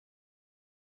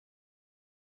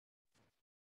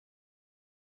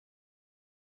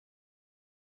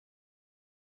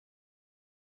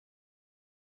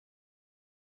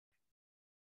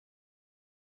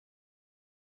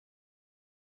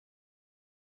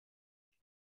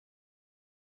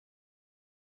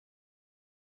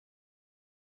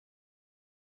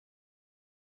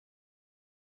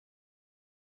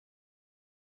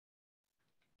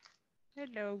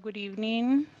Hello, good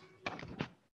evening.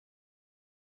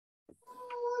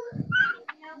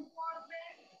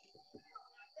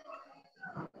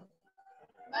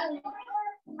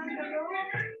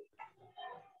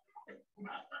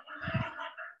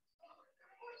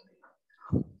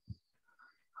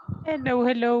 Hello,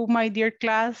 hello, my dear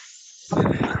class.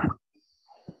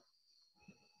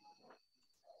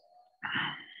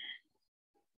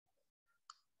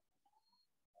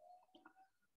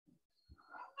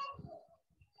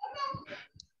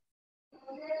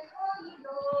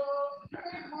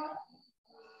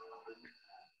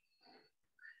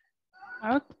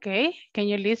 Okay, can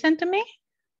you listen to me?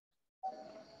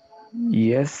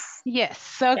 Yes.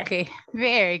 Yes, okay,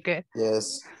 very good.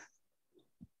 Yes.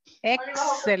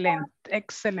 Excellent,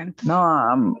 excellent. No,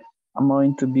 I'm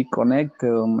going to be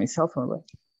connected on my cell phone, right?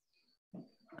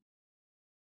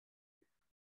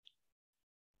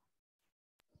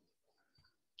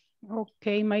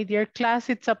 Okay, my dear class,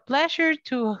 it's a pleasure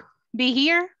to be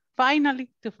here,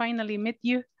 to finally meet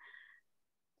you.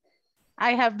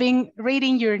 I have been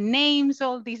reading your names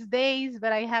all these days,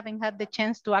 but I haven't had the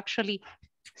chance to actually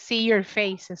see your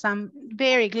faces. I'm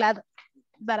very glad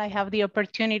that I have the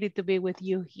opportunity to be with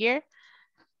you here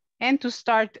and to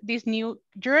start this new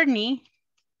journey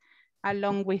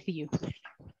along with you.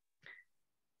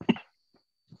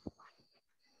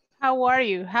 How are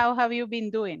you? How have you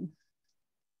been doing?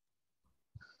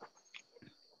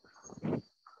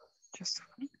 Just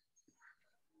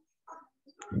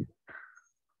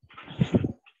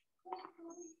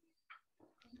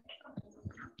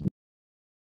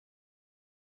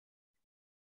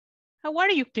How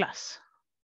are you, class?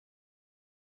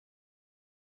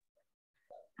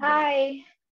 Hi.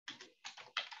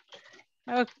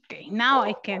 Okay, now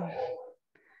I can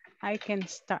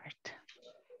start.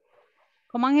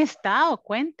 ¿Cómo han estado?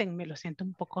 Cuéntenme, lo siento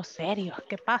un poco serio.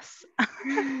 ¿Qué pasa?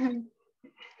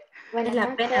 Buenas Es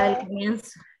la pena del noches.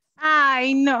 comienzo.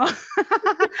 I know.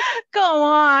 Come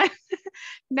on.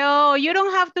 No, you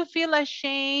don't have to feel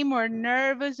ashamed or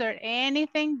nervous or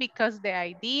anything because the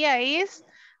idea is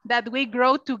that we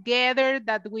grow together,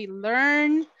 that we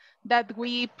learn, that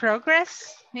we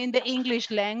progress in the English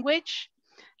language,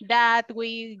 that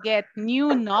we get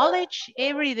new knowledge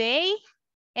every day.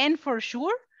 And for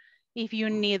sure, if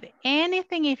you need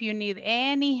anything, if you need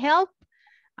any help,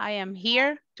 I am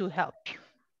here to help you.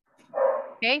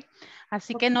 Okay?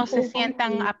 Así que no se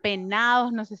sientan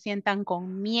apenados, no se sientan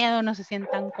con miedo, no se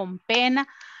sientan con pena.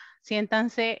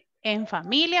 Siéntanse en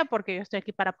familia porque yo estoy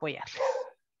aquí para apoyarles.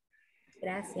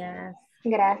 Gracias.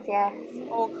 Gracias.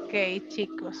 Ok,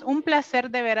 chicos. Un placer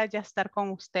de veras ya estar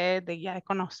con ustedes, de ya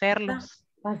conocerlos.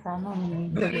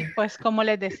 Y pues como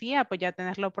les decía, pues ya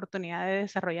tener la oportunidad de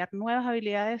desarrollar nuevas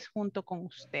habilidades junto con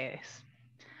ustedes.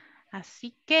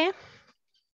 Así que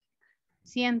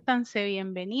siéntanse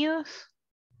bienvenidos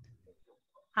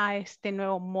a este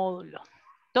nuevo módulo.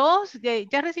 ¿Todos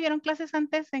ya recibieron clases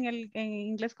antes en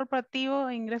inglés corporativo,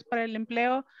 inglés para el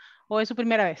empleo o es su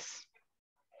primera vez?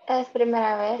 Es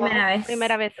primera vez. Primera vez.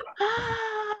 Primera vez.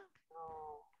 ¡Ah!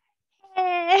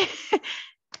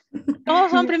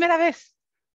 ¿Todos son primera vez?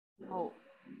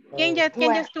 ¿Quién ya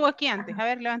estuvo aquí antes? A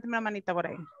ver, levántame la manita por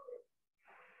ahí.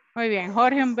 Muy bien,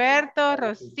 Jorge Humberto,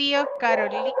 Rocío,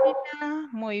 Carolina,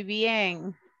 muy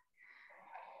bien.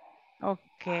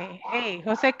 Ok, hey,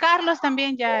 José Carlos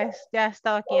también ya ha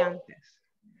estado aquí antes.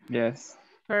 yes.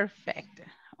 Perfect.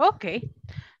 Okay,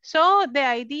 so the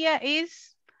idea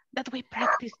is that we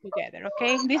practice together,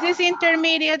 okay? This is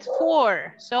intermediate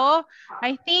 4. So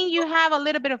I think you have a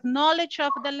little bit of knowledge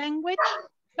of the language.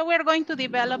 So we're going to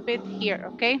develop it here,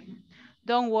 okay?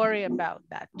 Don't worry about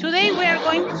that. Today we are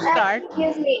going to start.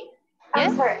 Excuse me.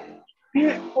 Yes? I'm sorry.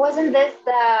 Wasn't this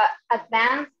the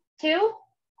advanced too?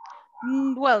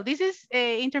 Well, this is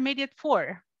intermediate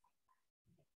 4.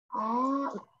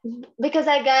 Oh, because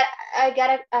I got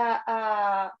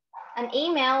an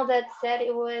email that said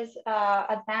it was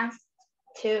advanced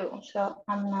too, so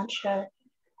I'm not sure.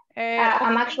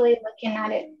 I'm actually looking at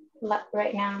it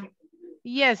right now.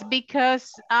 Yes,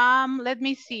 because let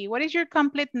me see. What is your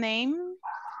complete name?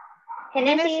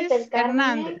 Genesis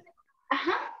Hernandez.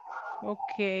 Uh-huh.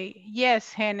 Okay,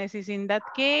 yes, Genesis. In that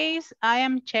case, I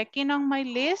am checking on my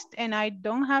list and I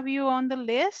don't have you on the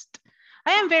list.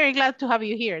 I am very glad to have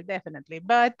you here, definitely,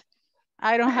 but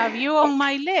I don't have you on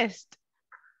my list.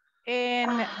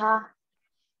 And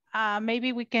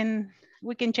maybe we can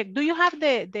check. Do you have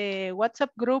the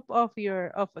WhatsApp group of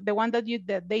the one that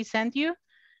they sent you?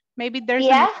 Maybe there's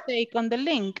a mistake on the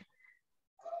link.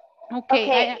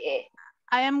 Okay.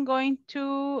 I am going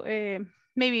to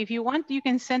maybe if you want, you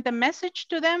can send a message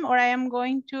to them, or I am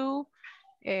going to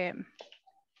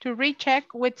to recheck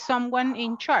with someone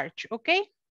in charge, okay?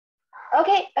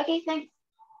 Okay, thanks.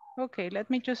 Okay, let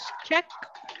me just check.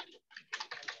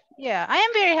 Yeah, I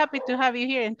am very happy to have you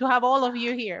here and to have all of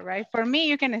you here, right? For me,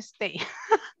 you can stay.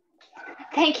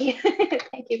 Thank you.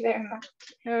 Thank you very much.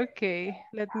 Okay,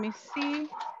 let me see.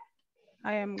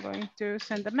 I am going to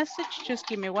send a message. Just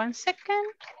give me 1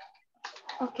 second.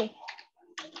 Okay.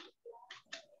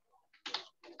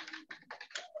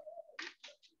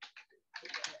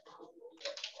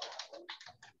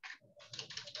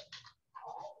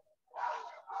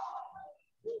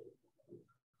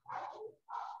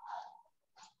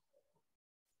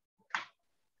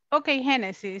 Ok,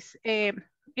 Génesis.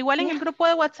 Igual en el grupo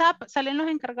de WhatsApp salen los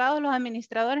encargados, los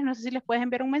administradores. No sé si les puedes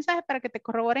enviar un mensaje para que te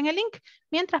corroboren el link.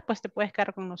 Mientras, pues te puedes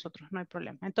quedar con nosotros. No hay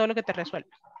problema. En todo lo que te resuelva.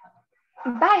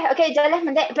 Vaya, ok, ya les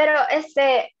mandé. Pero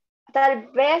tal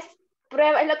vez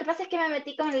prueba. Lo que pasa es que me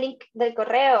metí con el link del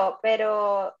correo,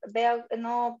 pero veo que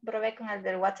no probé con el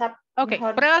del WhatsApp. Ok,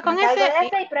 Mejor prueba con me salgo ese. de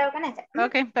este y pruebo con ese.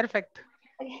 Ok, perfecto.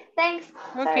 Okay, thanks.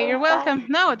 Okay, Sorry, you're welcome. bye.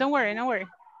 No, don't worry, no worry.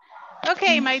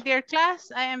 Okay, my dear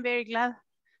class, I am very glad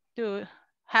to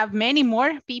have many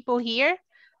more people here.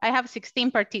 I have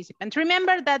 16 participants.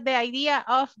 Remember that the idea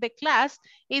of the class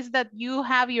is that you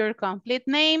have your complete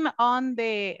name on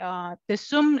the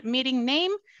Zoom meeting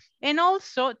name and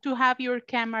also to have your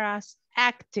cameras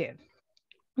active.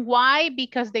 Why?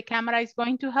 Because the camera is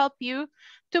going to help you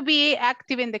to be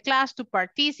active in the class, to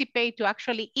participate, to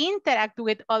actually interact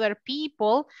with other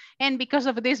people. And because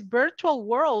of this virtual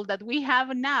world that we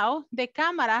have now, the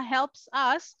camera helps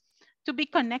us to be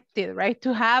connected, right?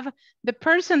 To have the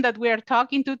person that we are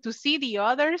talking to see the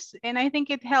others. And I think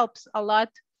it helps a lot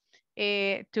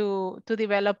to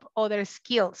develop other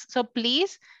skills. So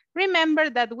please remember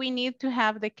that we need to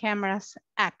have the cameras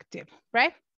active,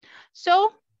 right?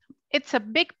 So it's a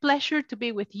big pleasure to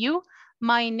be with you.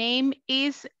 My name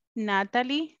is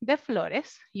Natalie De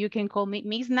Flores. You can call me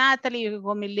Miss Natalie, you can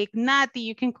call me Lick Natty,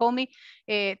 you can call me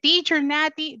Teacher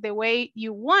Natty, the way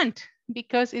you want,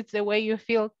 because it's the way you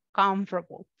feel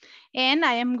comfortable. And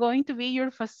I am going to be your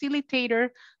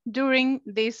facilitator during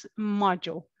this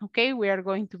module, okay? We are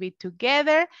going to be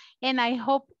together, and I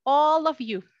hope all of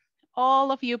you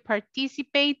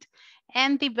participate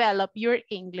and develop your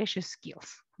English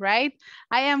skills, right?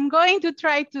 I am going to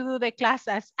try to do the class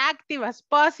as active as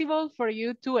possible for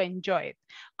you to enjoy it.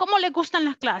 ¿Cómo les gustan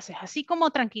las clases? Así como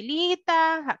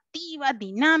tranquilitas, activas,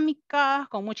 dinámicas,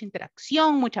 con mucha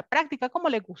interacción, mucha práctica, ¿cómo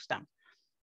les gustan?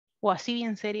 O así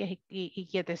bien serias y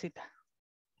quietecitas.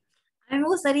 A mí me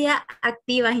gustaría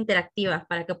activas, interactivas,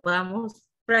 para que podamos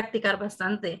practicar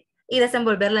bastante y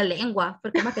desenvolver la lengua,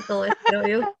 porque más que todo es, creo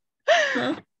yo.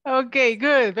 Okay,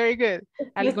 good, very good.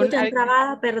 ¿Me escuchan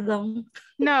trabada? Perdón.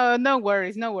 No, no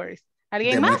worries, no worries.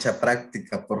 ¿Alguien de más? Mucha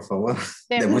práctica, por favor.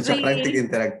 De mucha práctica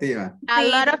interactiva. A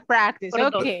lot of practice,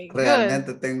 okay,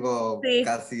 Realmente good. tengo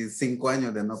casi 5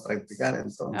 años de no practicar,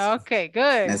 entonces. Okay,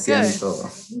 good, Me siento.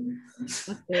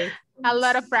 Okay. A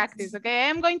lot of practice, okay?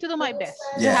 I'm going to do my best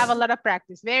to have a lot of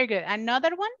practice. Very good.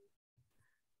 Another one?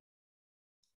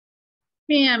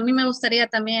 Sí, a mí me gustaría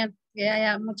también que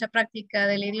haya mucha práctica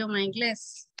del idioma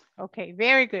inglés. Okay,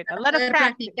 very good. A lot of Poder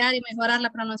practice. practicar y mejorar la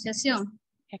pronunciación.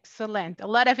 Excellent. A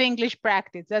lot of English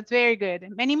practice. That's very good.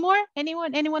 Any more?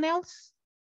 Anyone else?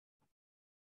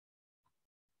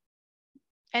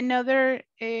 Another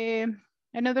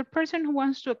person who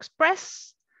wants to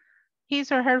express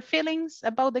his or her feelings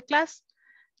about the class.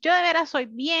 Yo de veras soy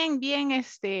bien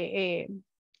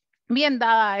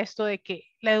dada a esto de que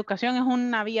la educación es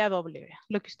una vía doble.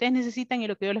 Lo que ustedes necesitan y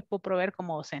lo que yo les puedo proveer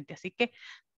como docente. Así que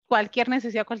cualquier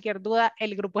necesidad, cualquier duda,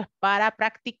 el grupo es para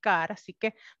practicar. Así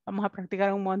que vamos a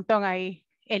practicar un montón ahí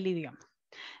el idioma.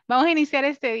 Vamos a iniciar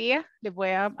este día. Les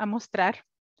voy a mostrar.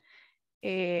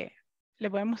 Les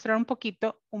voy a mostrar un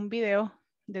poquito un video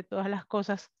de todas las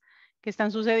cosas que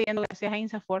están sucediendo gracias a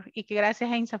INSAFORP y que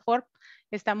gracias a INSAFORP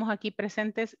estamos aquí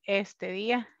presentes este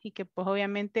día y que pues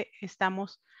obviamente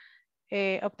estamos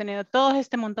obteniendo todo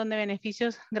este montón de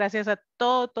beneficios gracias a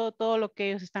todo lo que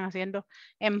ellos están haciendo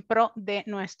en pro de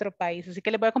nuestro país. Así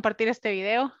que les voy a compartir este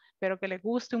video, espero que les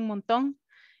guste un montón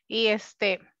y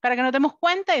para que nos demos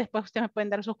cuenta y después ustedes me pueden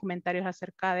dar sus comentarios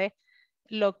acerca de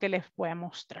lo que les voy a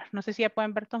mostrar. No sé si ya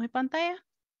pueden ver toda mi pantalla.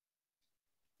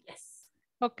 Yes.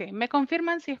 Ok, ¿me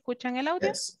confirman si escuchan el audio?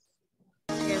 Yes.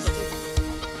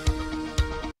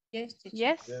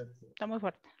 Yes. Está muy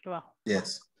fuerte, lo bajo.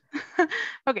 Yes.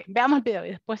 Ok, veamos el video y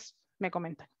después me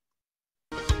comentan.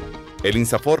 El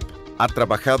INSAFORP ha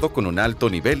trabajado con un alto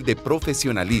nivel de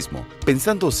profesionalismo,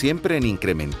 pensando siempre en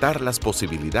incrementar las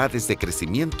posibilidades de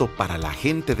crecimiento para la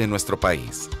gente de nuestro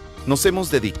país. nos hemos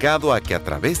dedicado a que a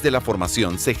través de la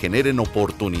formación se generen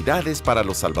oportunidades para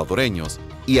los salvadoreños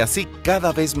y así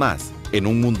cada vez más, en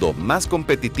un mundo más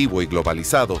competitivo y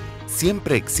globalizado,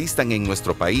 siempre existan en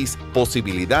nuestro país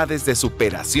posibilidades de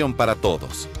superación para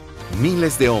todos.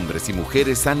 Miles de hombres y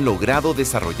mujeres han logrado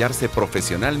desarrollarse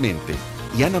profesionalmente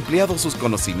y han ampliado sus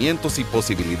conocimientos y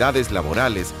posibilidades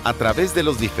laborales a través de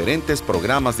los diferentes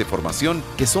programas de formación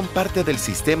que son parte del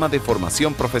sistema de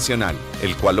formación profesional,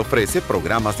 el cual ofrece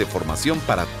programas de formación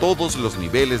para todos los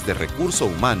niveles de recurso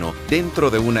humano dentro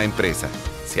de una empresa.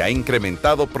 Se ha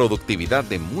incrementado productividad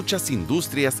de muchas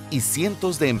industrias y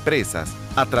cientos de empresas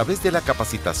a través de la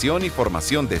capacitación y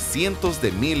formación de cientos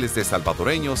de miles de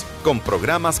salvadoreños con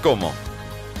programas como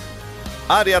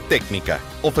Área Técnica,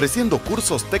 ofreciendo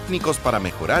cursos técnicos para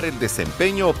mejorar el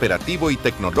desempeño operativo y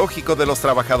tecnológico de los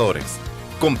trabajadores.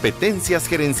 Competencias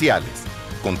gerenciales,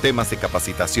 con temas de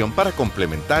capacitación para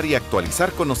complementar y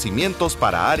actualizar conocimientos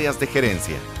para áreas de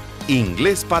gerencia.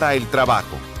 Inglés para el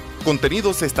trabajo.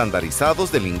 Contenidos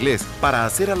estandarizados del inglés para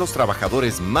hacer a los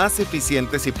trabajadores más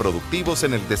eficientes y productivos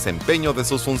en el desempeño de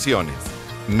sus funciones.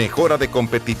 Mejora de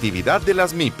competitividad de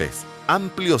las MIPES.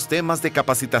 Amplios temas de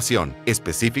capacitación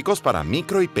específicos para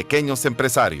micro y pequeños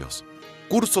empresarios.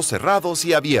 Cursos cerrados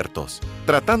y abiertos,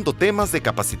 tratando temas de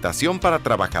capacitación para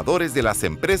trabajadores de las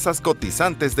empresas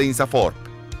cotizantes de INSAFORP.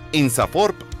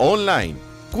 INSAFORP Online.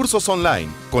 Cursos online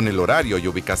con el horario y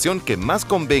ubicación que más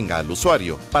convenga al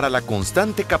usuario para la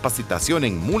constante capacitación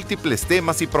en múltiples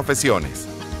temas y profesiones.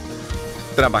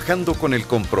 Trabajando con el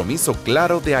compromiso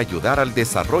claro de ayudar al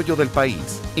desarrollo del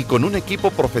país y con un equipo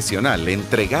profesional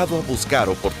entregado a buscar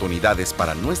oportunidades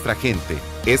para nuestra gente,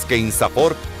 es que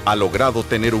INSAFORP ha logrado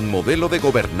tener un modelo de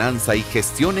gobernanza y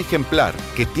gestión ejemplar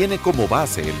que tiene como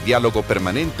base el diálogo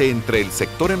permanente entre el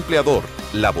sector empleador,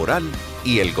 laboral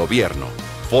y el gobierno,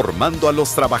 formando a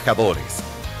los trabajadores,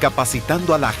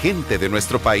 capacitando a la gente de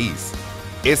nuestro país.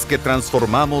 Es que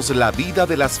transformamos la vida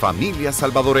de las familias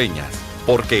salvadoreñas,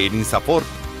 porque en INSAFORP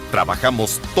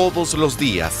trabajamos todos los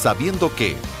días sabiendo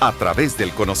que, a través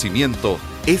del conocimiento,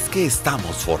 es que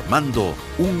estamos formando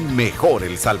un mejor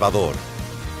El Salvador.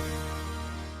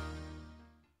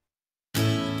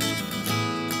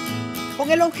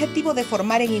 Con el objetivo de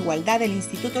formar en igualdad, el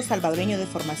Instituto Salvadoreño de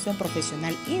Formación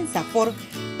Profesional INSAFORP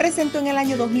presentó en el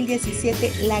año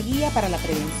 2017 la Guía para la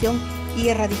Prevención y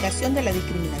Erradicación de la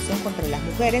Discriminación contra las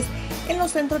Mujeres en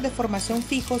los centros de formación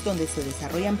fijos donde se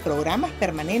desarrollan programas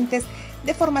permanentes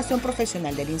de formación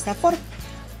profesional del INSAFORP,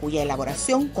 cuya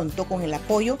elaboración contó con el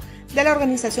apoyo de la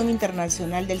Organización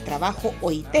Internacional del Trabajo,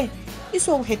 OIT, y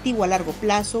su objetivo a largo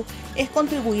plazo es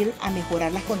contribuir a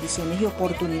mejorar las condiciones y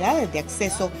oportunidades de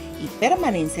acceso y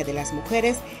permanencia de las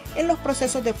mujeres en los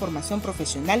procesos de formación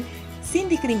profesional sin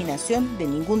discriminación de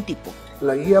ningún tipo.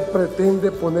 La guía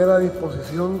pretende poner a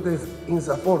disposición de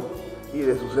INSAFORP y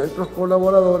de sus centros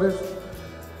colaboradores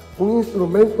un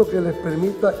instrumento que les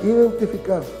permita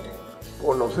identificar,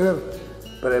 conocer,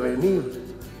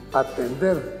 prevenir,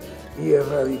 atender y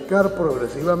erradicar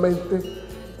progresivamente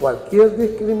cualquier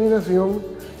discriminación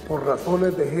por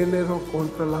razones de género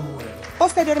contra las mujeres.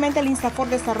 Posteriormente, el INSAFORP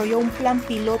desarrolló un plan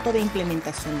piloto de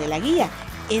implementación de la guía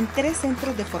en 3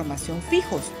 centros de formación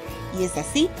fijos, y es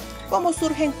así como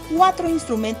surgen 4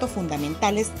 instrumentos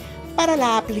fundamentales para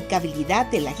la aplicabilidad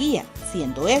de la guía,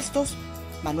 siendo estos: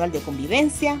 manual de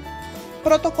convivencia,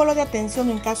 protocolo de atención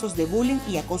en casos de bullying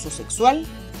y acoso sexual,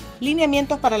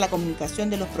 lineamientos para la comunicación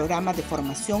de los programas de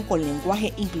formación con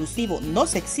lenguaje inclusivo no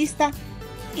sexista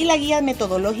y la guía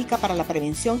metodológica para la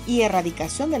prevención y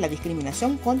erradicación de la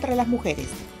discriminación contra las mujeres.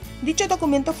 Dichos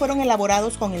documentos fueron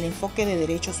elaborados con el enfoque de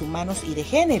derechos humanos y de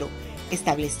género,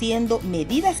 estableciendo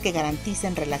medidas que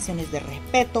garanticen relaciones de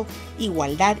respeto,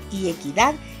 igualdad y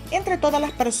equidad entre todas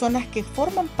las personas que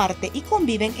forman parte y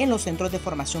conviven en los centros de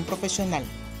formación profesional.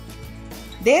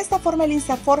 De esta forma, el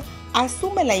INSAFORP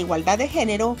asume la igualdad de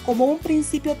género como un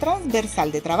principio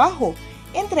transversal de trabajo,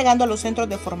 entregando a los centros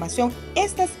de formación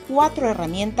estas 4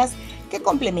 herramientas que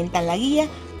complementan la guía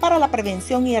para la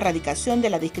prevención y erradicación de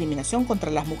la discriminación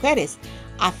contra las mujeres,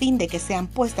 a fin de que sean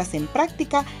puestas en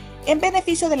práctica en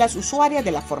beneficio de las usuarias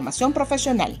de la formación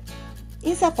profesional.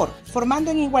 INSAFORP,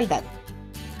 formando en igualdad.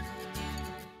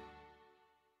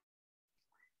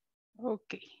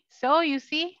 Okay, so you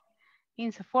see,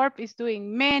 INSAFORP is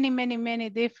doing many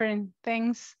different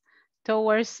things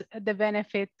towards the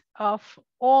benefit of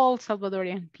all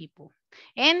Salvadorian people.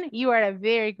 And you are a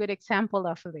very good example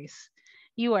of this.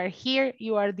 You are here,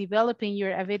 you are developing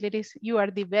your abilities, you are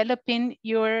developing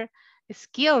your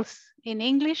skills in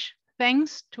English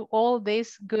thanks to all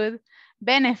these good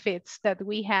benefits that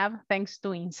we have thanks to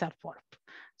INSAFORP.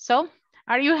 So,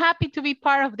 are you happy to be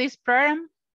part of this program?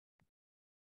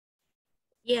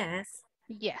 Yes.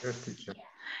 Yes. Yes, teacher.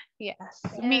 Yes.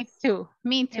 Yes. Me too.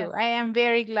 Me too. Yes. I am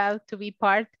very glad to be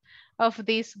part of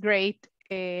this great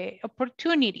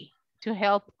opportunity to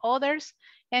help others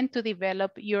and to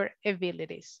develop your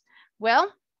abilities.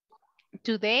 Well,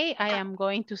 today I am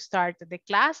going to start the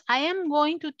class. I am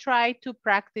going to try to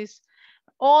practice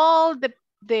all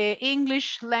the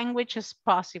English language as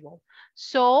possible.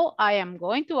 So I am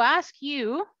going to ask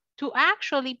you to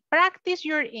actually practice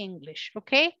your English,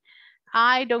 okay?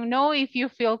 I don't know if you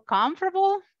feel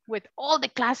comfortable with all the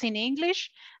class in English.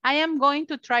 I am going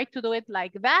to try to do it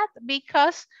like that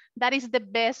because that is the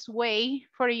best way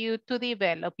for you to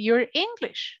develop your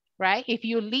English, right? If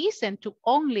you listen to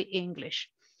only English.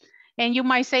 And you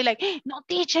might say like, no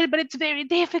teacher, but it's very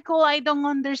difficult. I don't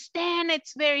understand.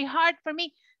 It's very hard for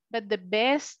me. But the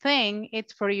best thing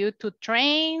is for you to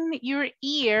train your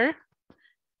ear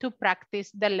to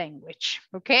practice the language,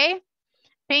 okay?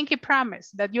 Pinky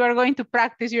promise that you are going to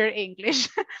practice your English.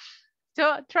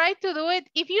 So try to do it.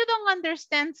 If you don't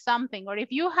understand something or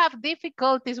if you have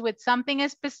difficulties with something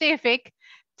specific,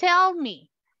 tell me.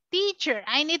 Teacher,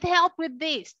 I need help with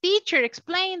this. Teacher,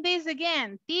 explain this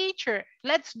again. Teacher,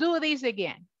 let's do this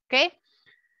again, okay?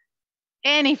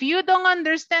 And if you don't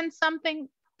understand something,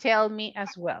 tell me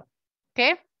as well,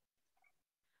 okay?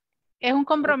 Es un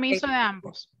compromiso de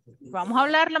ambos. Vamos a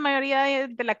hablar la mayoría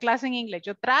de la clase en inglés.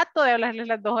 Yo trato de hablarles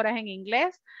las 2 horas en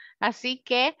inglés, así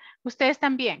que ustedes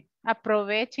también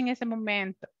aprovechen ese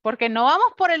momento, porque no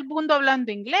vamos por el mundo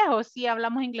hablando inglés o si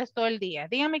hablamos inglés todo el día.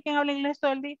 Díganme quién habla inglés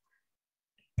todo el día.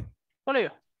 Solo yo.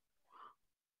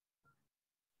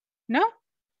 ¿No?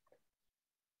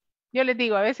 Yo les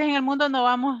digo, a veces en el mundo no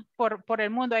vamos por el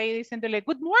mundo ahí diciéndole,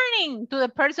 good morning to the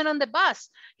person on the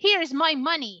bus. Here's my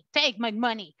money. Take my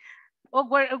money. Or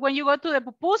when you go to the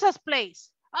pupusas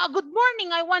place. Oh, good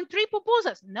morning. I want 3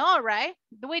 pupusas. No, right?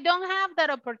 We don't have that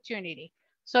opportunity.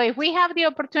 So if we have the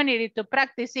opportunity to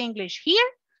practice English here,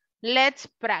 let's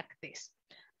practice.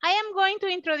 I am going to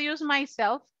introduce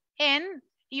myself and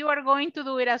you are going to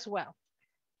do it as well.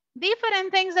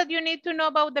 Different things that you need to know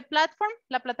about the platform.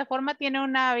 La plataforma tiene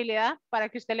una habilidad para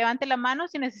que usted levante la mano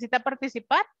si necesita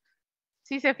participar.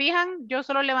 Si se fijan, yo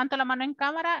solo levanto la mano en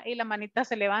cámara y la manita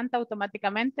se levanta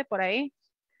automáticamente por ahí.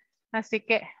 Así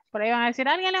que por ahí van a decir,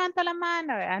 alguien levanta la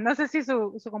mano. No sé si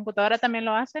su computadora también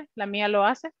lo hace, la mía lo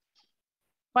hace.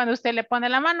 Cuando usted le pone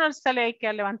la mano, sale ahí que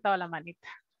ha levantado la manita.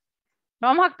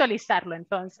 Vamos a actualizarlo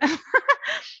entonces.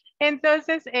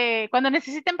 Entonces, cuando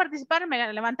necesiten participar,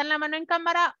 me levantan la mano en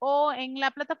cámara o en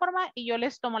la plataforma y yo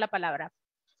les tomo la palabra.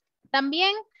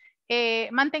 También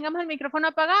mantengamos el micrófono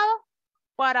apagado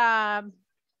para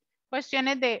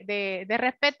cuestiones de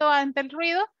respeto ante el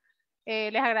ruido.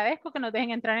 Les agradezco que nos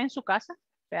dejen entrar en su casa,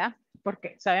 ¿verdad?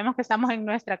 Porque sabemos que estamos en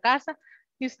nuestra casa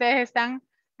y ustedes están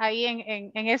ahí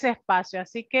en ese espacio.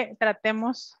 Así que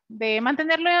tratemos de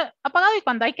mantenerlo apagado y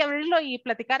cuando hay que abrirlo y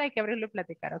platicar, hay que abrirlo y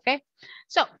platicar, ¿ok?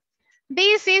 So,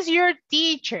 this is your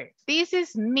teacher. This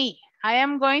is me. I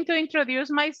am going to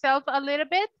introduce myself a little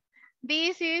bit.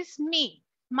 This is me.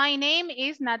 My name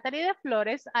is Natalie de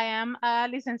Flores. I am a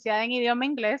licenciada en idioma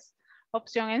inglés,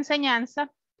 opción enseñanza.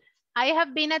 I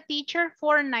have been a teacher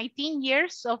for 19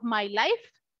 years of my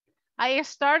life. I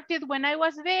started when I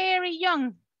was very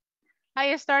young.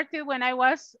 I started when I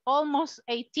was almost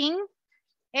 18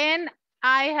 and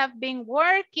I have been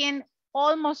working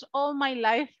almost all my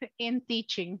life in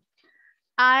teaching.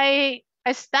 I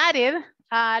studied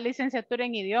licenciatura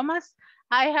en idiomas.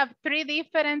 I have 3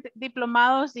 different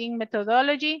diplomados in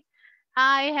methodology.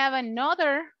 I have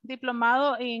another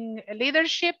diplomado in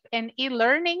leadership and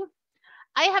e-learning.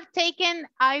 I have taken,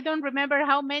 I don't remember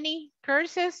how many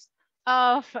courses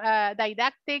of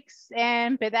didactics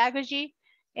and pedagogy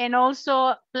and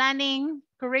also planning,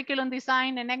 curriculum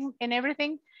design and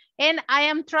everything. And I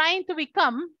am trying to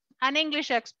become an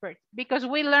English expert because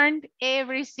we learned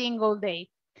every single day.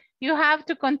 You have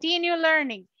to continue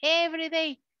learning every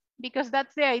day because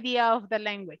that's the idea of the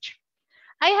language.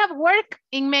 I have worked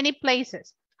in many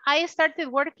places. I started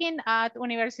working at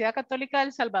Universidad Católica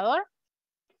del Salvador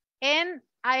and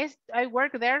I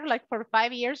worked there like for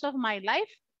 5 years of my life.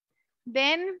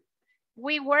 Then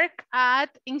we work at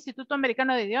Instituto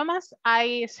Americano de Idiomas.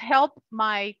 I helped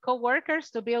my co-workers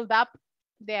to build up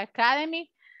the academy.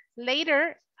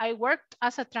 Later, I worked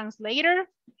as a translator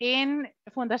in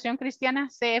Fundación Cristiana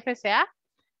CFCA,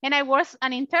 and I was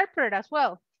an interpreter as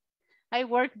well. I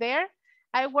worked there.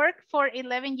 I worked for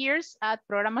 11 years at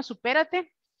Programas Supérate.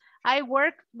 I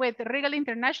work with Regal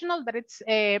International, that it's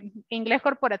Inglés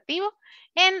Corporativo,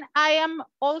 and I am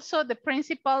also the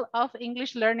principal of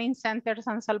English Learning Center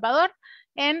San Salvador,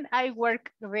 and I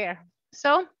work there.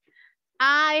 So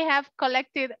I have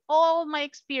collected all my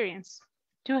experience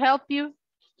to help you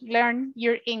learn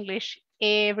your English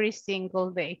every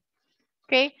single day.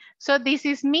 Okay, so this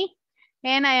is me,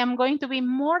 and I am going to be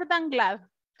more than glad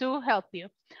to help you.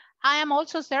 I am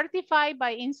also certified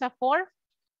by INSAFORP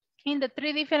in the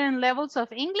 3 different levels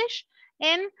of English,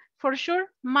 and for sure,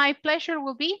 my pleasure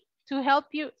will be to help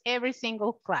you every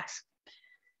single class.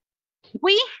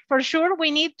 For sure, we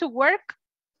need to work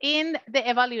in the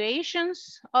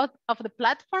evaluations of the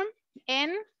platform,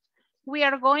 and we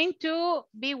are going to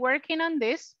be working on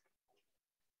this.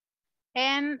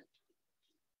 And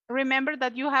remember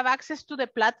that you have access to the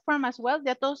platform as well.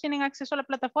 ¿Ya todos tienen acceso a la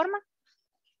plataforma?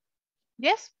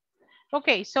 Yes?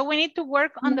 Okay, so we need to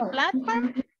work on the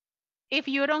platform. If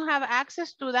you don't have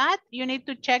access to that, you need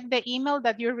to check the email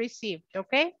that you received,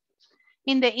 okay?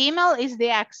 In the email is the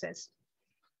access.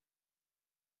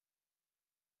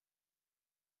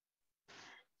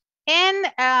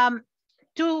 And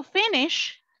to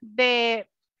finish the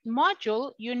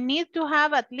module, you need to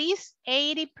have at least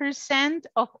 80%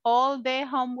 of all the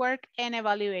homework and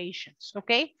evaluations,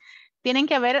 ¿ok? Tienen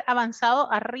que haber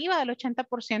avanzado arriba del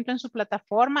 80% en su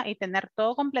plataforma y tener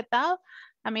todo completado.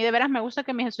 A mí de veras me gusta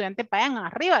que mis estudiantes vayan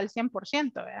arriba del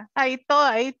 100%, ¿verdad? Ahí todo,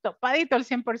 ahí topadito el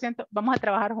 100%. Vamos a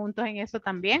trabajar juntos en eso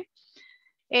también.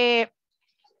 The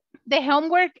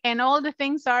homework and all the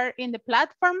things are in the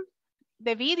platform.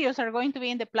 The videos are going to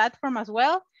be in the platform as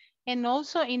well, and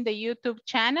also in the YouTube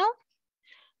channel.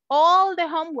 All the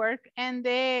homework and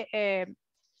the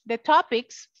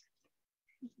topics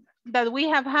that we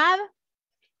have had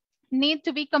need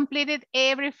to be completed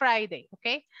every Friday,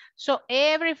 okay? So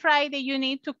every Friday you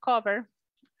need to cover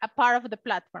a part of the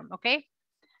platform, okay?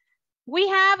 We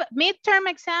have midterm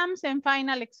exams and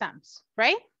final exams,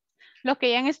 right? Los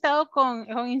que ya han estado con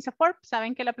INSAFORP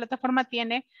saben que la plataforma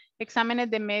tiene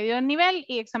exámenes de medio nivel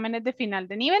y exámenes de final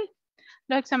de nivel.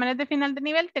 Los exámenes de final de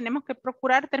nivel tenemos que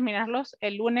procurar terminarlos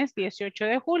el lunes 18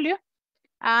 de julio,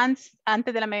 antes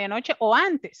de la medianoche o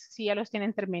antes, si ya los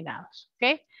tienen terminados,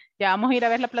 ¿ok? Ya vamos a ir a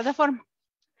ver la plataforma.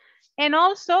 And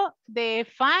also, the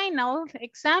final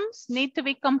exams need to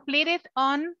be completed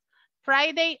on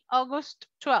Friday, August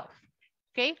 12th,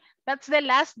 ¿ok? That's the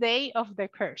last day of the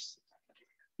course.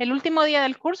 El último día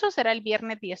del curso será el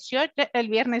viernes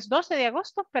 12 de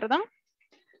agosto, perdón.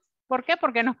 ¿Por qué?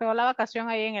 Porque nos quedó la vacación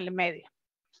ahí en el medio.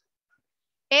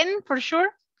 And for sure,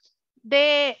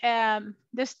 the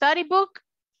study book,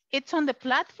 it's on the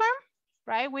platform,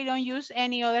 right? We don't use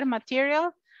any other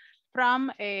material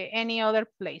from any other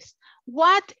place.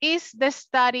 What is the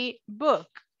study book?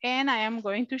 And I am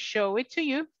going to show it to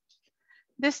you.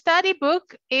 The study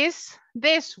book is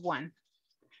this one.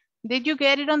 Did you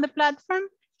get it on the platform?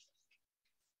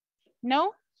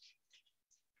 No?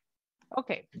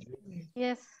 Okay.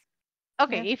 Yes.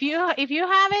 Okay, yes. If you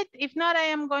have it, if not,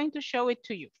 I am going to show it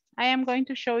to you. I am going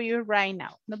to show you right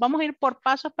now. Nos vamos a ir por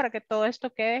pasos para que todo esto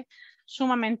quede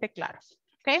sumamente claro.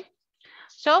 Okay?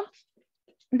 So,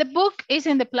 the book is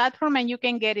in the platform and you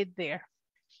can get it there.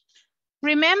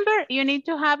 Remember, you need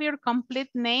to have your complete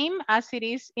name as it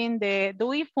is in the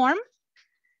DUI form.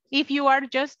 If you are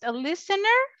just a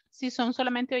listener, si son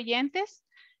solamente oyentes,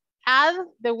 add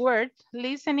the word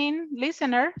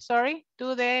listener,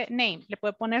 to the name. Le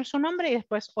puede poner su nombre y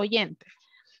después oyente.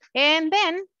 And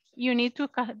then you need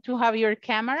to have your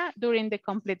camera during the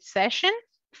complete session.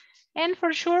 And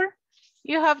for sure,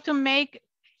 you have to make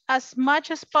as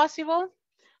much as possible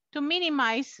to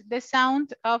minimize the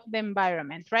sound of the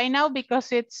environment. Right now,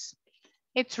 because it's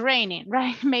raining,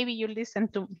 right? Maybe you listen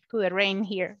to the rain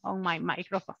here on my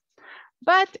microphone.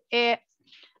 But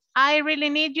I really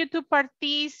need you to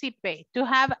participate, to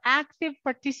have active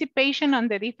participation on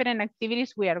the different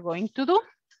activities we are going to do.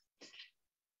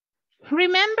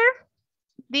 Remember,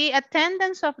 the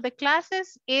attendance of the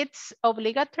classes, it's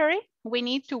obligatory. We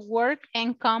need to work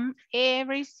and come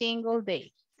every single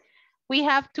day. We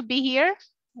have to be here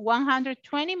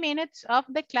 120 minutes of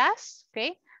the class,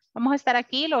 okay? Vamos a estar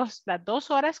aquí las 2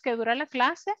 horas que dura la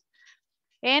clase.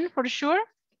 And for sure,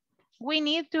 we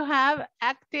need to have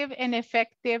active and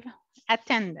effective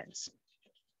attendance.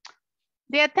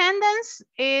 The attendance,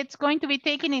 it's going to be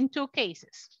taken in 2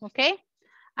 cases, okay?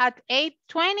 At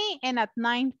 8:20 and at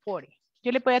 9:40.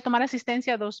 Yo le voy a tomar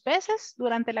asistencia 2 veces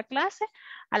durante la clase,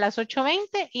 a las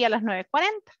 8:20 y a las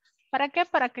 9:40. ¿Para qué?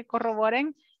 Para que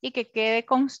corroboren y que quede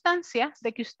constancia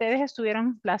de que ustedes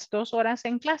estuvieron las 2 horas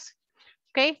en clase.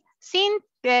 Okay? Sin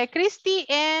Christy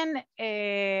and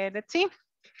let's see.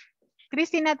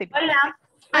 Cristina. Hola.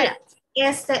 Hola.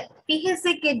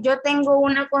 Fíjese que yo tengo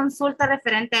una consulta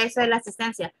referente a eso de la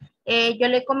asistencia. Yo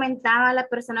le comentaba a la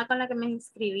persona con la que me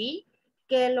inscribí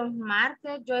que los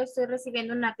martes yo estoy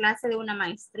recibiendo una clase de una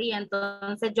maestría,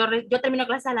 entonces yo termino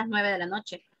clase a las 9 de la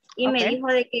noche y me dijo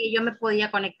de que yo me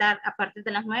podía conectar a partir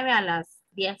de las 9 a las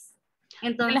 10.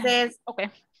 Entonces,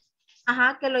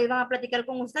 ajá, que lo iban a platicar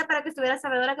con usted para que estuviera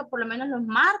sabedora que por lo menos los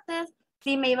martes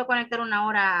sí me iba a conectar una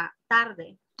hora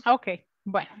tarde. Ok,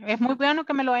 bueno, es muy bueno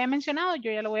que me lo haya mencionado,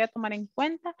 yo ya lo voy a tomar en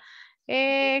cuenta.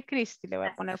 Cristi, le voy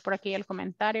a poner por aquí el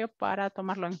comentario para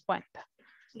tomarlo en cuenta.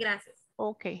 Gracias.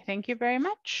 Ok, thank you very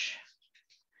much.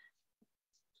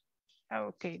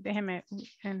 Ok, déjeme.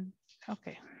 Ok.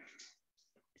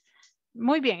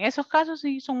 Muy bien, esos casos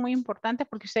sí son muy importantes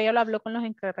porque usted ya lo habló con los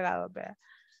encargados, ¿verdad?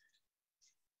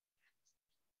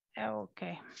 Ok.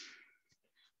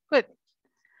 Good.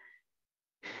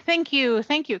 Thank you,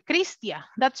 thank you. Cristia,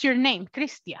 that's your name,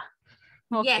 Cristia.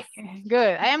 Okay, yes.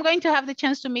 Good. I am going to have the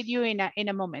chance to meet you in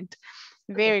a moment.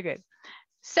 Very good.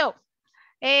 So,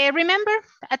 remember,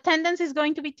 attendance is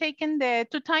going to be taken the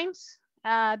 2 times,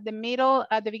 at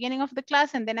the beginning of the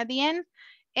class and then at the end.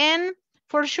 And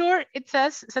for sure, it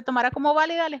says, se tomará como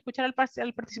válida al escuchar al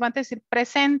participante decir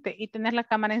presente y tener la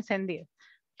cámara encendida.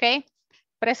 Okay,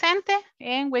 presente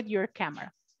and with your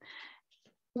camera.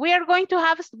 We are going to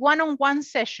have one-on-one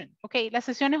session. Okay, la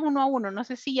sesión es 1 a 1. No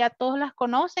sé si ya todos las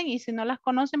conocen y si no las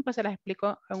conocen, pues se las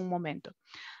explico en un momento.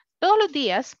 Todos los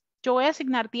días yo voy a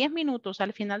asignar 10 minutos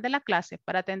al final de la clase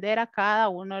para atender a cada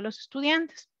uno de los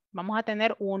estudiantes. Vamos a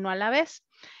tener uno a la vez.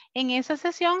 En esa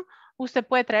sesión, usted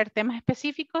puede traer temas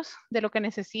específicos de lo que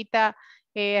necesita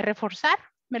reforzar.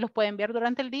 Me los puede enviar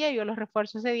durante el día y yo los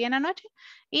refuerzo ese día en la noche.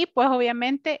 Y pues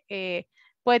obviamente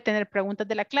puede tener preguntas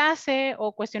de la clase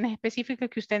o cuestiones específicas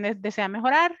que usted desea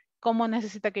mejorar. ¿Cómo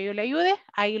necesita que yo le ayude?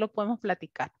 Ahí lo podemos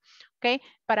platicar. ¿Okay?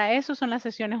 Para eso son las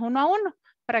sesiones 1 a 1.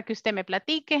 Para que usted me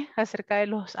platique acerca de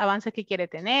los avances que quiere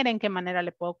tener, en qué manera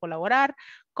le puedo colaborar,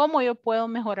 cómo yo puedo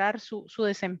mejorar su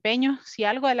desempeño. Si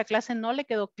algo de la clase no le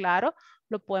quedó claro,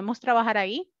 lo podemos trabajar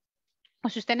ahí. O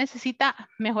si usted necesita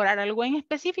mejorar algo en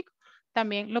específico,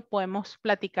 también lo podemos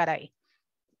platicar ahí.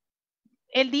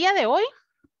 El día de hoy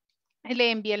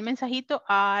le envié el mensajito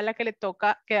a la que le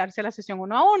toca quedarse a la sesión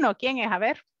 1 a 1. ¿Quién es? A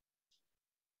ver.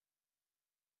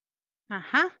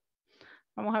 Ajá.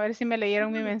 Vamos a ver si me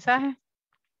leyeron mi mensaje.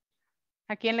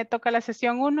 ¿A quién le toca la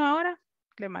sesión 1 ahora?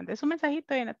 Le mandé su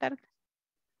mensajito hoy en la tarde.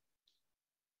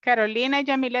 Carolina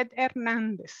Yamilet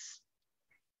Hernández.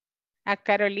 A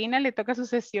Carolina le toca su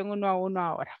sesión 1 a 1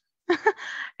 ahora.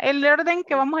 El orden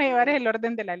que vamos a llevar es el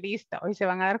orden de la lista. Hoy se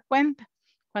van a dar cuenta.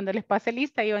 Cuando les pase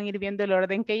lista, ahí van a ir viendo el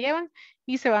orden que llevan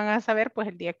y se van a saber pues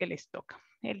el día que les toca.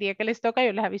 El día que les toca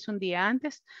yo les aviso un día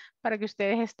antes para que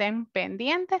ustedes estén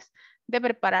pendientes de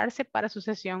prepararse para su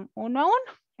sesión 1 a 1.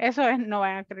 Eso es, no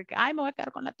vayan a creer que, ay, me voy a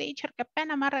quedar con la teacher, qué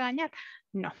pena, me va a regañar.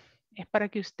 No, es para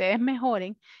que ustedes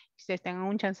mejoren, ustedes tengan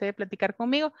un chance de platicar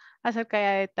conmigo acerca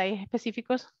de detalles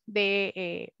específicos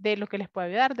de lo que les puede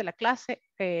ayudar, de la clase,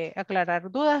 aclarar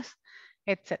dudas,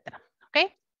 etcétera.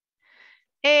 ¿Ok?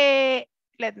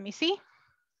 Let me see.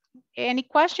 Any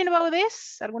question about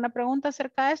this? ¿Alguna pregunta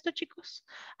acerca de esto, chicos?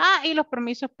 Ah, y los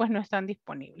permisos pues no están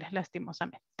disponibles,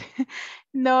 lastimosamente.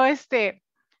 No,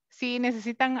 si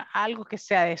necesitan algo que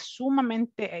sea de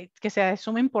que sea de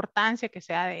suma importancia, que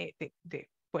sea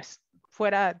pues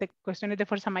fuera de cuestiones de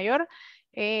fuerza mayor,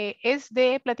 es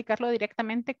de platicarlo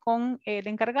directamente con el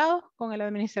encargado, con el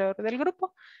administrador del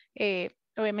grupo.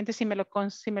 Obviamente si me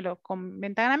lo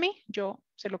comentan a mí, yo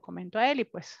se lo comento a él y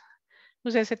pues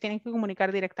ustedes se tienen que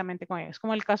comunicar directamente con ellos.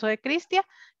 Como el caso de Cristia,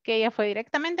 que ella fue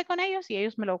directamente con ellos y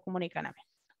ellos me lo comunican a mí.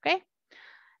 ¿Ok?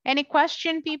 Any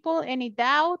question, people? Any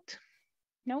doubt?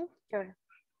 No? Sure.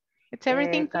 It's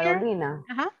everything clear? Carolina.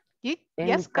 Ajá.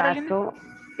 Yes, Carolina.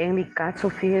 En mi caso,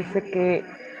 fíjese que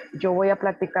yo voy a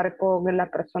platicar con la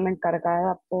persona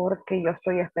encargada porque yo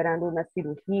estoy esperando una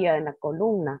cirugía en la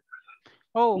columna.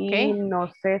 Oh, okay. Y no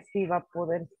sé si va a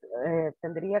poder,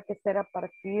 tendría que ser a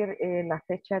partir la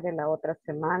fecha de la otra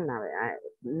semana, ¿verdad?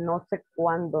 No sé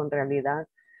cuándo en realidad,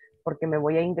 porque me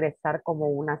voy a ingresar como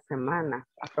una semana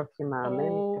aproximadamente.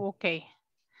 Oh, ok.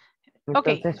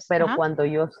 Entonces, pero cuando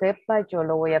yo sepa, yo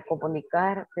lo voy a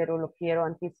comunicar, pero lo quiero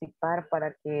anticipar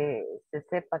para que se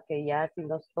sepa que ya si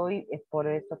no estoy, es por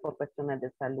eso, por cuestiones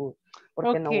de salud,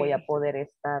 porque no voy a poder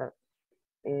estar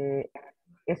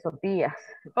esos días.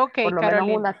 Por lo menos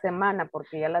una semana,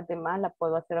 porque ya las demás las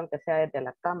puedo hacer aunque sea desde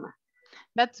la cama.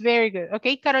 That's very good.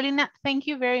 Okay, Carolina, thank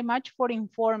you very much for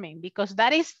informing because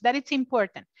that is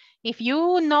important. If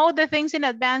you know the things in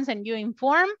advance and you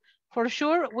inform, for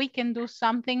sure we can do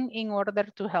something in order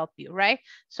to help you, right?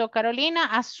 So Carolina,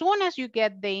 as soon as you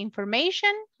get the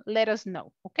information, let us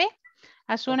know, okay?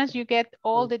 As soon as you get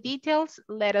all the details,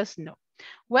 let us know.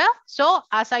 Well, so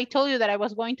as I told you that I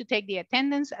was going to take the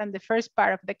attendance and the first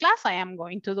part of the class, I am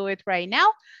going to do it right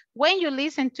now. When you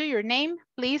listen to your name,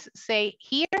 please say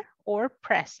here or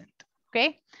present,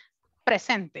 okay?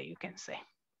 Presente, you can say.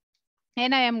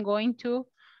 And I am going to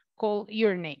call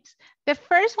your names. The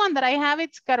first one that I have,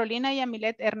 it's Carolina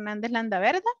Yamilet Hernández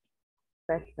Landaverda.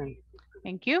 Present.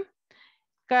 Thank you.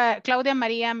 Claudia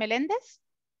María Meléndez.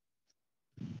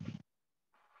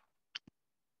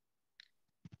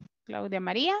 Claudia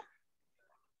María.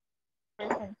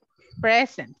 Present.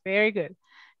 Present, very good.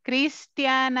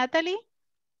 Cristia Natalie.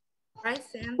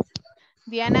 Present.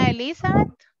 Diana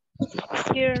Elizabeth.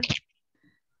 Here.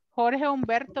 Jorge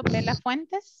Humberto Vela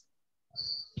Fuentes.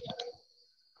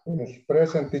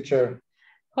 Present, teacher.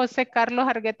 José Carlos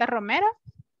Argueta Romero.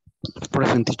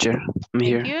 Present, teacher. I'm Thank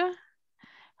here. you.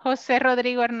 José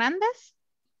Rodrigo Hernández.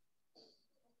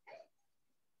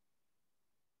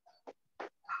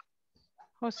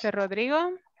 José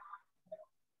Rodrigo.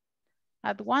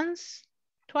 At once,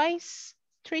 twice,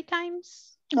 3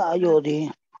 times.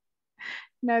 Ayodi.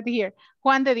 Not here.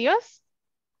 Juan de Dios.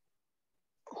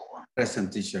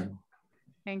 Present, teacher.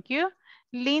 Thank you.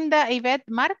 Linda Yvette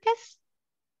Márquez.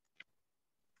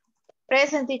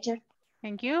 Present, teacher.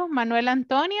 Thank you. Manuel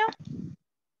Antonio.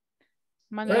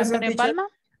 Manuel Present, Antonio teacher. Palma.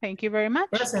 Thank you very much.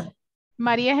 Present.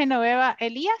 María Genoveva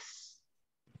Elías.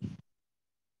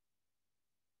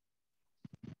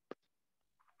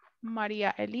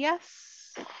 María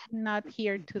Elías. Not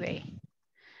here today.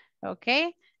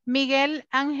 Okay. Miguel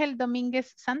Ángel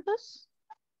Domínguez Santos.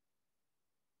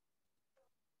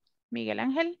 Miguel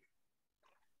Ángel.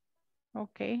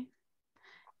 Okay.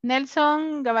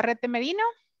 Nelson Gabarrete Merino.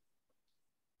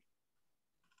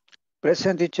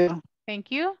 Present, teacher. Thank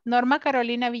you. Norma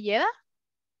Carolina Villeda.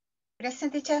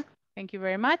 Present, teacher. Thank you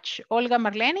very much. Olga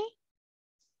Marleni.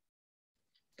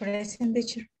 Present,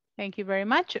 teacher. Thank you very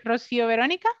much. Rocío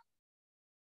Verónica.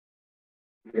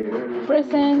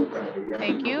 Present.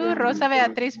 Thank you. Rosa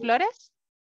Beatriz Flores.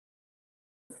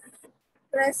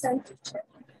 Present, teacher.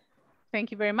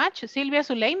 Thank you very much. Silvia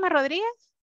Zuleima Rodríguez.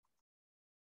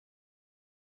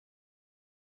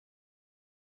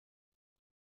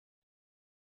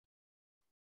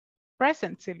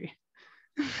 Present, Silvia.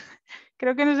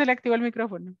 Creo que no se le activó el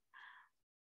micrófono.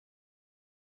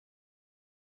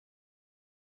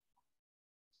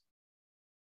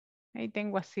 Ahí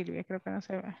tengo a Silvia, creo que no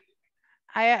se ve.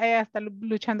 Ahí está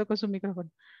luchando con su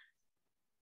micrófono.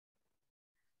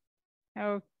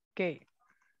 Okay.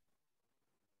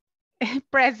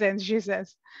 Present, she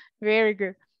says. Very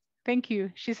good. Thank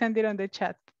you. She sent it on the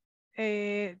chat.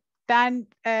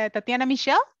 Tatiana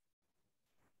Michelle.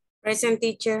 Present,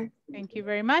 teacher. Thank you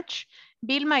very much.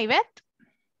 Vilma Yvette.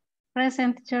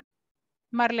 Present, teacher.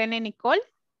 Marlene Nicole.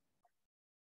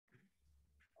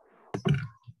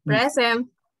 Present.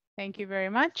 Thank you very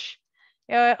much.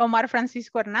 Omar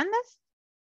Francisco Hernández.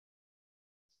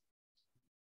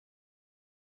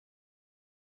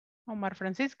 Omar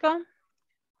Francisco.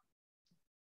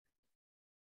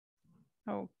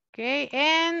 Okay,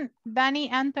 and Danny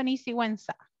Anthony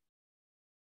Sigüenza.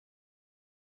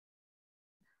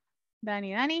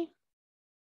 Danny,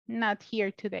 not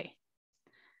here today.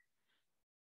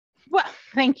 Well,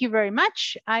 thank you very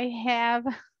much.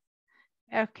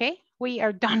 Okay, we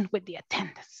are done with the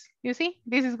attendance. You see,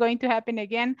 this is going to happen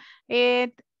again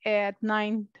at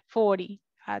 9:40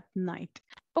 at night.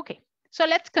 Okay, so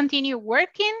let's continue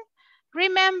working.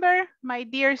 Remember, my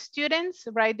dear students,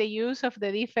 right, the use of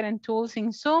the different tools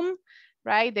in Zoom,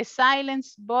 right? The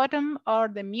silence button or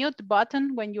the mute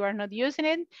button when you are not using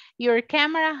it. Your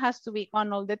camera has to be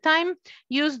on all the time.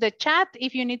 Use the chat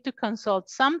if you need to consult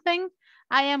something.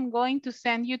 I am going to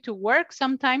send you to work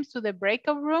sometimes to the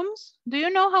breakout rooms. Do you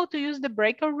know how to use the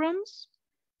breakout rooms?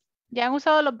 ¿Ya han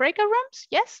usado los breakout rooms?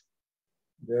 Yes?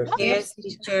 Yes, Yes,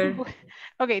 teacher.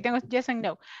 Okay, tengo yes and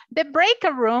no. The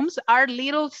breakout rooms are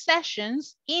little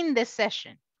sessions in the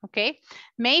session, okay?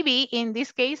 Maybe in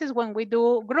these cases when we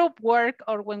do group work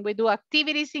or when we do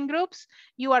activities in groups,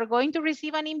 you are going to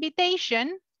receive an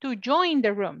invitation to join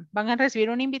the room. Van a recibir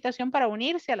una invitación para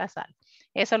unirse a la sala.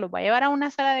 Eso los va a llevar a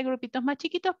una sala de grupitos más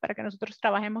chiquitos para que nosotros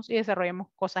trabajemos y desarrollemos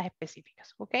cosas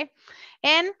específicas, okay?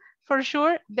 And for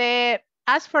sure, the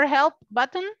ask for help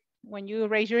button when you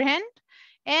raise your hand.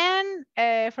 And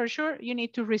for sure, you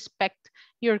need to respect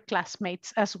your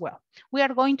classmates as well. We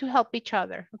are going to help each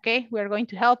other, okay? We are going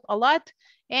to help a lot.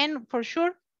 And for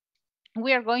sure,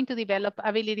 we are going to develop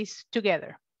abilities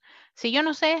together. Si yo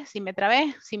no sé, si me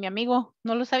trabé, si mi amigo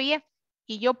no lo sabía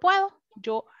y yo puedo,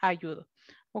 yo ayudo,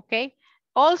 okay?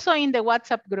 Also in the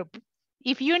WhatsApp group,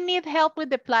 if you need help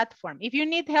with the platform, if you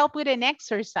need help with an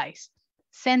exercise,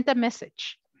 send a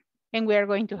message and we are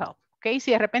going to help. Ok,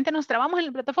 si de repente nos trabamos en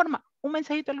la plataforma, un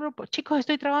mensajito al grupo, chicos,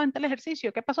 estoy trabado en tal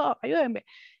ejercicio, ¿qué pasó? Ayúdenme.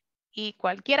 Y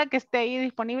cualquiera que esté ahí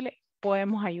disponible,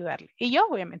 podemos ayudarle. Y yo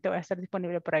obviamente voy a estar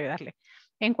disponible para ayudarle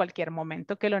en cualquier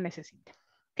momento que lo necesite.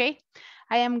 Okay,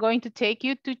 I am going to take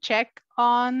you to check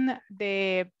on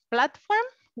the platform.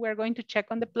 We're going to check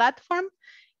on the platform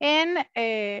and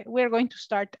we're going to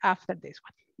start after this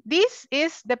one. This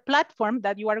is the platform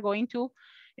that you are going to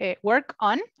work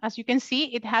on. As you can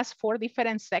see, it has 4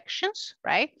 different sections,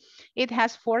 right? It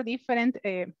has 4 different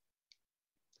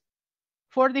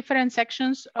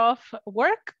sections of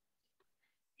work.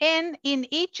 And in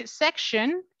each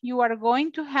section, you are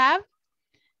going to have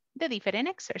the different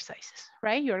exercises,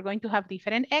 right? You're going to have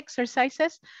different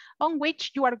exercises on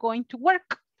which you are going to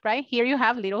work, right? Here you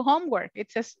have little homework.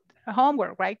 It says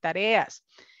homework, right? Tareas.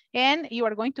 And you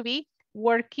are going to be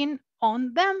working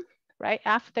on them, right?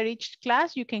 After each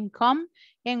class, you can come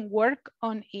and work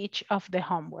on each of the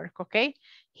homework, okay?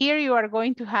 Here you are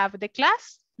going to have the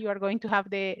class. You are going to have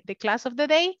the class of the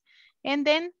day. And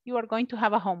then you are going to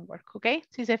have a homework, okay?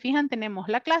 Si se fijan, tenemos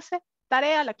la clase,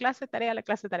 tarea, la clase, tarea, la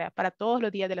clase, tarea, para todos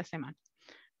los días de la semana.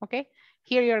 Okay,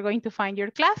 here you are going to find your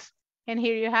class, and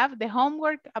here you have the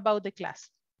homework about the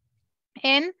class.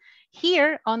 And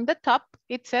here on the top,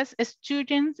 it says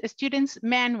students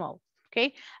manual.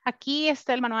 Okay, aquí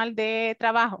está el manual de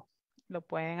trabajo. Lo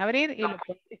pueden abrir y lo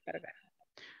pueden descargar.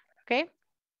 Okay,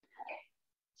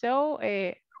 so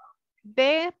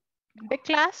the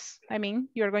class, I mean,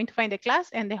 you're going to find the class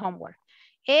and the homework.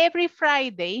 Every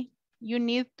Friday, you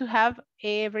need to have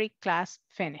every class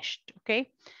finished,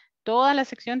 okay? Toda la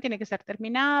sección tiene que ser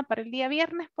terminada para el día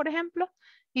viernes, por ejemplo,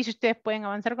 y si ustedes pueden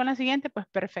avanzar con la siguiente, pues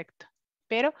perfecto.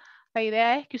 Pero la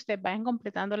idea es que ustedes vayan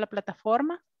completando la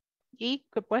plataforma y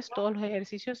que pues todos los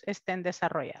ejercicios estén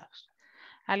desarrollados.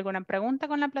 ¿Alguna pregunta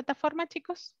con la plataforma,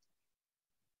 chicos?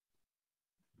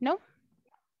 ¿No?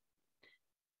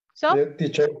 So,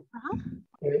 teacher,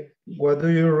 what do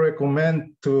you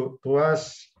recommend to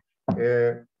us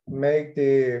make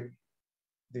the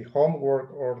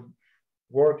homework or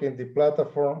work in the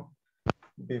platform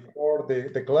before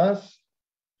the class?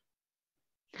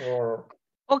 Or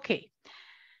okay,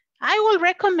 I will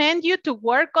recommend you to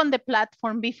work on the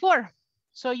platform before,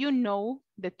 so you know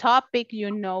the topic, you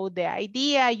know the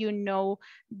idea, you know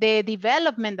the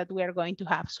development that we are going to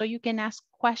have, so you can ask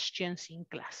questions in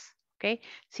class. Okay.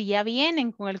 Si ya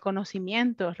vienen con el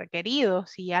conocimiento requerido,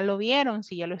 si ya lo vieron,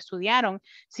 si ya lo estudiaron,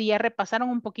 si ya repasaron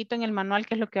un poquito en el manual,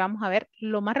 que es lo que vamos a ver,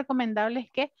 lo más recomendable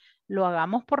es que lo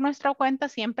hagamos por nuestra cuenta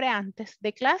siempre antes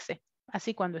de clase.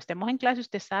 Así cuando estemos en clase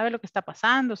usted sabe lo que está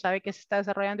pasando, sabe que se está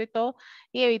desarrollando y todo,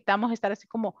 y evitamos estar así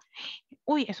como,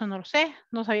 uy, eso no lo sé,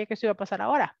 no sabía que eso iba a pasar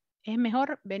ahora. Es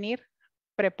mejor venir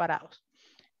preparados.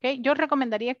 Okay. Yo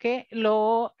recomendaría que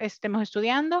lo estemos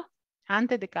estudiando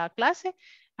antes de cada clase.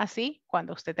 Así,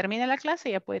 cuando usted termine la clase,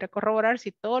 ya puede ir a corroborar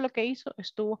si todo lo que hizo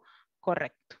estuvo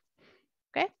correcto.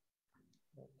 Okay?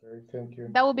 Okay, thank you.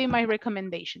 That would be my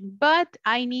recommendation. But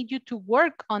I need you to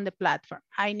work on the platform.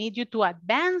 I need you to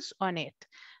advance on it.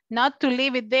 Not to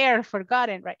leave it there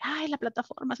forgotten, right? Ay, la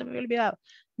plataforma se me había olvidado.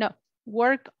 No,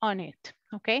 work on it.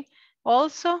 Okay?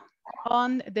 Also,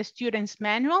 on the student's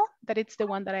manual, that it's the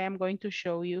one that I am going to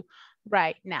show you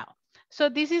right now. So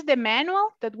this is the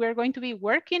manual that we're going to be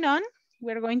working on.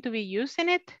 We're going to be using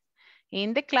it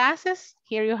in the classes.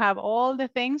 Here you have all the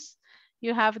things.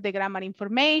 You have the grammar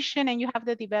information and you have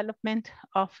the development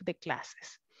of the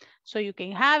classes. So you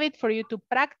can have it for you to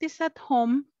practice at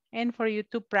home and for you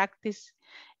to practice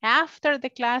after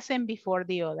the class and before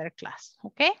the other class,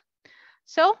 okay?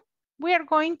 So we are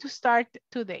going to start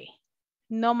today.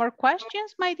 No more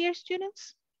questions, my dear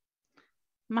students?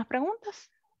 ¿Más preguntas?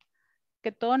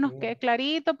 Que todo nos quede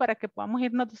clarito para que podamos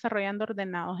irnos desarrollando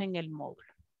ordenados en el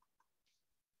módulo.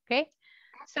 Okay,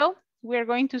 so we're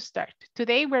going to start.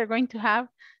 Today we're going to have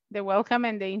the welcome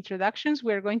and the introductions.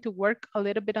 We're going to work a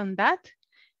little bit on that.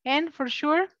 And for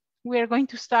sure, we're going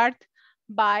to start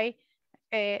by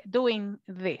doing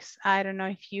this. I don't know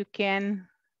if you can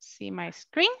see my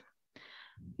screen.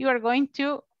 You are going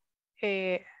to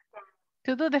do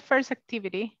the first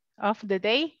activity of the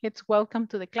day. It's welcome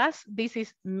to the class. This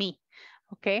is me.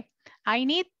 Okay, I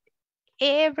need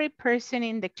every person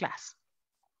in the class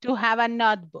to have a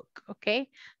notebook, okay?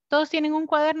 ¿Todos tienen un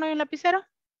cuaderno y un lapicero?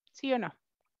 ¿Sí o no?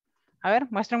 A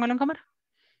ver, muéstrenmelo en cámara.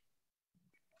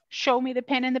 Show me the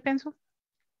pen and the pencil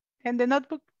and the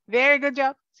notebook. Very good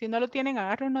job. Si no lo tienen,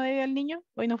 agarren uno de el niño.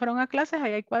 Hoy no fueron a clases,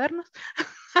 ahí hay cuadernos.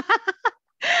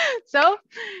 So,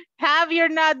 have your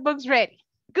notebooks ready.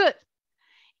 Good.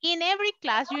 In every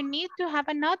class, you need to have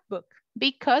a notebook.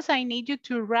 because I need you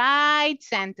to write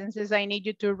sentences. I need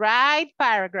you to write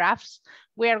paragraphs.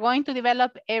 We are going to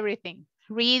develop everything.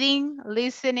 Reading,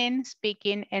 listening,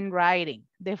 speaking, and writing.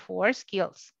 The 4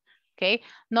 skills, okay?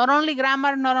 Not only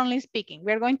grammar, not only speaking.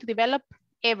 We're going to develop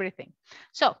everything.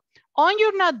 So on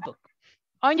your notebook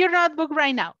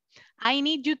right now, I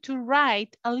need you to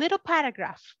write a little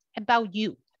paragraph about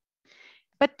you.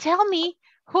 But tell me,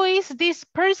 who is this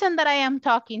person that I am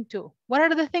talking to? What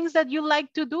are the things that you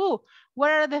like to do?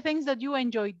 What are the things that you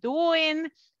enjoy doing?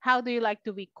 How do you like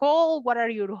to be called? What are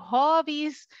your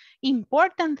hobbies?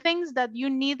 Important things that you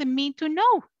need me to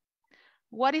know.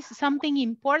 What is something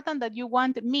important that you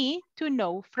want me to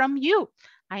know from you?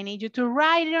 I need you to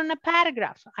write it on a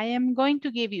paragraph. I am going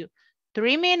to give you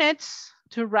 3 minutes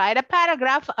to write a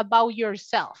paragraph about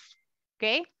yourself,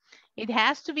 okay? It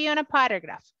has to be on a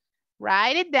paragraph.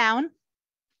 Write it down.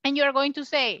 And you're going to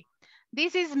say,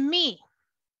 this is me.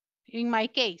 In my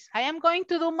case, I am going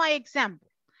to do my example.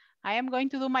 I am going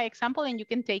to do my example and you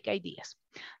can take ideas.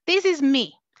 This is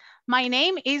me. My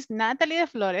name is Natalie de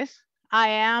Flores. I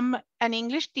am an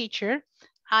English teacher.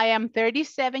 I am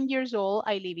 37 years old.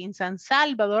 I live in San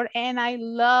Salvador and I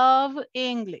love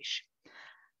English.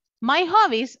 My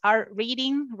hobbies are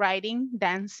reading, writing,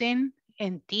 dancing,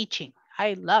 and teaching.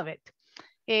 I love it.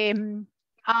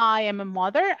 I am a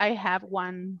mother. I have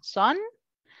 1 son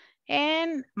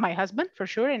and my husband for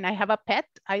sure. And I have a pet.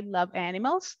 I love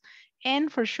animals.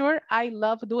 And for sure, I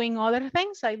love doing other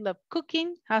things. I love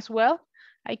cooking as well.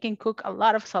 I can cook a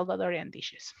lot of Salvadorian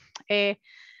dishes.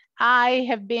 I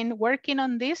have been working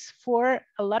on this for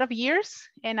a lot of years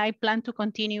and I plan to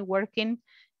continue working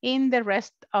in the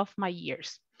rest of my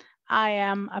years. I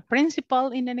am a principal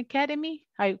in an academy.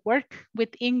 I work with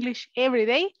English every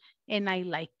day and I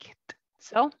like it.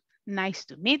 So nice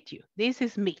to meet you. This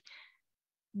is me.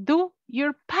 Do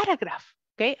your paragraph.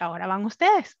 Okay, ahora van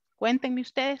ustedes. Cuéntenme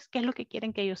ustedes qué es lo que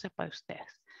quieren que yo sepa de ustedes.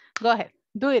 Go ahead,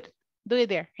 do it. Do it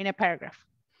there in a paragraph.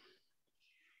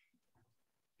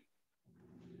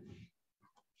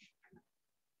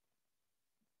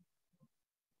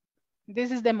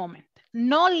 This is the moment.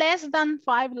 No less than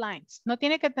 5 lines. No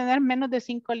tiene que tener menos de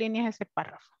 5 líneas ese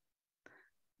párrafo.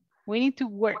 We need to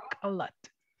work a lot.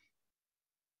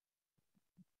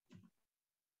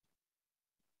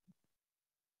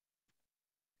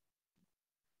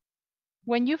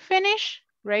 When you finish,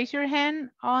 raise your hand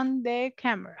on the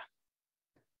camera.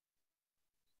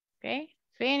 Okay,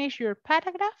 finish your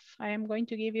paragraph. I am going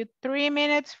to give you 3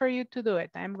 minutes for you to do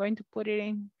it. I'm going to put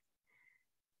it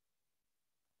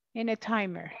in a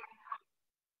timer.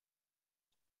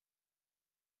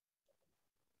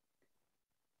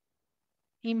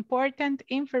 Important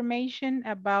information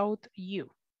about you.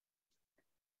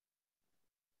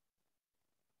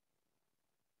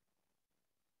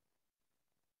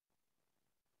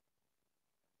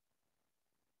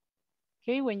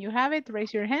 Okay, when you have it,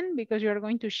 raise your hand because you're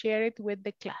going to share it with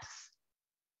the class.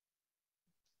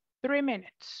 3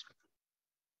 minutes.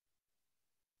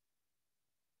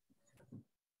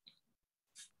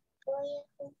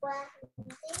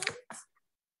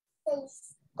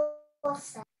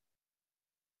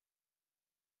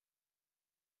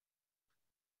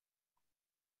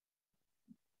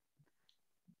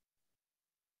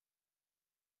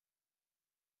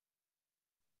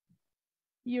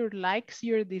 Your likes,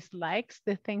 your dislikes,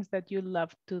 the things that you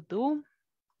love to do,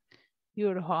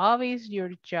 your hobbies,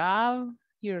 your job,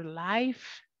 your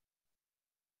life,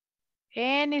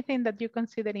 anything that you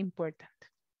consider important.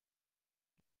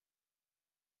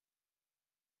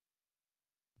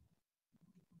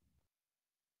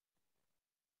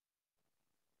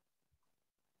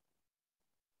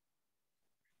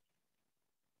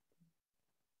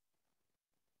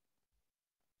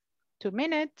 Two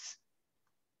minutes.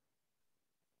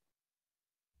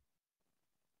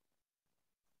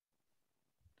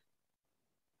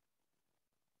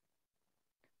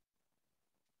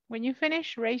 When you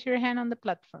finish, raise your hand on the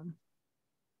platform.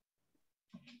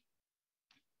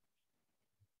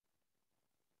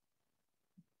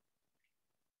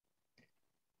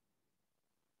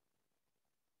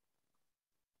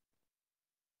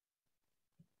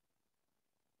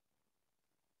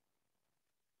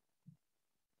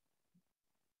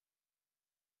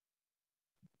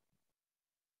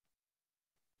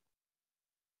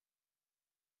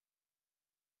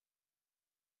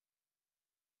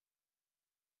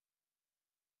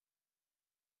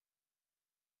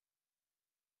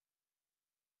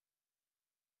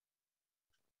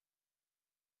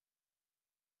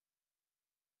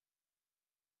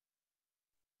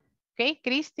 Okay,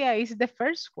 Cristia is the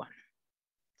first one.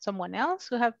 Someone else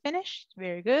who have finished?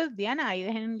 Very good. Diana, ahí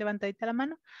dejen levantadita la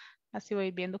mano. Así voy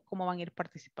viendo cómo van a ir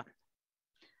participando.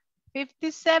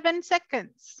 57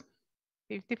 seconds.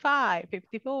 55,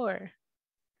 54.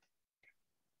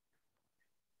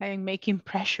 I am making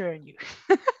pressure on you.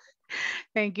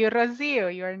 Thank you,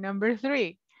 Rocio. You are number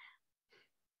 3.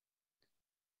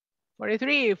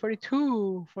 43,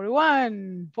 42,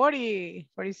 41, 40,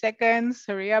 40 seconds.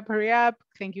 Hurry up, hurry up.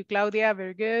 Thank you, Claudia.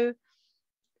 Very good.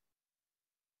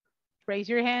 Raise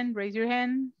your hand, raise your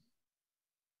hand.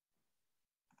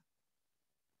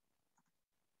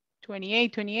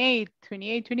 28, 28,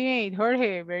 28, 28.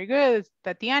 Jorge, very good.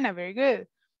 Tatiana, very good.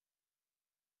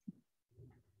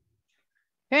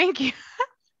 Thank you.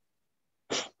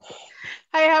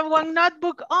 I have one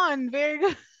notebook on. Very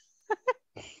good.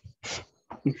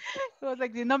 It was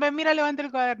like, si no me mira, levanta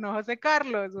el cuaderno. José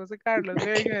Carlos, José Carlos.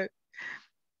 Very good.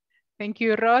 Thank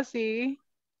you, Rosie.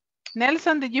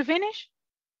 Nelson, did you finish?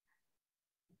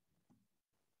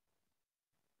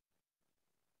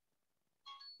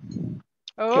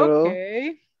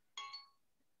 Okay.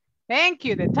 Thank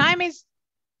you. The time is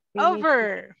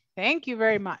over. Thank you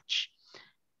very much.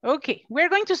 Okay, we're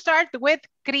going to start with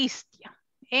Cristia.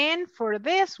 And for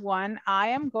this one, I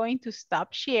am going to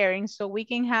stop sharing so we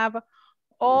can have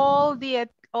all the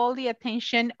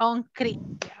attention on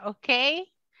Cristia, okay?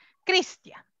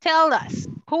 Cristia, tell us,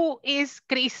 who is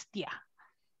Cristia?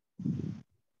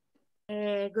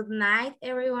 Good night,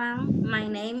 everyone. My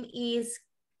name is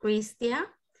Cristia.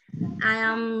 I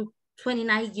am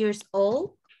 29 years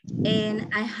old and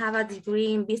I have a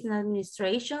degree in business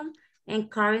administration, and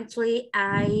currently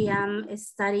I am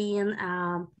studying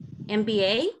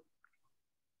MBA.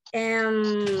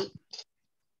 I'm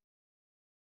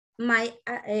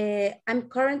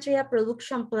currently a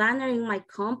production planner in my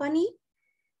company.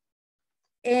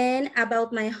 And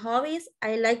about my hobbies,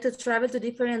 I like to travel to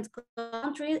different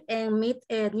countries and meet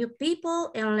new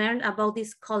people and learn about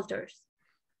these cultures.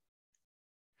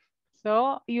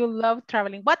 So you love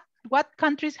traveling. What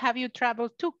countries have you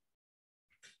traveled to?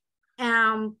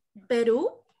 Peru,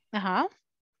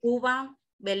 Cuba,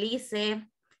 Belize,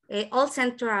 all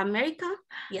Central America.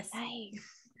 Yes. Nice.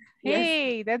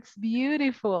 Hey, yes. That's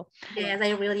beautiful. Yes,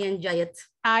 I really enjoy it.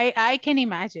 I can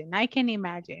imagine. I can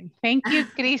imagine. Thank you,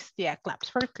 Cristia. Claps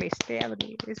for Cristia.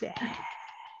 Yeah.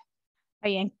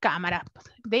 Ahí en cámara.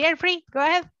 They are free. Go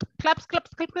ahead. Claps,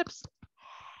 claps, claps, claps.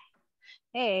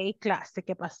 Hey, clase,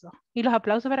 ¿qué pasó? ¿Y los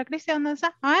aplausos para Cristia? ¿Dónde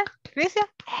está? ¿Ah, Cristia?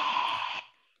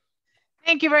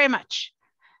 Thank you very much.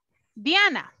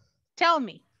 Diana, tell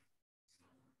me.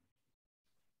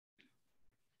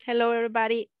 Hello,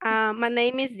 everybody. My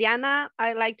name is Diana.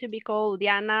 I like to be called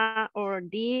Diana or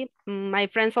Dee. My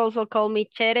friends also call me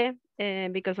Chere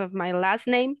because of my last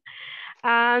name.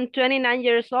 I'm 29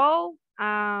 years old.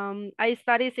 I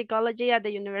study psychology at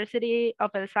the University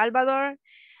of El Salvador.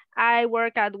 I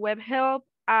work at WebHelp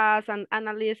as an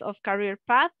analyst of career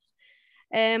paths.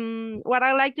 What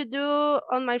I like to do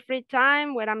on my free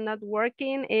time when I'm not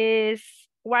working is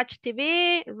watch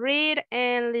TV, read,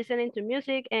 and listening to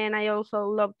music. And I also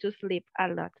love to sleep a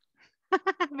lot.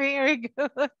 Very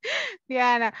good,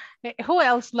 Diana. Who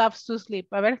else loves to sleep?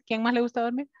 A ver, ¿quién más le gusta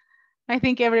dormir? I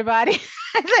think everybody.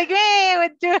 It's like, hey,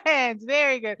 with 2 hands.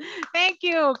 Very good. Thank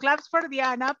you. Claps for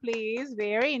Diana, please.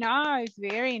 Very nice.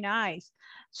 Very nice.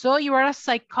 So you are a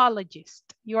psychologist.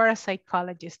 You are a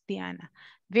psychologist, Diana.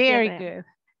 Very good.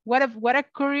 What a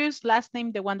curious last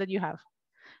name, the one that you have.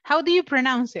 How do you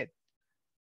pronounce it?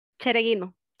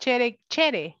 Cereguino. Chere.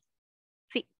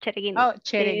 Sí, Cereguino. Oh,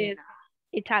 Cereguino.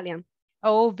 Italian.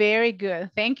 Oh, very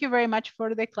good. Thank you very much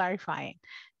for the clarifying.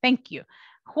 Thank you.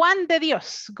 Juan de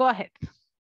Dios, go ahead.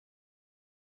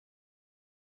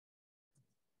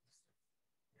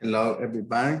 Hello,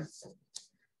 everybody.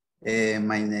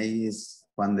 My name is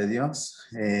Juan de Dios.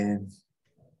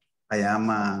 I am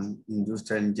an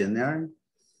industrial engineer.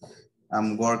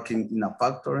 I'm working in a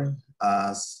factory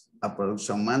as a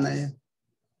production manager.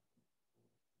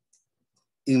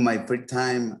 In my free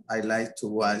time, I like to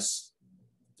watch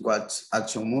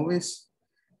action movies,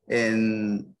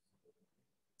 and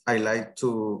I like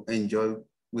to enjoy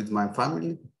with my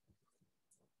family.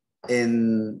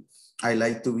 And I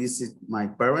like to visit my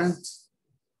parents.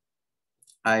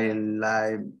 I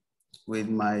like with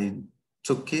my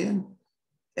 2 kids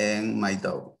and my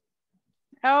dog.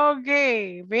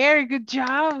 Okay, very good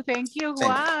job. Thank you,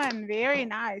 Juan. Very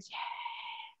nice.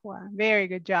 Juan, very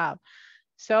good job.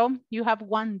 So you have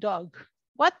 1 dog.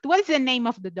 What is the name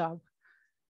of the dog?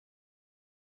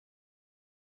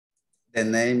 The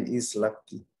name is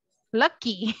Lucky.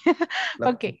 Lucky.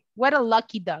 Okay, what a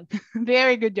lucky dog.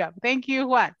 Very good job. Thank you,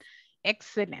 Juan.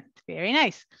 Excellent. Very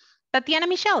nice. Tatiana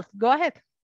Michelle, go ahead.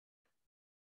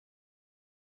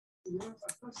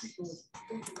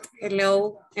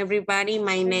 Hello, everybody.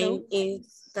 My name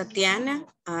is Tatiana.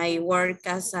 I work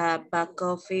as a back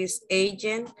office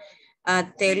agent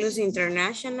at TELUS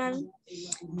International.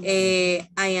 I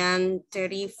am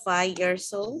 35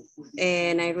 years old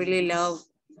and I really love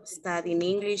studying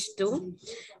English too.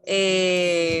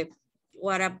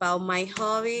 What about my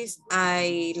hobbies?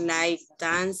 I like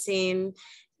dancing,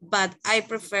 but I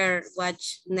prefer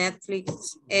watch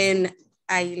Netflix and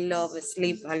I love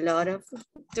sleep a lot of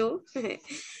too.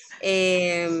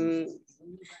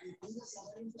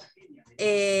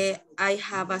 I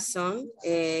have a son,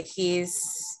 he's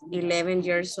 11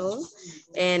 years old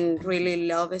and really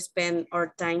love spend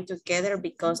our time together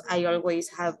because I always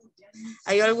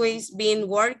been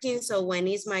working. So when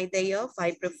it's my day off,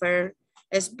 I prefer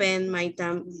spend my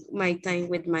time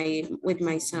with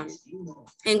my son.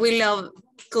 And we love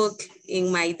cook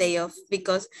in my day off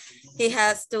because he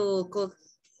has to cook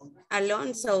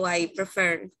alone. So I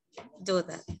prefer do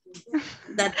that.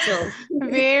 That's all.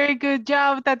 Very good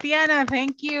job, Tatiana.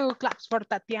 Thank you. Claps for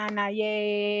Tatiana.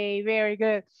 Yay. Very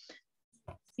good.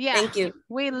 Yeah. Thank you.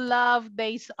 We love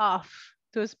days off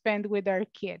to spend with our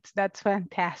kids. That's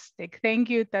fantastic. Thank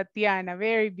you, Tatiana.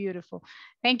 Very beautiful.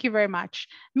 Thank you very much.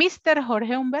 Mr. Jorge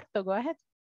Humberto, go ahead.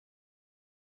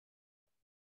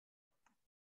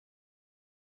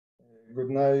 Good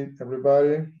night,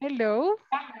 everybody. Hello.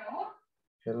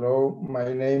 Hello,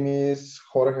 my name is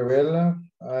Jorge Vela.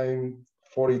 I'm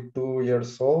 42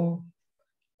 years old.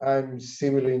 I'm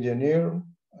civil engineer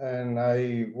and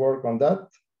I work on that.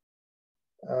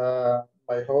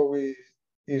 My hobby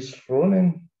is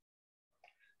running.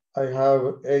 I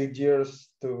have 8 years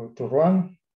to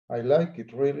run. I like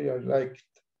it, really, I like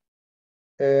it.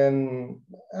 And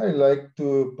I like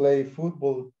to play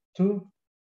football too.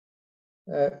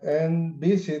 And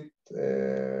visit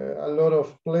a lot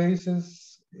of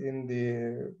places in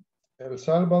the El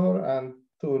Salvador and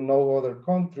to know other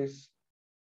countries.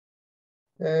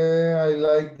 I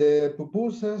like the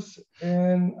pupusas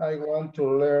and I want to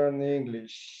learn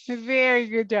English. Very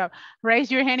good job.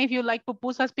 Raise your hand if you like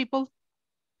pupusas, people.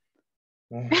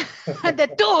 The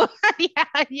two.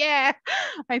 yeah.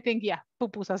 I think, yeah,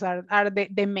 pupusas are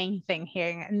the main thing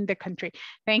here in the country.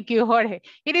 Thank you, Jorge.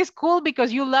 It is cool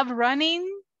because you love running,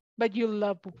 but you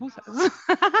love pupusas.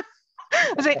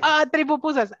 I say, 3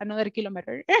 pupusas, another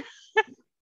kilometer.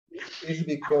 It's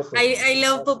because of I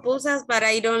love pupusas, but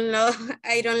I don't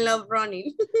love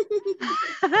running.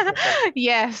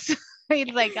 Yes.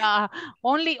 It's like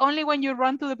only when you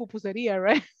run to the pupuseria,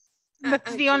 right?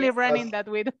 That's the only running that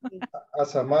we do.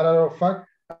 As a matter of fact,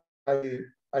 I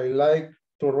like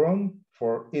to run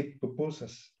for eat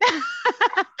pupusas.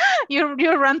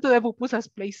 you run to the pupusas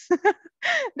place.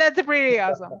 That's pretty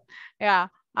awesome. Yeah.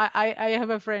 I have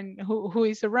a friend who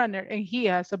is a runner and he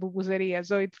has a pupuseria.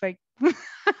 So it's like,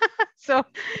 so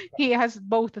he has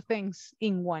both things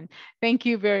in one. Thank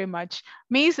you very much.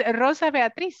 Miss Rosa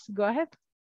Beatriz, go ahead.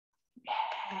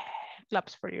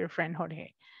 Claps for your friend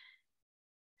Jorge.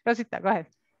 Rosita, go ahead.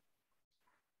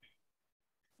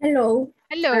 Hello.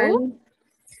 Hello.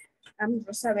 I'm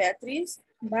Rosa Beatriz,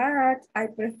 but I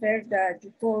prefer that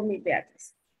you call me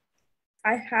Beatriz.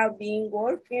 I have been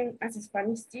working as a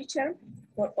Spanish teacher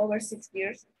for over 6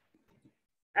 years.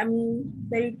 I'm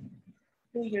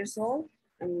 32 years old.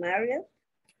 I'm married.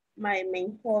 My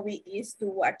main hobby is to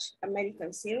watch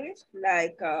American series,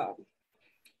 like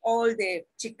all the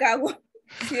Chicago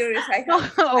series I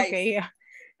have. Okay, yeah.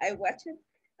 I watch it.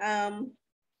 I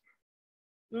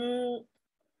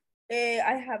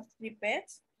have 3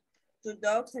 pets, 2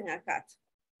 dogs and a cat.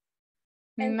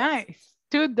 And nice.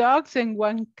 2 dogs and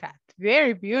 1 cat.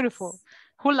 Very beautiful.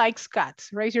 Who likes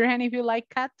cats? Raise your hand if you like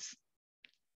cats.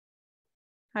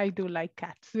 I do like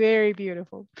cats. Very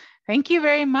beautiful. Thank you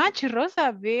very much,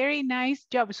 Rosa. Very nice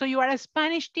job. So you are a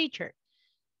Spanish teacher?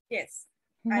 Yes.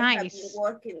 Nice. I have been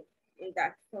working in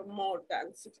that for more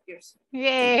than 6 years.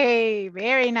 Yay.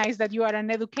 Very nice that you are an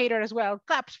educator as well.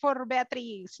 Claps for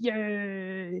Beatriz.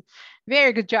 Yay.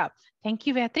 Very good job. Thank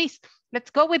you, Beatriz. Let's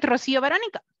go with Rocio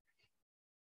Veronica.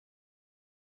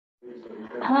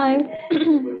 Hi.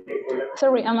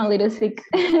 Sorry, I'm a little sick.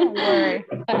 Don't worry.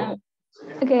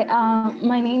 Okay,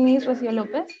 my name is Rocio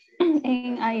Lopez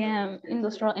and I am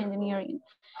industrial engineering.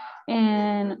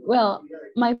 And well,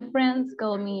 my friends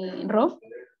call me Ro,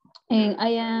 and I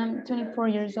am 24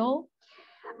 years old.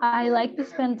 I like to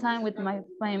spend time with my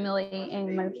family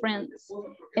and my friends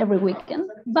every weekend,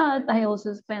 but I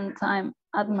also spend time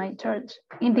at my church.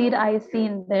 Indeed, I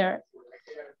sing there.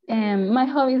 And my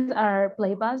hobbies are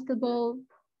play basketball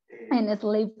and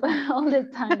sleep all the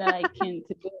time that I can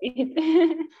to do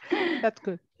it. That's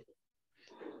good.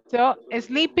 So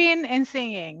sleeping and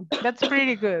singing, that's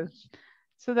pretty good.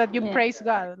 So that you praise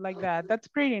God like that. That's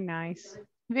pretty nice.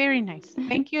 Very nice.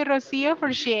 Thank you, Rocio,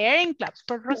 for sharing. Claps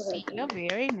for Rocio.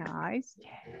 Very nice.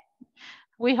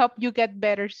 We hope you get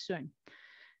better soon.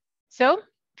 So,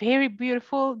 very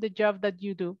beautiful, the job that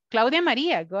you do. Claudia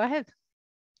Maria, go ahead.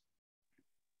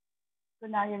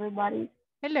 Good night, everybody.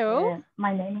 Hello.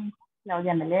 My name is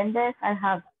Claudia Melendez. I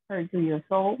have 32 years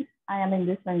old. I am an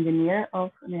industrial engineer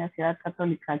of Universidad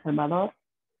Católica El Salvador.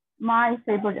 My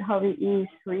favorite hobby is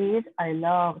to read. I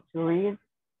love to read.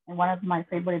 And one of my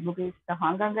favorite books is The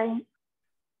Hunger Games.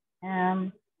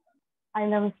 I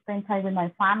love to spend time with my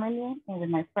family and with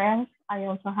my friends. I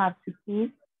also have 2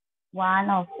 kids, one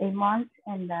of 8 months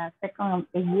and the second of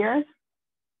 8 years.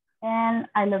 And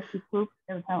I love to cook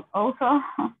also.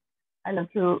 I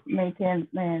love to make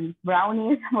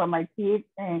brownies for my kids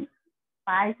and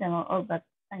pies and all that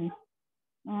things.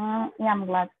 Yeah, I'm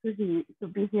glad to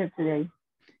be here today.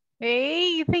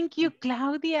 Hey, thank you,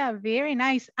 Claudia. Very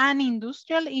nice. An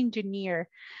industrial engineer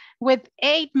with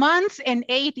 8 months and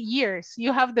 8 years.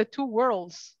 You have the 2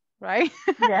 worlds, right?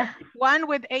 Yeah. One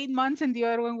with 8 months and the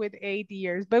other one with 8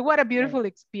 years. But what a beautiful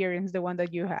experience, the one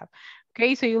that you have.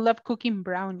 Okay, so you love cooking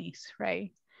brownies,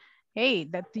 right? Hey,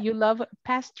 that you love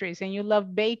pastries and you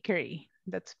love bakery.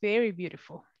 That's very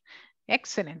beautiful.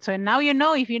 Excellent. So now you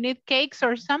know if you need cakes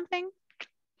or something,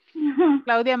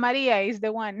 Claudia Maria is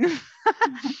the one.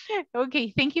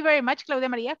 Okay, thank you very much, Claudia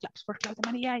Maria. Claps for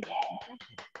Claudia Maria. Yeah.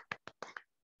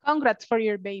 Congrats for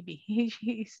your baby.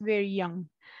 He's very young.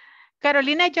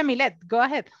 Carolina Jamilet, go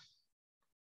ahead.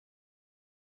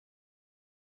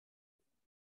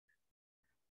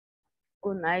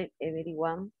 Good night,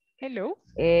 everyone. Hello.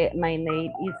 My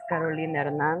name is Carolina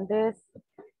Hernandez.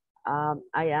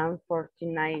 I am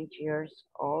 49 years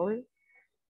old.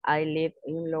 I live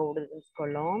in Lourdes,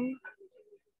 Colombia,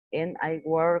 and I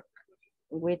work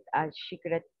with a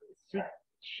psychiatrist,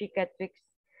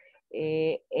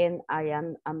 and I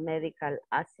am a medical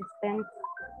assistant.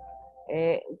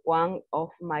 One of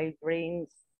my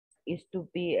dreams is to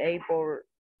be able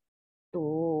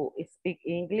to speak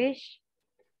English.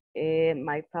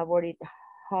 My favorite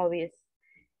hobbies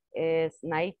is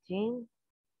knitting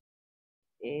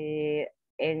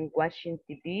and watching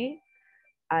TV.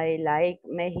 I like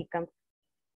Mexican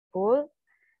food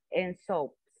and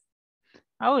soaps.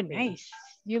 Oh, nice.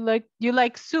 You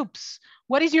like soups.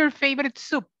 What is your favorite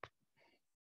soup?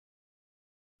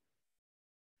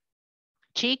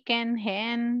 Chicken,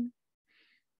 hen?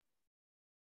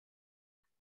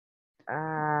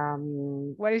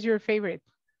 What is your favorite?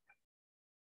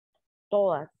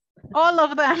 Todas. All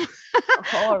of them.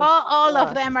 all of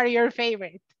todas. them are your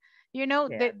favorite. You know,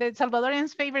 Yeah. the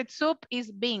Salvadorian's favorite soup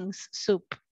is beans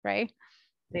soup, right?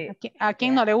 Sí. ¿A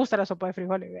quién no le gusta la sopa de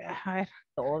frijoles? A ver.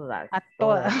 Todas. A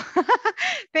todas.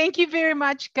 Thank you very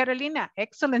much, Carolina.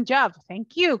 Excellent job.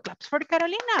 Thank you. Claps for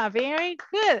Carolina. Very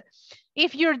good.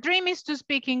 If your dream is to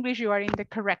speak English, you are in the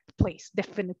correct place.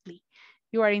 Definitely.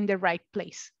 You are in the right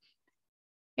place.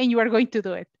 And you are going to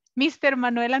do it. Mr.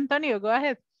 Manuel Antonio, go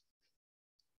ahead.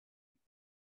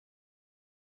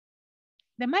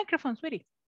 The microphone, sweetie.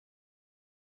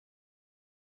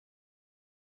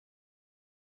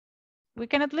 We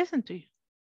cannot listen to you.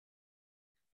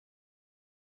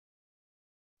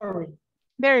 Sorry.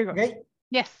 There you go. Okay.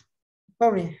 Yes.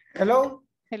 Sorry. Hello.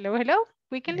 Hello, hello.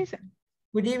 We can listen.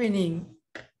 Good evening,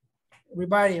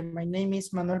 everybody. My name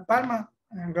is Manuel Palma.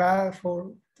 I'm glad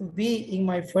to be in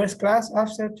my first class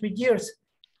after 3 years.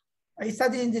 I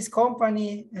studied in this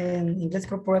company in Inglés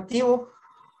Corporativo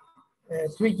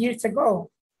 3 years ago.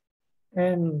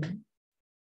 And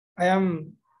I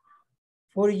am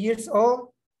 40 years old.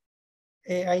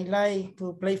 I like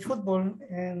to play football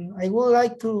and I would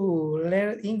like to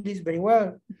learn English very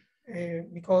well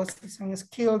because it's a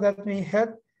skill that may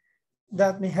help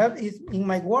is in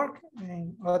my work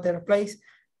and other place.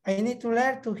 I need to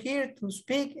learn to hear, to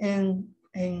speak, and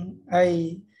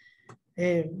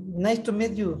nice to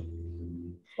meet you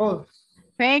all.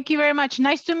 Thank you very much.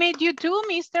 Nice to meet you too,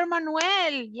 Mr.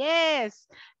 Manuel. Yes.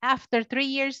 After 3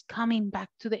 years coming back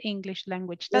to the English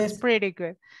language. That's pretty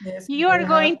good. Yes, you are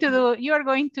going to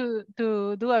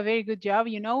do a very good job.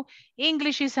 You know,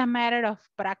 English is a matter of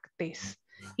practice.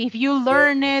 If you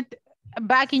learn it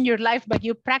back in your life, but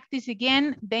you practice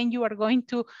again, then you are going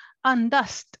to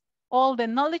undust all the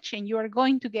knowledge and you are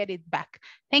going to get it back.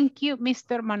 Thank you,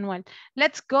 Mr. Manuel.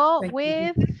 Let's go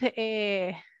with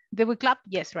did we clap?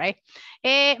 Yes, right.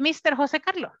 Mr. Jose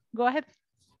Carlos, go ahead.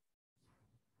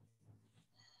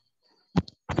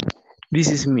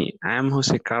 This is me. I'm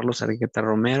Jose Carlos Argueta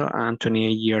Romero. I'm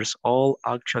 28 years old.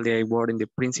 Actually, I work in the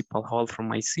principal hall from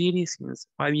my city since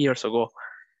 5 years ago.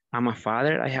 I'm a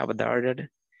father. I have a daughter.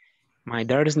 My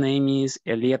daughter's name is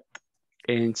Elliot,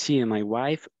 and she and my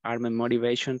wife are my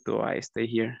motivation to I stay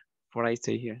here.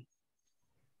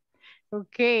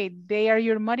 Okay, they are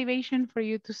your motivation for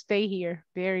you to stay here.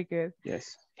 Very good.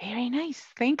 Yes. Very nice.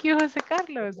 Thank you, Jose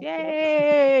Carlos.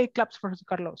 Yay! Claps for Jose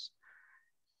Carlos.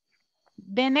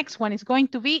 The next one is going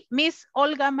to be Miss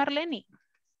Olga Marleni.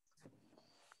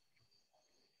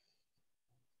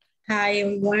 Hi,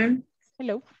 everyone.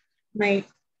 Hello. My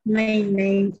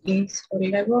name is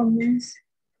Olga Gomez.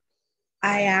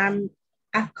 I am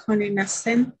a accounting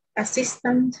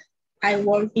assistant. I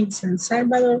work in San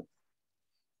Salvador.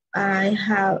 I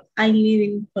live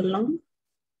in Cologne.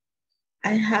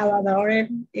 I have a daughter.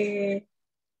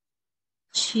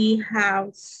 She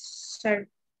has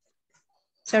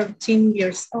 13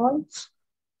 years old.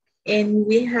 And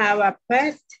we have a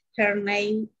pet. Her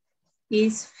name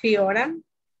is Fiora.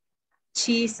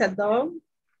 She's a dog.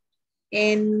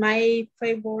 And my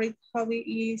favorite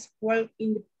hobby is walk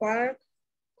in the park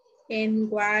and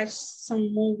watch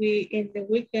some movie in the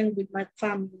weekend with my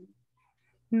family.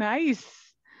 Nice.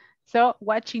 So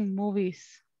watching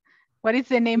movies. What is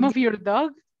the name of your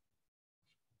dog?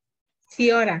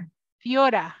 Fiora.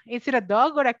 Fiora. Is it a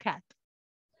dog or a cat?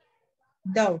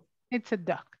 Dog. It's a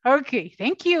dog. Okay,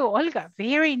 thank you, Olga.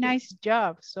 Very nice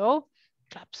job. So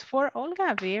claps for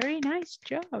Olga. Very nice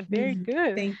job. Very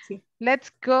good. Thank you.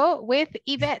 Let's go with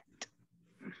Yvette.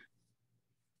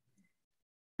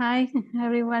 Hi,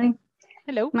 everybody.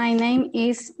 Hello. My name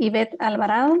is Yvette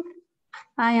Alvarado.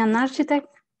 I am an architect.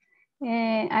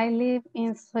 I live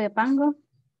in Soyapango.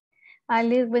 I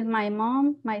live with my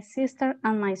mom, my sister,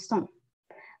 and my son.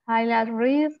 I like to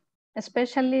read,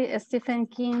 especially Stephen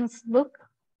King's book.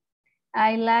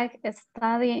 I like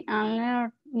study and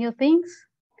learn new things.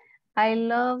 I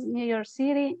love New York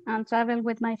City and travel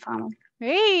with my family.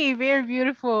 Hey, very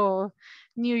beautiful.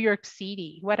 New York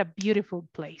City. What a beautiful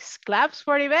place. Claps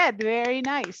for Yvette. Very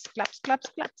nice. Claps, claps,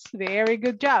 claps. Very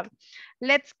good job.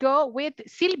 Let's go with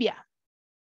Silvia.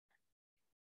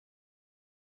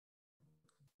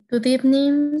 Good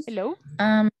evening. Hello.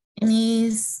 My name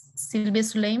is Silvia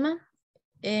Suleiman,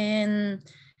 and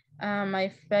my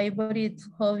favorite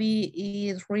hobby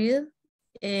is read,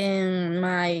 and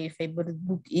my favorite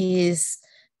book is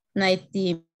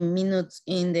 90 Minutes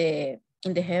in the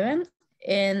Heaven,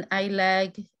 and I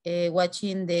like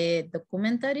watching the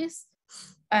documentaries.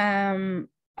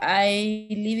 I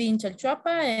live in Chalchuapa,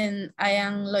 and I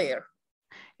am a lawyer.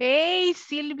 Hey,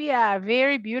 Silvia,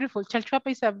 very beautiful.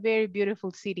 Chalchuapa is a very beautiful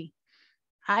city.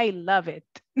 I love it.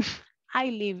 I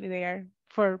live there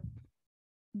for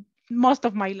most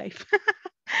of my life.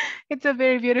 It's a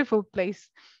very beautiful place.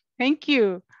 Thank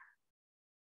you.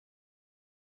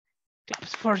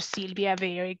 Claps for Silvia.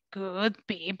 Very good,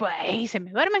 people. Hey, se me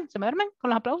duermen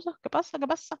con los aplausos. ¿Qué pasa? ¿Qué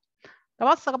pasa? ¿Qué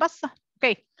pasa? ¿Qué pasa?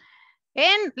 Okay.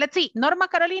 And let's see, Norma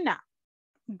Carolina,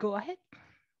 go ahead.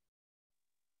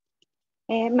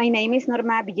 My name is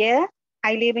Norma Villeda.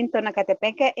 I live in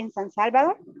Tonacatepeque in San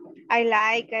Salvador. I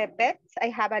like pets. I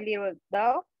have a little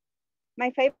dog.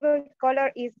 My favorite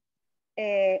color is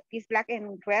black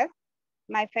and red.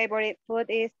 My favorite food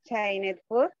is Chinese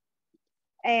food.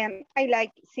 I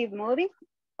like see movies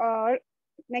or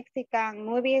Mexican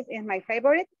movies is my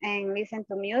favorite and listen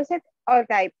to music, all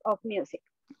types of music.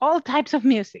 All types of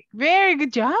music. Very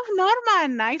good job, Norma.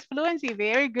 Nice fluency.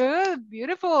 Very good.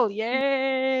 Beautiful.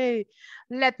 Yay.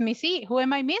 Let me see. Who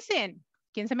am I missing?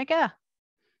 ¿Quién se me queda?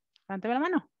 Levántame la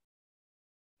mano.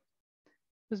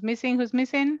 Who's missing? Who's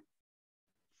missing?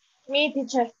 Me,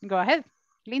 teacher. Go ahead,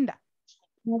 Linda.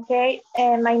 Okay.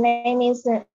 My name is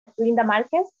Linda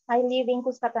Marquez. I live in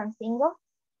Cuscatancingo.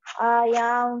 I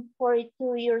am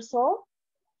 42 years old.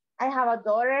 I have a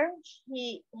daughter.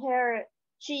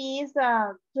 She is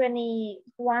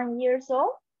 21 years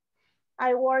old.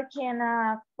 I work in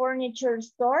a furniture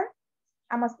store.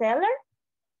 I'm a seller.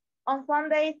 On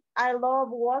Sundays, I love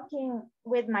walking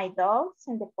with my dogs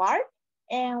in the park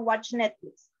and watch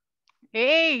Netflix.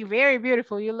 Hey, very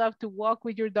beautiful. You love to walk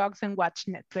with your dogs and watch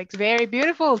Netflix. Very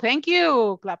beautiful. Thank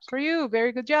you. Claps for you.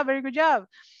 Very good job. Very good job.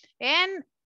 And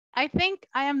I think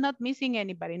I am not missing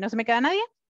anybody. ¿No se me queda nadie?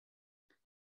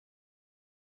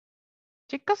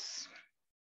 Chicos?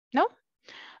 No?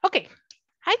 Okay.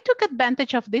 I took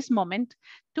advantage of this moment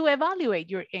to evaluate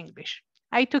your English.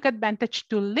 I took advantage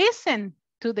to listen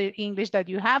to the English that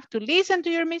you have, to listen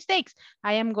to your mistakes.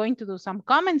 I am going to do some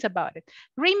comments about it.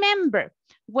 Remember,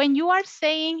 when you are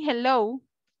saying hello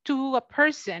to a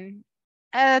person,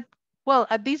 at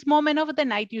this moment of the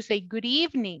night, you say good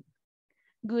evening.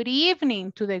 Good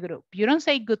evening to the group. You don't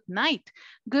say good night.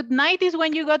 Good night is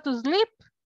when you go to sleep.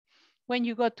 when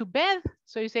you go to bed.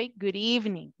 So you say good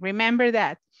evening. Remember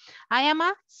that. I am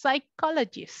a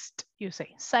psychologist. You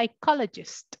say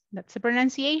psychologist. That's the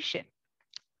pronunciation.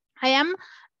 I am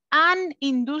an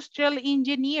industrial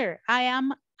engineer. I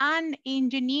am an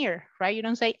engineer, right? You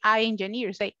don't say I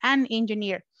engineer, say an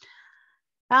engineer.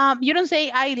 You don't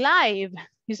say I live.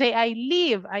 You say I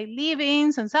live. I live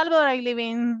in San Salvador. I live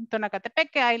in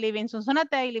Tonacatepeque. I live in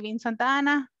Sonsonate. I live in Santa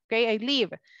Ana. Okay, I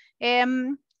live.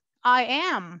 I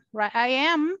am, right? I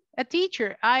am a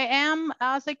teacher. I am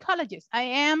a psychologist. I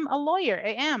am a lawyer.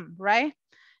 I am, right?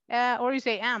 Or you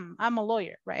say I'm a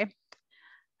lawyer, right?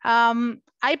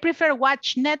 I prefer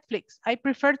watch Netflix. I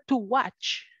prefer to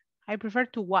watch. I prefer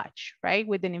to watch, right?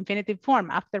 With an infinitive form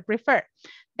after prefer.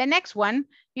 The next one,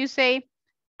 you say,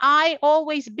 I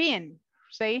always been.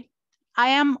 Say, I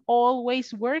am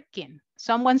always working.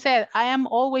 Someone said, I am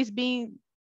always being,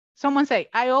 someone say,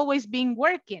 I always been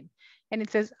working. And it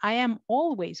says, I am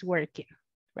always working,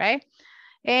 right?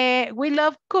 We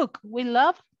love cook. We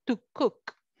love to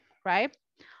cook, right?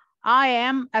 I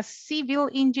am a civil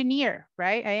engineer,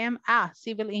 right? I am a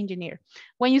civil engineer.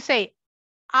 When you say,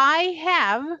 I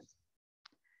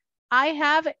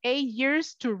have 8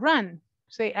 years to run.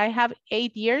 Say, I have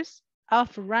 8 years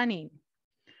of running.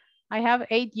 I have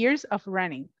 8 years of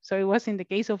running. So it was in the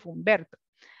case of Humberto.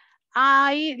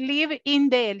 I live in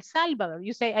the El Salvador.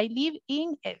 You say, I live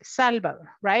in El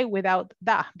Salvador, right? Without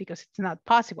da, because it's not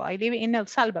possible. I live in El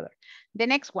Salvador. The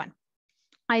next one,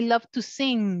 I love to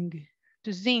sing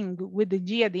with the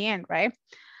G at the end, right?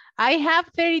 I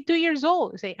have 32 years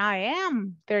old. Say, I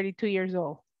am 32 years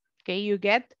old. Okay, you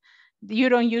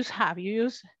don't use have, you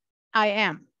use I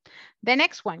am. The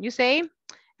next one, you say,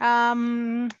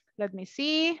 let me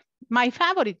see, my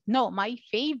favorite,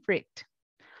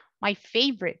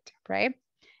 right?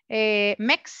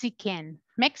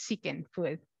 Mexican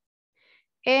food.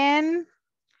 And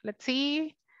let's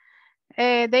see,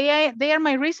 they are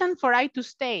my reason for I to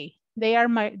stay. They are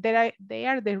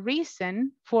the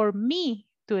reason for me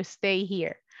to stay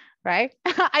here, right?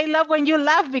 I love when you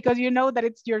laugh because you know that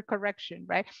it's your correction,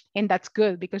 right? And that's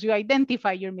good because you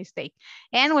identify your mistake.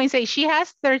 And when you say she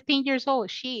has 13 years old,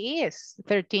 she is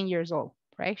 13 years old,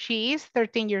 right? She is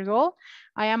 13 years old.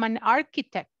 I am an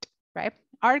architect, right?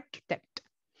 Architect.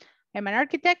 I'm an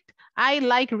architect. I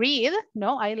like read.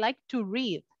 No, I like to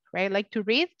read, right? I like to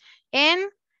read.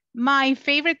 And my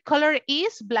favorite color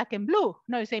is black and blue.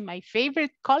 No, you say my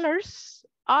favorite colors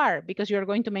are, because you're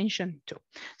going to mention two.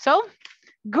 So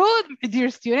good, dear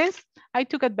students. I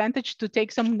took advantage to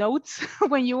take some notes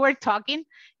when you were talking.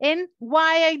 And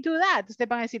why I do that? Ustedes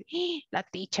van a decir, la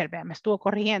teacher, vea, me estuvo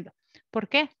corrigiendo. ¿Por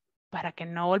qué? Para que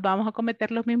no volvamos a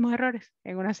cometer los mismos errores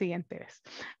en una siguiente vez.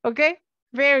 Okay?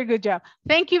 Very good job.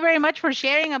 Thank you very much for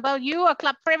sharing about you. A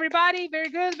clap for everybody. Very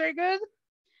good, very good.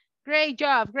 Great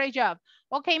job, great job.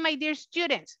 Okay, my dear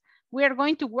students, we are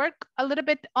going to work a little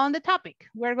bit on the topic.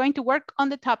 We're going to work on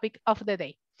the topic of the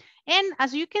day. And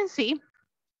as you can see,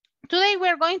 today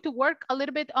we're going to work a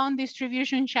little bit on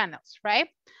distribution channels, right?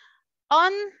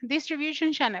 On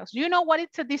distribution channels. Do you know what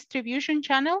it's a distribution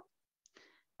channel?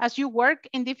 As you work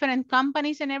in different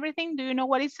companies and everything, do you know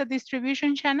what is a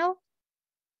distribution channel?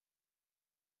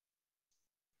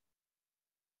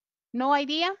 No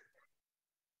idea?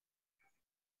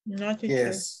 Not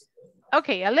yes.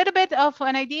 Okay, a little bit of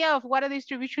an idea of what a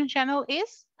distribution channel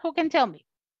is. Who can tell me?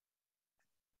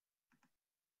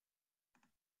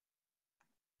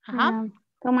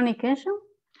 Communication?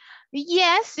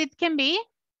 Yes, it can be,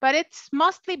 but it's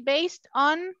mostly based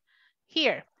on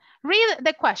here. Read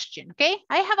the question, okay?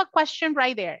 I have a question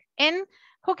right there. And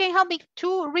who can help me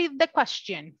to read the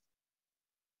question?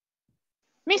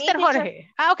 Mr. Jorge.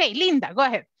 Okay, Linda, go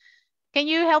ahead. Can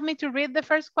you help me to read the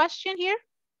first question here?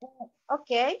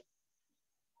 Okay.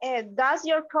 Does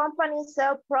your company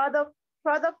sell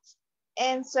products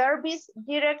and service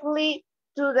directly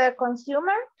to the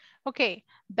consumer? Okay.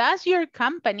 Does your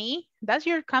company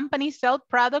sell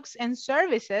products and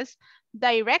services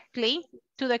directly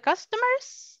to the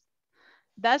customers?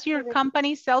 Does your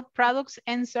company sell products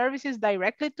and services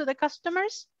directly to the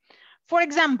customers? For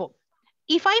example,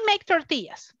 if I make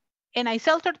tortillas and I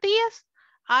sell tortillas,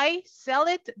 I sell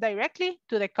it directly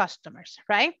to the customers,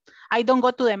 right? I don't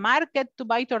go to the market to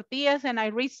buy tortillas and I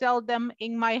resell them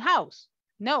in my house.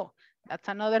 No, that's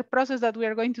another process that we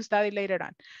are going to study later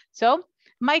on. So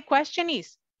my question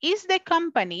is the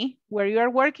company where you are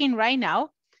working right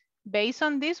now, based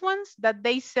on these ones, that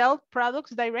they sell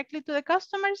products directly to the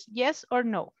customers? Yes or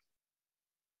no?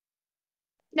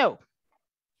 No.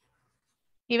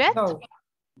 Yvette? No.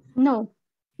 No.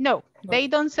 No, they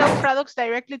don't sell products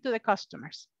directly to the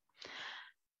customers.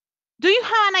 Do you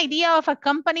have an idea of a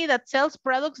company that sells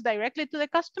products directly to the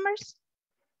customers?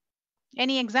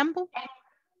 Any example?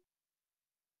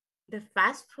 The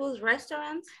fast food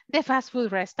restaurants. The fast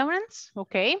food restaurants,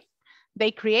 okay.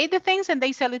 They create the things and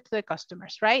they sell it to the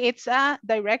customers, right? It's a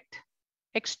direct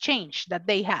exchange that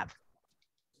they have.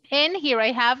 And here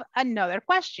I have another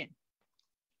question.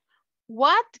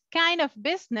 What kind of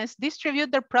business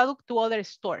distribute their product to other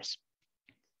stores?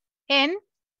 And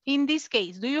in this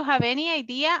case, do you have any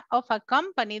idea of a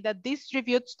company that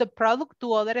distributes the product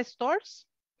to other stores?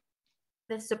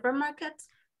 The supermarkets.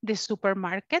 The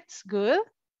supermarkets, good.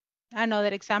 Another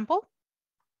example?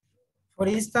 For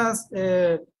instance,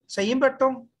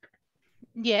 Inverton.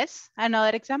 Yes,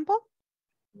 another example?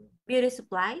 Beauty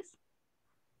supplies.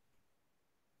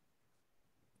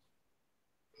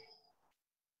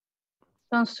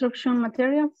 Construction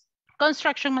materials.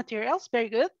 Construction materials, very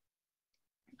good.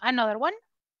 Another one?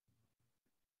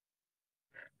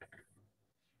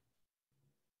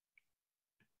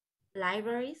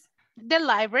 Libraries. The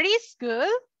libraries, good.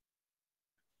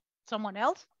 Someone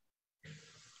else?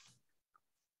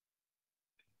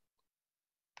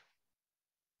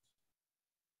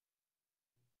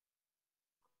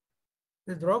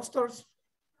 The drugstores.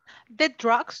 The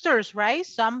drugstores, right?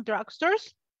 Some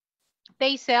drugstores,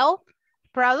 they sell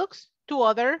products to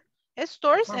other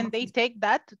stores and they take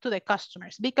that to the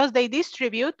customers because they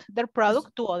distribute their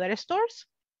product to other stores.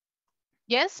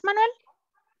 Yes, Manuel?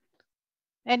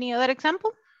 Any other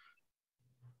example?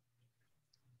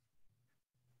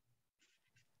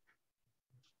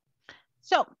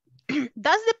 So, does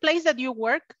the place that you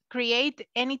work create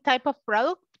any type of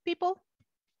product, people,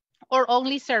 or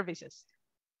only services?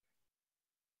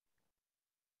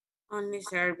 Only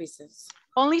services.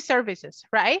 Only services,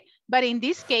 right? But in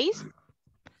this case,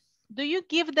 do you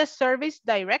give the service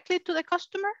directly to the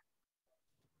customer?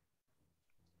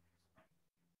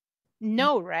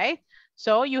 No, right?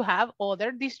 So you have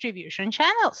other distribution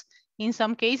channels. In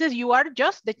some cases, you are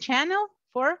just the channel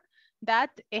for that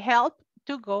help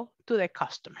to go to the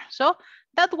customer. So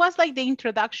that was like the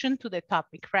introduction to the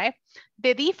topic, right?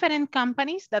 The different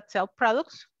companies that sell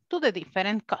products to the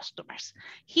different customers.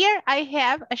 Here I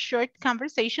have a short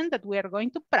conversation that we are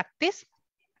going to practice.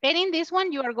 And in this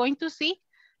one, you are going to see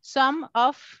some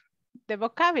of the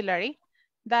vocabulary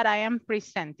that I am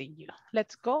presenting you.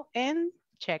 Let's go and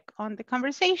check on the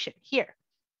conversation here.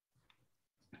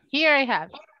 Here I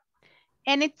have,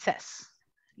 and it says,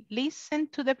 listen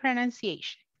to the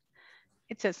pronunciation.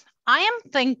 It says, I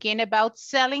am thinking about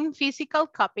selling physical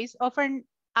copies of an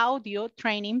audio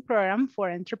training program for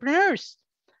entrepreneurs.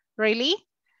 Really?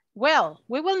 Well,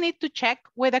 we will need to check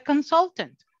with a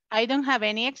consultant. I don't have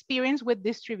any experience with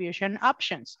distribution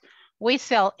options. We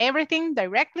sell everything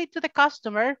directly to the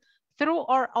customer through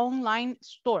our online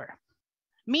store.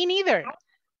 Me neither.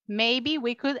 Maybe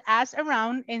we could ask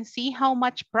around and see how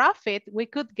much profit we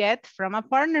could get from a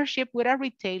partnership with a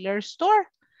retailer store.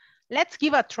 Let's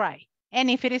give a try. And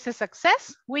if it is a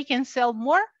success, we can sell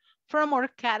more from our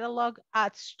catalog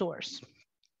at stores.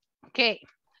 Okay,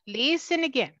 listen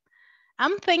again.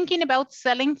 I'm thinking about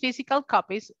selling physical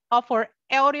copies of our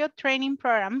audio training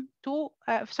program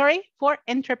for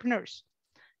entrepreneurs.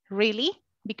 Really?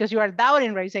 Because you are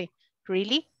doubting, right? Say,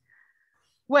 really?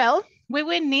 Well, we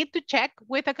will need to check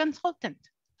with a consultant.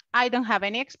 I don't have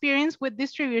any experience with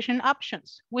distribution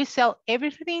options. We sell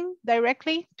everything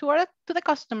directly to the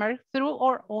customer through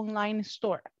our online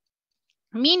store.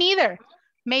 Me neither.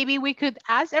 Maybe we could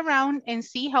ask around and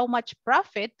see how much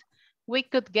profit we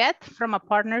could get from a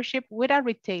partnership with a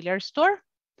retailer store.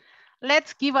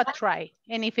 Let's give a try.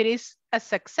 And if it is a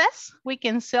success, we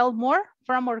can sell more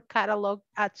from our catalog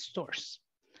at stores.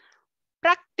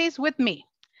 Practice with me.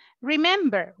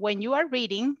 Remember, when you are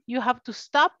reading, you have to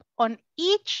stop on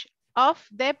each of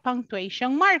the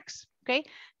punctuation marks, okay?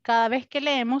 Cada vez que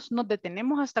leemos, nos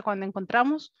detenemos hasta cuando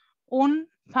encontramos un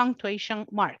punctuation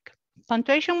mark.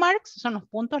 Punctuation marks son los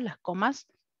puntos, las comas,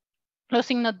 los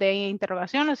signos de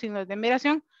interrogación, los signos de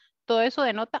admiración. Todo eso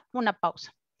denota una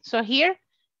pausa. So here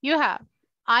you have,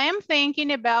 I am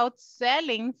thinking about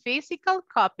selling physical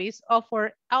copies of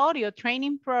our audio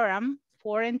training program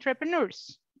for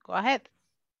entrepreneurs. Go ahead.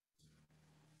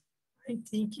 I'm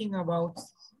thinking about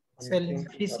selling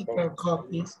physical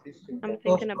copies. I'm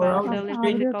thinking about selling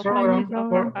physical copies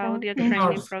of our audio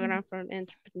training program for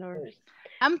entrepreneurs.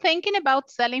 I'm thinking about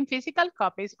selling physical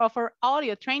copies of our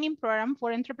audio training program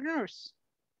for entrepreneurs.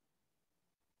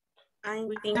 I'm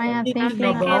thinking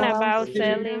about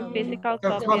selling physical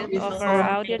copies of our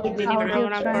audio training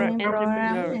program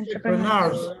for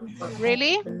entrepreneurs.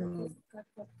 Really?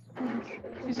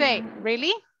 You say,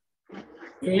 really?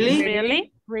 Really?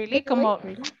 Really? Really? Como,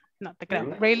 No te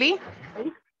creo. Really?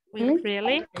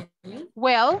 Really?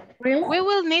 Well, we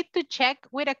will need to check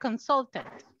with a consultant.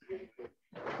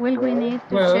 Will we need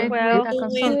to check with a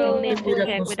consultant?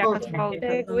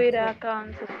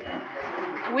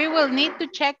 We will need to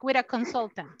check with a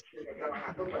consultant.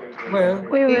 Well,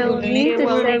 We will need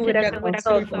to check with a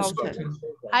consultant.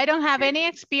 I don't have any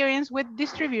experience with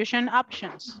distribution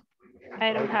options.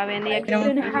 I don't have any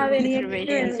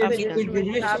experience with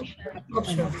distribution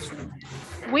options.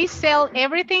 We sell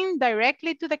everything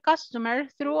directly to the customer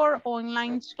through our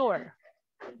online store.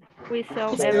 We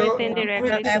sell everything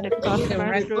directly to the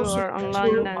customer through our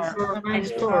online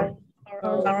store.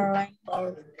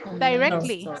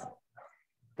 Directly.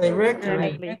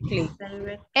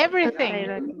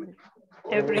 Everything.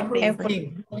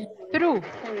 Everything. Through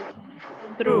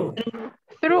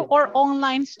our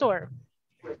online store.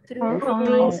 Through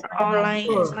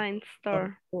online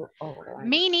store.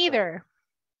 Me neither.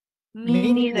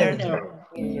 Me neither.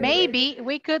 Maybe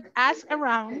we could ask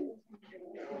around.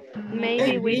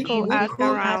 Maybe we could ask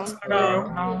around.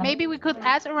 Maybe we could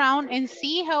ask around and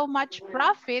see how much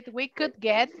profit we could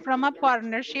get from a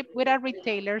partnership with a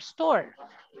retailer store.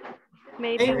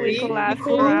 Maybe we could ask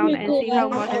around and see how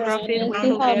much profit we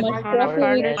could get from a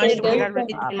partnership with a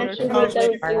retailer store.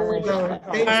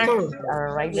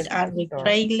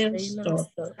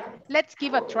 Let's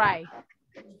give a try.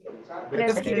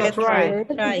 Let's give a try.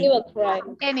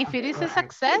 And if it is a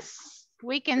success,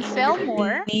 we can sell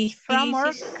more from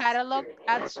our catalog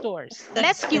at stores.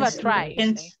 Let's give a try.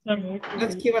 Let's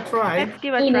give a try. Let's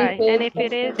give a try. And if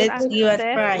it is a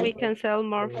success, we can sell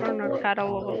more from our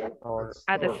catalog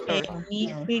at the store.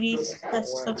 If it is a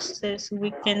success,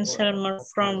 we can sell more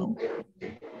from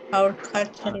our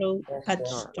catalog at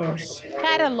stores.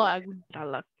 Catalog.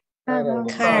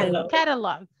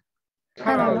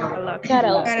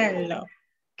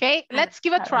 Okay, let's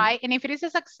give a try. And if it is a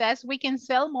success, we can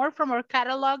sell more from our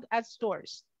catalog at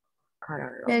stores.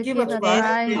 Let's give a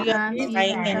try.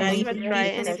 And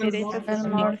if it is a success,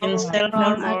 we can sell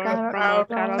more from our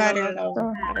catalog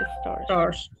at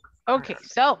stores. Okay,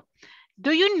 so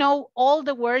do you know all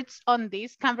the words on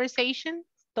this conversation?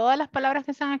 ¿Todas las palabras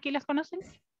que están aquí las conocen?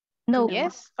 No.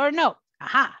 Yes or no?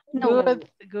 Aha, no.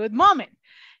 Good moment.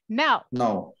 Now.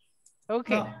 No.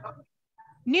 Okay. No.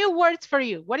 New words for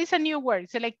you. What is a new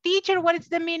word? So like, teacher, what is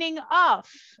the meaning of?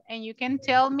 And you can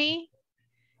tell me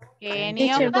any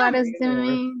teacher, of them. What is the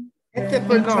meaning?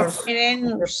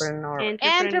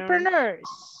 Entrepreneurs.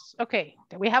 Okay,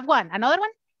 we have one. Another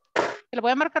one? Se lo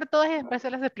voy a marcar todas y después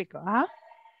se las explico. Uh-huh.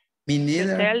 Me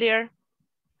neither. Retailer.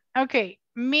 Okay,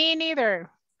 me neither.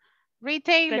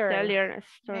 Retailer. Retailer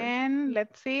store. And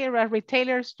let's see, a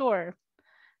retailer store.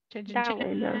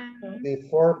 The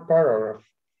fourth paragraph.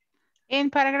 In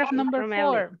paragraph number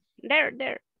 4. There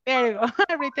you go.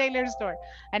 Retailer store.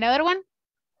 Another one?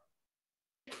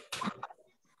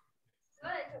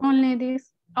 Only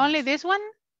this. Only this one?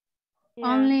 Yeah.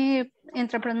 Only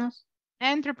entrepreneurs.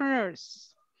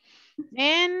 Entrepreneurs.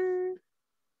 And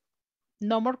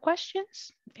no more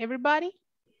questions, everybody?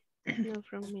 No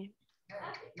from me.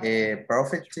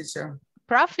 Profit, teacher.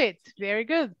 Profit, very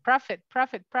good. Profit.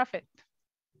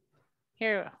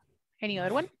 Here we go. Any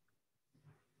other one?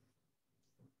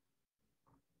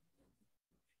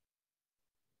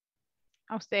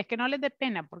 A ustedes que no les dé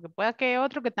pena, porque pueda que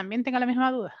otro que también tenga la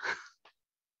misma duda.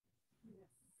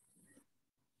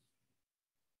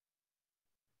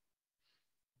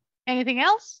 Anything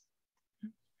else?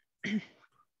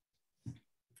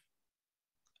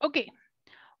 Okay.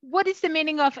 What is the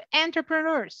meaning of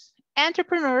entrepreneurs?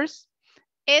 Entrepreneurs,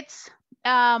 it's,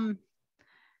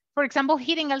 for example,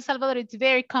 here in El Salvador, it's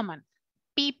very common.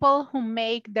 People who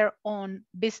make their own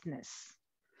business,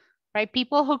 right?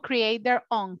 People who create their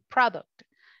own product.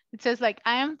 It says like,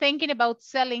 I am thinking about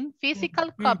selling physical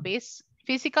copies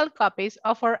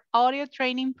of our audio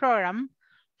training program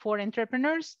for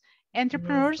entrepreneurs.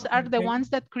 Entrepreneurs are the ones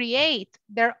that create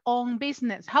their own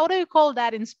business. How do you call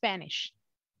that in Spanish?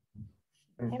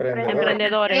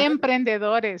 Emprendedores.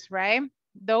 Emprendedores, right?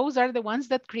 Those are the ones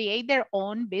that create their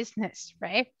own business,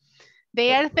 right?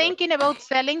 They are thinking about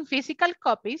selling physical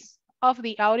copies of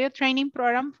the audio training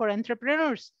program for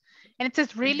entrepreneurs. And it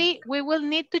says, really, we will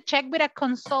need to check with a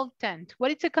consultant.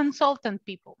 What is a consultant,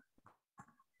 people?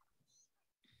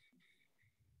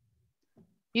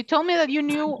 You told me that you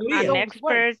knew an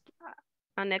expert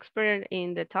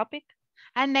in the topic.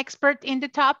 An expert in the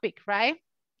topic, right?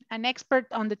 An expert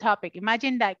on the topic.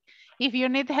 Imagine that if you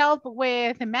need help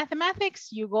with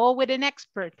mathematics, you go with an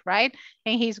expert, right?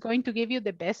 And he's going to give you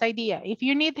the best idea. If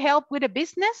you need help with a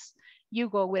business, you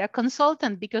go with a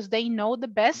consultant because they know the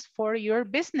best for your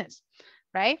business.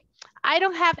 right? I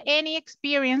don't have any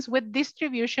experience with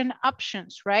distribution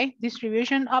options, right?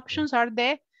 Distribution options are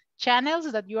the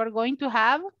channels that you are going to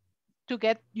have to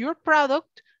get your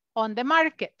product on the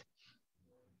market.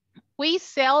 We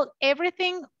sell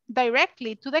everything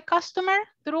directly to the customer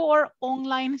through our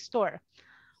online store.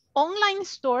 Online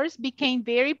stores became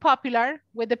very popular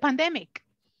with the pandemic.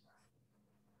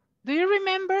 Do you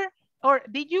remember, or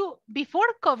did you, before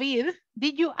COVID,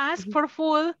 did you ask for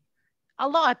food a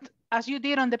lot as you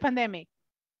did on the pandemic?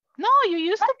 No, you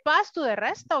used to pass to the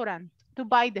restaurant to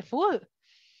buy the food.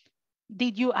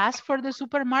 Did you ask for the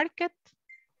supermarket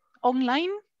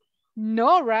online?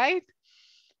 No, right?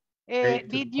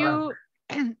 Did you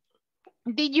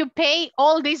pay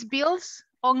all these bills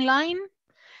online?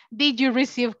 Did you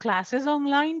receive classes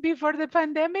online before the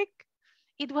pandemic?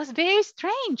 It was very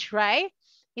strange, right?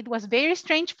 It was very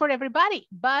strange for everybody,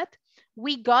 but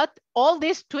we got all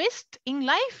this twist in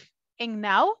life. And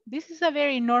now this is a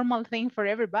very normal thing for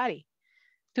everybody.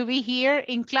 To be here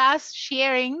in class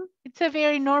sharing, it's a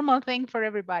very normal thing for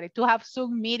everybody. To have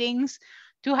Zoom meetings,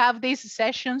 to have these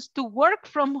sessions, to work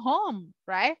from home,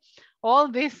 right? All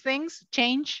these things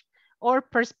change our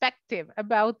perspective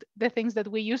about the things that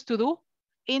we used to do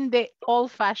in the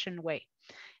old-fashioned way.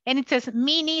 And it says,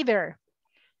 me neither.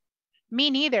 Me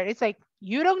neither. It's like,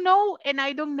 you don't know and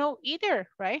I don't know either,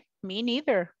 right? Me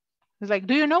neither. It's like,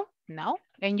 do you know? No.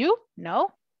 And you?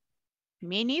 No.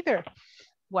 Me neither.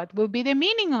 What will be the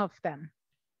meaning of them?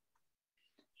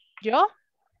 Yo?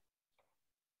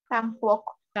 Tampoco.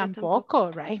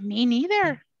 Tampoco, right? Me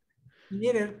neither.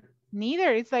 Neither.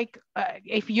 Neither. It's like,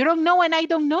 if you don't know and I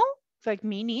don't know, it's like,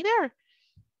 me neither.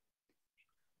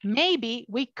 Maybe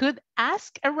we could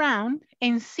ask around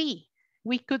and see.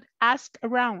 We could ask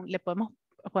around. Le podemos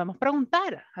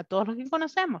preguntar a todos los que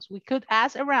conocemos. We could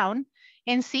ask around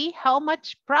and see how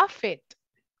much profit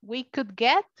we could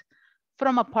get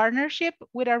from a partnership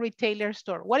with a retailer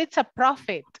store. What is a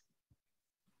profit?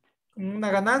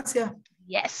 Una ganancia.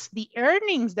 Yes, the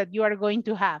earnings that you are going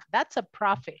to have. That's a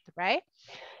profit, right?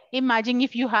 Imagine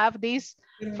if you have these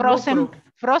frozen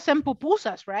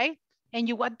pupusas, right? And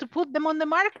you want to put them on the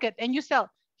market and you sell.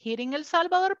 Here in El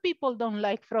Salvador, people don't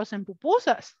like frozen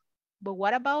pupusas. But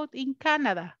what about in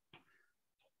Canada,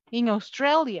 in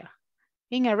Australia,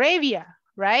 in Arabia,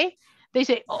 right? They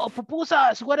say, oh,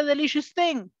 pupusas, what a delicious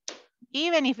thing.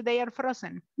 Even if they are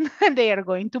frozen, they are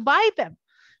going to buy them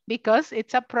because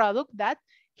it's a product that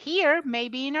here,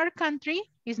 maybe in our country,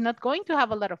 is not going to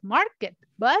have a lot of market,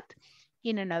 but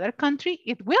in another country,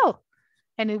 it will,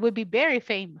 and it will be very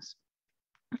famous.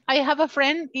 I have a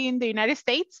friend in the United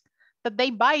States that they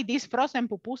buy these frozen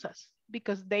pupusas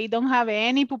because they don't have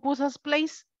any pupusas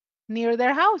place near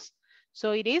their house.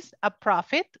 So it is a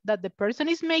profit that the person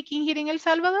is making here in El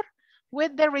Salvador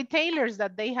with the retailers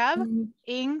that they have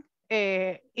in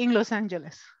Los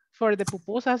Angeles for the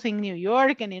pupusas in New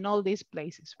York and in all these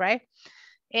places, right?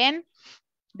 And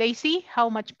they see how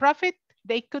much profit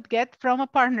they could get from a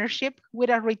partnership with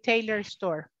a retailer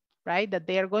store, right? That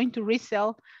they are going to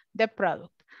resell the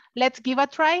product. Let's give a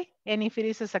try. And if it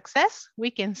is a success, we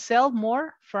can sell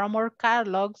more from our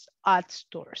catalogs at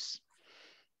stores.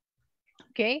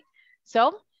 Okay,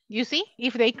 so you see,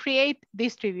 if they create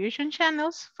distribution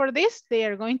channels for this, they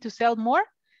are going to sell more.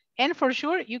 And for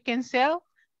sure, you can sell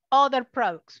other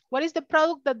products. What is the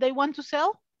product that they want to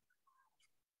sell?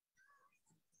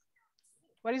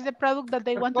 What is the product that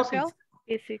they want to sell?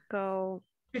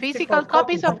 Physical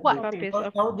copies of what?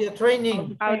 Audio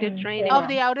training. Of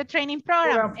the audio training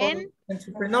program. And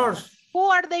entrepreneurs. Who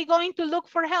are they going to look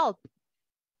for help?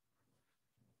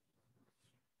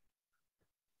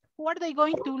 Who are they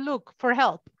going to look for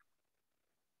help?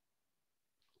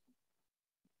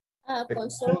 A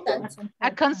consultant.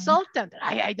 A consultant.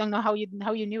 I don't know how you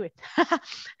knew it.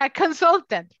 A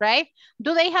consultant, right?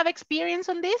 Do they have experience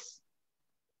on this?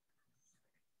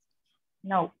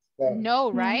 No.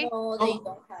 No, right? No, they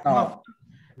don't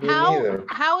have.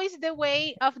 How is the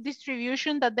way of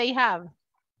distribution that they have?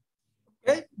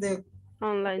 Okay, the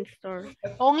online store.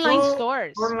 Online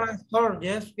stores. Online store,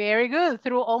 yes. Very good,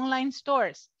 through online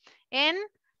stores. And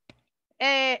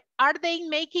are they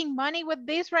making money with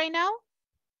this right now?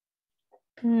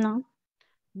 No.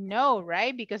 No,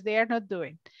 right? Because they are not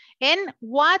doing. And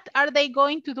what are they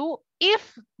going to do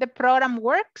if the program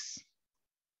works?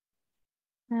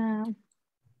 Yeah.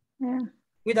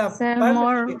 With a sell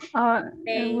more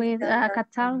with a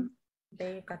catalog.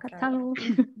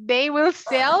 They will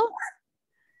sell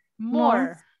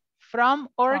more from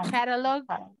our catalog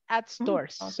at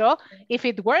stores. So if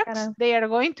it works, they are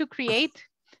going to create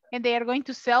and they are going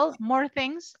to sell more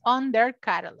things on their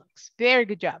catalogs. Very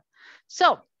good job.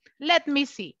 So Let me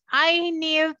see. I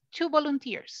need 2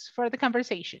 volunteers for the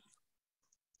conversation.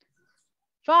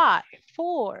 5,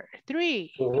 4,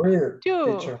 3, To read,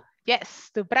 2. teacher.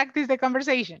 Yes, to practice the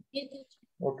conversation.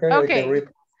 Okay, I can read.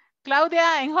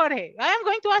 Claudia and Jorge. I am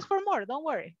going to ask for more. Don't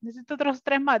worry. Necesito otros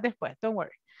 3 más después. Don't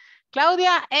worry.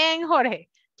 Claudia and Jorge.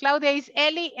 Claudia is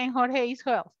Ellie and Jorge is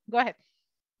Joel. Go ahead.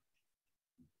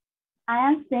 I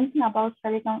am thinking about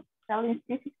selling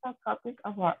physical copies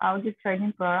of our audio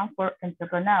training program for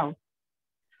entrepreneurs.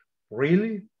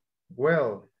 Really?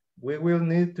 Well, we will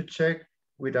need to check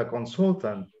with a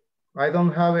consultant. I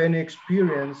don't have any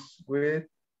experience with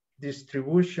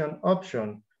distribution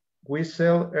option. We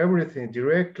sell everything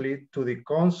directly to the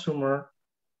consumer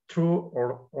through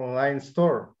our online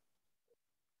store.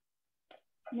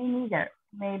 Me neither.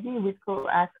 Maybe we could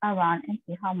ask around and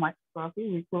see how much profit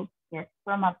we could get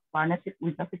from a partnership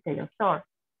with a retail store.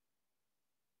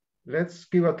 Let's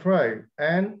give a try.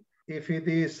 And if it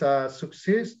is a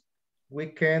success, we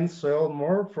can sell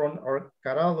more from our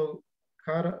catalog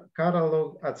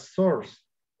at stores.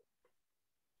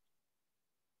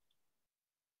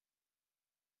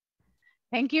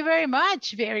 Thank you very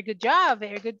much. Very good job.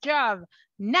 Very good job.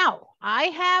 Now, I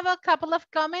have a couple of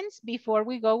comments before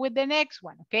we go with the next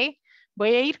one, okay?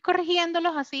 Voy a ir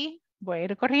corrigiéndolos así. Voy a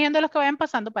ir corrigiendo los que vayan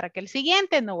pasando para que el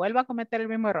siguiente no vuelva a cometer el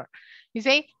mismo error. You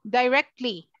say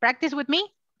directly. Practice with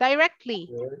me. Directly.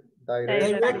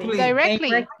 Directly.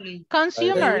 Directly.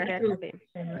 Consumer. Directly.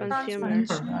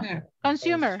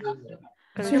 Consumer.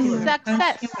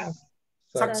 Success.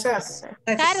 Success.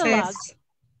 Catalog.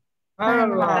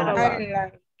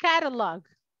 Catalog.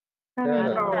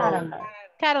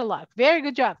 Catalog. Very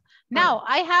good job. Now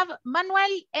I have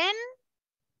Manuel and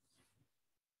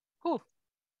who?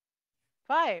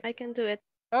 5. I can do it.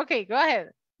 Okay, go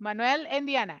ahead. Manuel and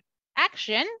Diana.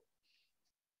 Action.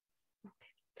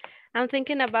 I'm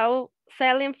thinking about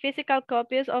selling physical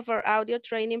copies of our audio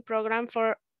training program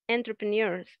for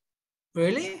entrepreneurs.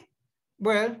 Really?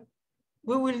 Well,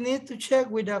 we will need to check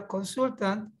with a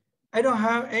consultant. I don't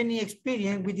have any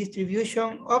experience with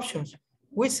distribution options.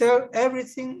 We sell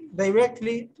everything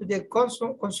directly to the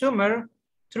consumer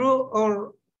through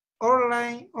our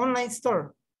online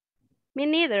store. Me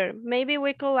neither. Maybe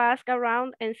we could ask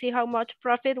around and see how much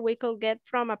profit we could get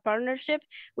from a partnership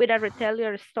with a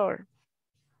retailer store.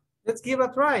 Let's give a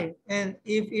try. And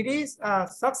if it is a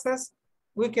success,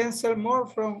 we can sell more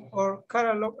from our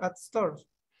catalog at stores.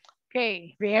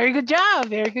 Okay, very good job.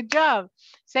 Very good job.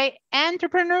 Say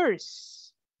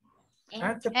entrepreneurs.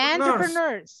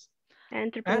 Entrepreneurs.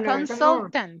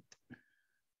 Consultant.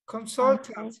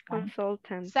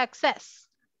 Consultant. Success.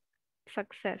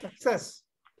 Success.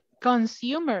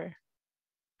 Consumer.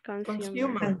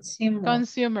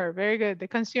 Consumer. Very good. The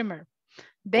consumer.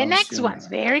 The next ones.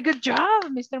 Very good job,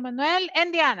 Mr. Manuel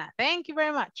and Diana. Thank you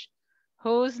very much.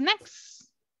 Who's next?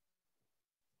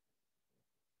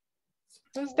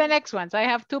 Who's the next ones? I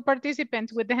have 2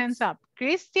 participants with the hands up.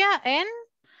 Cristia and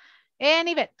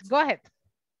Yvette. Go ahead.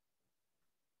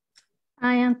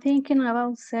 I am thinking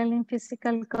about selling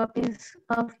physical copies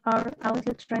of our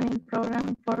audio training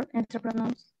program for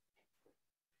entrepreneurs.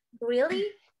 Really?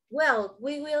 Well,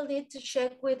 we will need to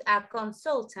check with a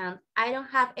consultant. I don't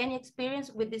have any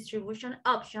experience with distribution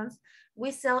options.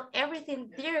 We sell everything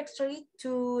directly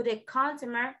to the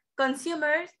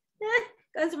consumers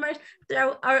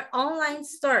through our online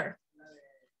store.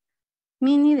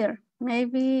 Me neither.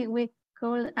 Maybe we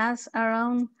could ask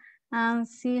around and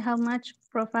see how much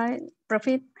profit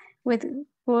we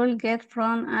will get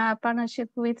from a partnership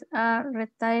with a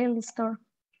retail store.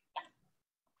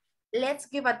 Let's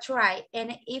give a try.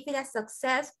 And if it is a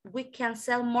success, we can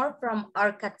sell more from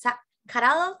our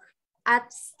catalog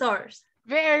at stores.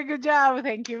 Very good job.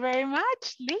 Thank you very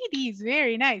much, ladies.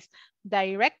 Very nice.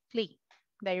 Directly.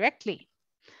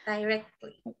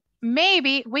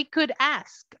 Maybe we could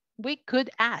ask. Right?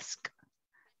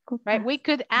 We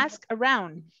could ask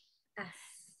around.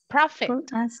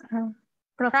 Profit.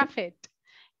 Profit.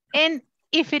 And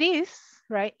if it is,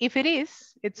 right? If it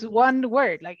is, it's one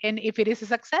word. Like, and if it is a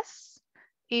success,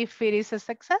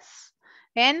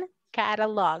 and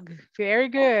catalog. Very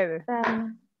good.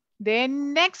 The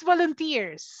next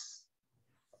volunteers.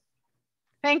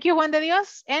 Thank you, Juan de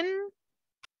Dios. And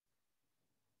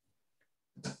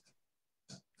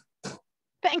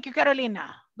thank you,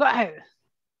 Carolina. Go ahead.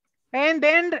 And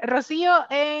then Rocío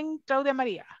and Claudia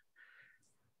María.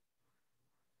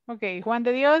 Okay, Juan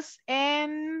de Dios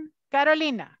and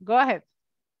Carolina. Go ahead.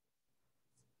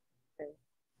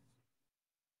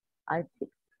 I've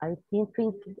been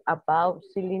thinking about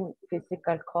selling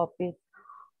physical copies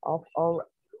of our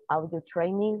audio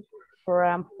training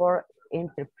program for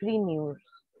entrepreneurs.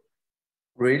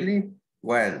 Really?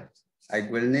 Well, I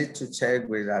will need to check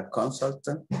with a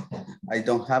consultant. I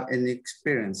don't have any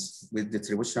experience with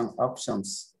distribution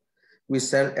options. We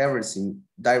sell everything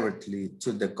directly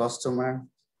to the consumer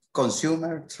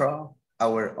through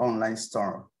our online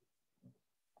store.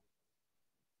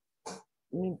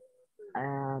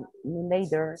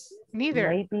 Neither. Neither.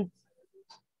 Maybe,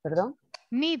 pardon?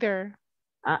 Neither.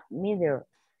 Neither.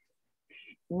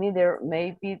 Neither.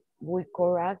 Maybe we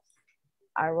could ask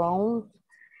around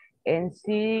and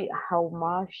see how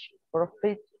much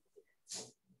profit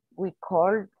we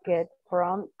could get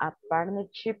from a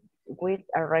partnership with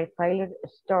a retailer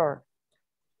store.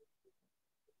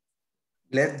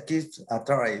 Let's give a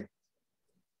try.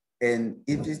 And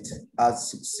if it's a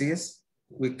success,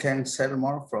 we can sell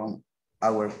more from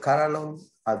our catalog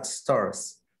at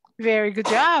stores. Very good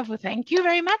job. Thank you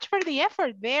very much for the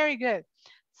effort. Very good.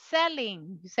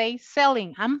 Selling, you say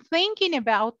selling. I'm thinking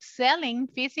about selling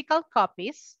physical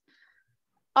copies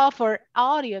of our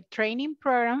audio training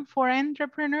program for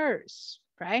entrepreneurs,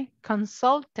 right?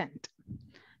 Consultant,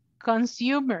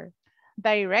 consumer,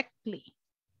 directly,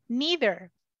 neither,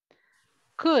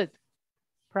 could,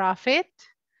 profit,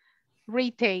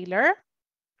 retailer,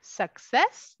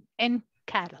 success, and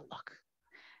catalog.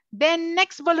 Then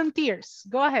next volunteers,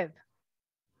 go ahead.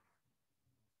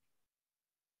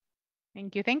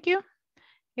 Thank you, thank you.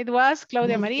 It was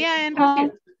Claudia Maria and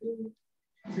Rocío.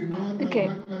 Okay.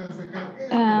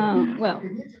 Well,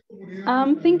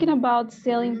 I'm thinking about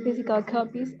selling physical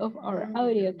copies of our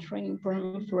audio training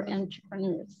program for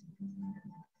entrepreneurs.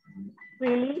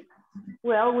 Really?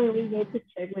 Well, we will need to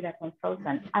check with a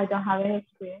consultant. I don't have any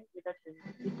experience with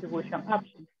the distribution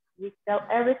options. We sell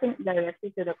everything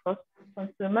directly to the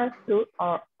consumer through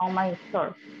our online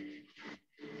store.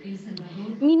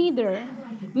 Me neither.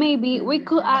 Maybe we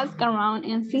could ask around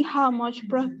and see how much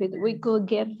profit we could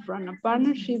get from a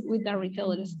partnership with a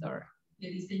retailer store.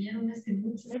 Let's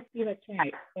give a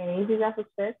try. And if it's a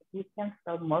success, we can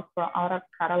sell more from our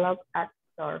catalog at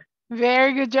stores.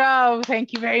 Very good job.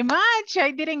 Thank you very much.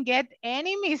 I didn't get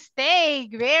any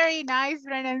mistake. Very nice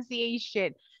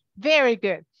pronunciation. Very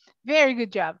good. Very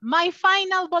good job. My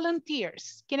final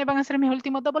volunteers. ¿Quiénes van a ser mis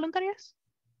últimos dos voluntarios?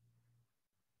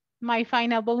 My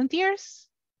final volunteers.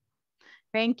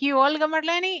 Thank you, Olga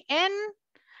Marlene and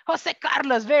José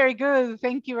Carlos. Very good.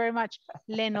 Thank you very much.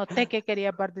 Le noté que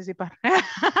quería participar.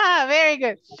 Very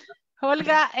good.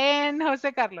 Olga and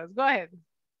José Carlos, go ahead.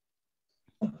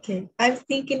 Okay, I'm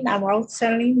thinking about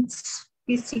selling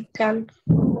physical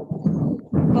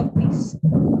copies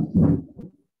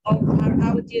of our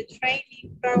audio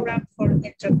training program for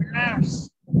entrepreneurs.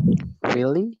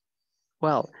 Really?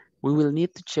 Well, we will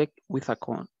need to check with a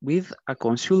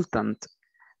consultant.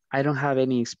 I don't have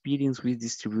any experience with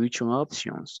distribution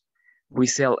options. We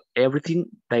sell everything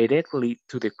directly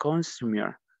to the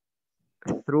consumer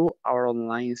through our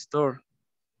online store.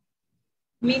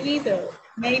 Me neither.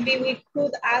 Maybe we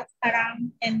could ask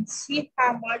around and see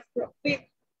how much profit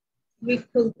we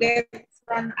could get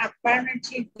from a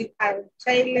partnership with a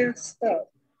retailer store.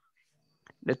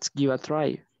 Let's give a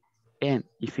try. And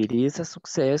if it is a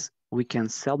success, we can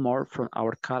sell more from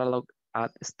our catalog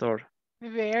at the store.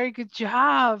 Very good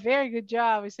job. Very good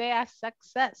job. We say a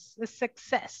success. A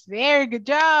success. Very good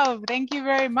job. Thank you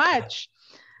very much.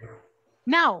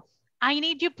 Now, I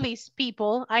need you, please,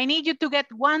 people. I need you to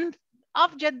get one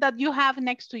object that you have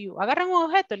next to you. Agarren un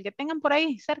objeto, el que tengan por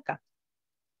ahí cerca.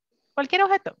 Cualquier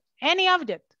objeto. Any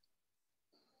object.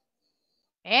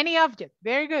 Any object.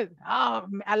 Very good. Oh,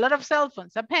 a lot of cell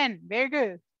phones. A pen. Very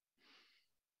good.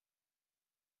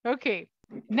 Okay.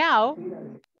 Now,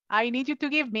 I need you to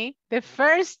give me the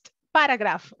first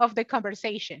paragraph of the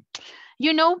conversation.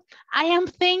 You know, I am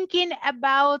thinking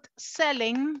about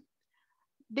selling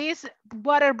these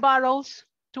water bottles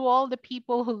to all the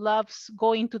people who loves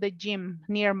going to the gym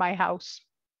near my house.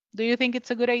 Do you think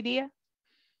it's a good idea?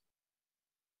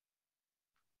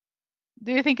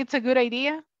 Do you think it's a good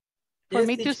idea for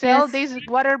me to sell these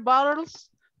water bottles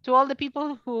to all the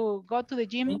people who go to the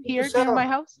gym here near my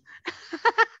house?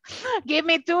 Give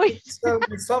me two.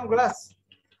 Some glass.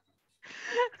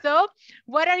 So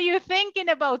what are you thinking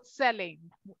about selling?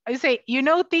 I say, you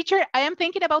know, teacher, I am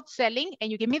thinking about selling,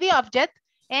 and you give me the object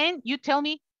and you tell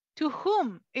me to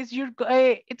whom is your,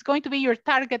 it's going to be your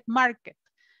target market.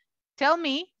 Tell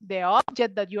me the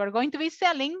object that you are going to be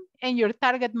selling and your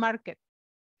target market.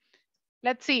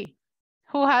 Let's see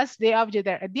who has the object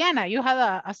there. Diana, you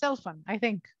have a cell phone, I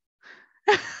think.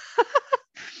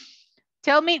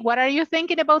 Tell me, what are you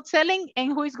thinking about selling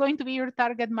and who is going to be your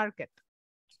target market?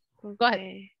 Okay. Go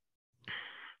ahead.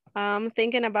 I'm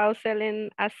thinking about selling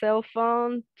a cell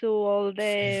phone to all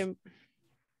the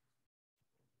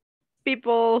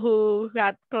people who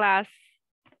had class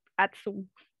at Zoom.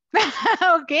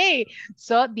 Okay,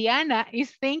 so Diana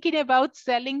is thinking about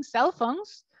selling cell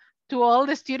phones to all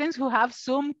the students who have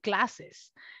Zoom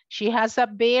classes. She has a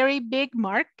very big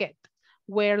market.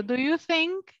 Where do you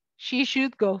think she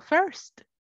should go first?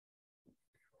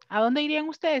 ¿A dónde irían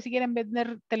ustedes si quieren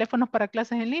vender teléfonos para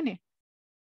clases en línea?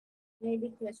 Maybe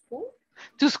to school.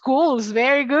 To schools,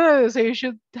 very good. So you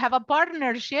should have a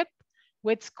partnership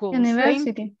with schools.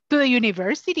 University. To the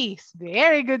universities.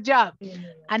 Very good job.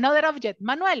 Another object.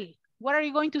 Manuel, what are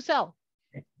you going to sell?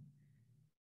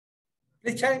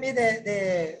 Please tell me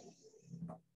the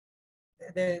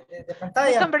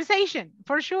pantalla. The conversation,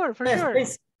 for sure, for sure.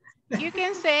 Please. You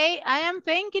can say, I am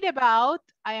thinking about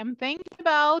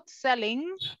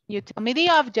selling. You tell me the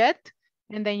object,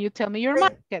 and then you tell me your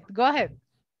market. Go ahead.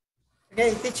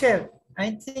 Okay, teacher,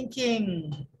 I'm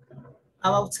thinking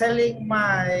about selling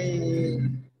my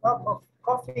cup of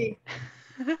coffee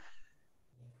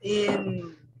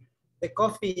in the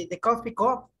coffee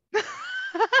cup.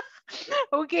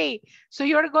 Okay, so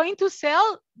you're going to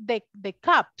sell the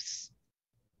cups.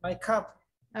 My cup.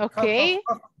 Okay. Cup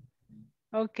of coffee.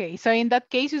 Okay, so in that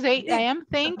case, you say, I am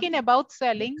thinking about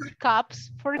selling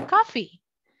cups for coffee.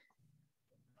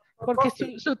 Porque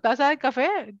su taza de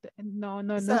café, no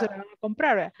se la van a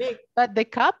comprar. But the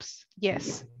cups,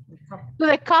 yes. To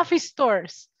the coffee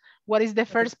stores. What is the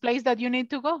first place that you need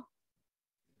to go?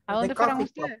 ¿A dónde fueron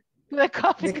ustedes? To the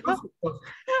coffee cup.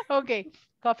 Okay,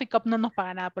 coffee cup no nos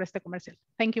paga nada por este comercial.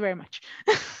 Thank you very much.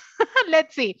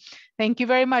 Let's see. Thank you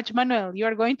very much, Manuel. You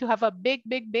are going to have a big,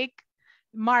 big, big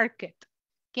market.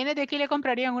 ¿Quiénes de aquí le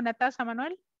comprarían una taza,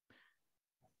 Manuel?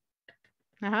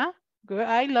 Ajá. Good.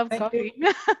 I love coffee.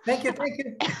 Thank you.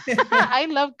 I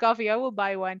love coffee. I will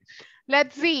buy one.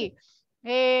 Let's see.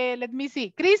 Let me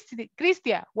see.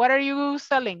 Cristia, what are you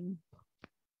selling?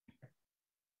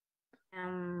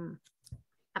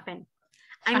 A pen.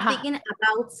 I'm thinking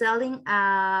about selling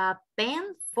a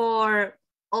pen for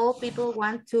all people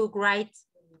want to write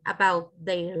about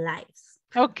their lives.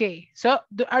 Okay, so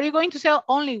are you going to sell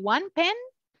only one pen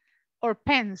or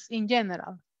pens in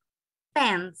general?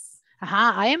 Pens.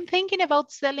 I am thinking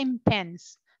about selling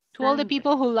pens to all the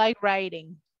people who like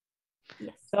writing.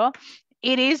 Yes. So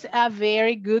it is a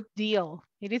very good deal.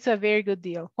 It is a very good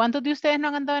deal. ¿Cuántos de ustedes no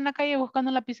han andado en la calle buscando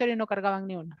un lapicero y no cargaban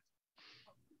ni uno?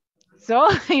 So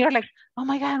you're like, oh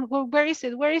my God, well, where is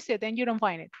it? Where is it? And you don't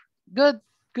find it.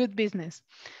 Good business.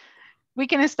 We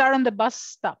can start on the bus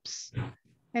stops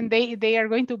and they are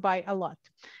going to buy a lot.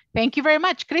 Thank you very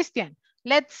much, Christian.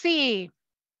 Let's see.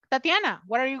 Tatiana,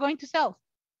 what are you going to sell?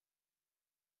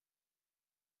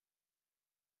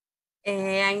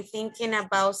 I'm thinking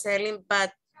about selling,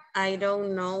 but I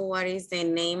don't know what is the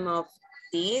name of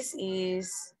this.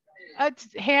 It's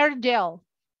hair gel.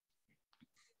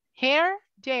 Hair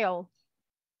gel.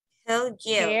 Hair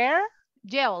gel. Hair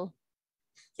gel.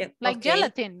 Yeah, like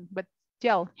gelatin, but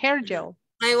gel. Hair gel.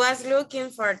 I was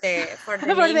looking for the for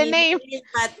the name,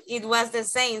 but it was the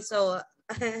same. So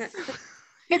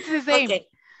it's the same.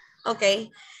 Okay.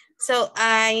 So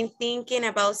I'm thinking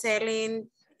about selling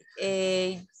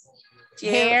a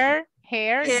hair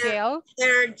gel.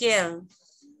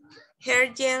 Hair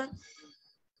gel.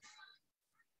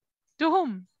 To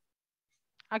whom?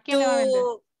 ¿A quién le va a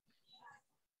vender?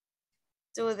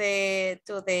 To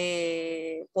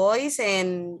the boys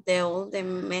and all the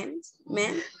men.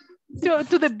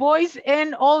 To the boys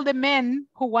and all the men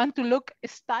who want to look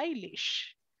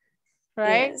stylish,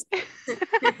 right?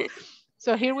 Yes.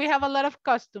 So here we have a lot of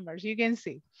customers, you can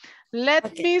see.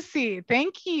 Let me see.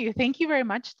 Thank you very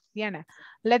much, Diana.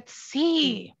 Let's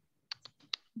see.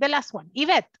 The last one.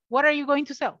 Yvette, what are you going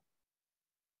to sell?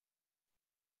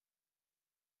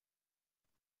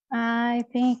 I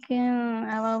thinking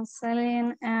about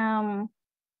selling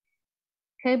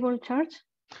cable charge.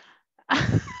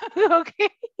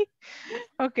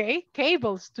 Okay,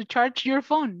 cables to charge your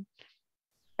phone.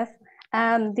 Yes,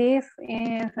 and this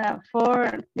is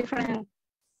for different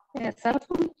cell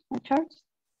phone charge.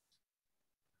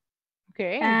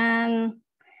 Okay. And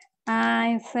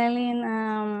I'm selling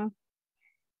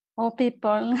all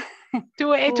people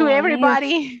to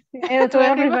everybody. To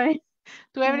everybody.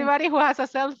 To everybody who has a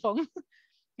cell phone.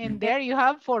 And there you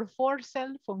have for 4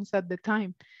 cell phones at the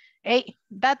time. Hey,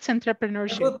 that's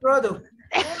entrepreneurship. A good product.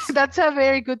 That's a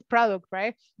very good product,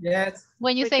 right? Yes.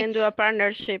 When you we say can do a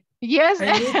partnership. Yes,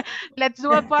 let's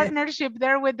do a partnership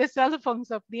there with the cell phones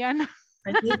of Diana.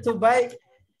 I need to buy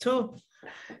 2.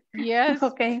 Yes.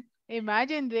 Okay.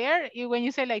 Imagine there, when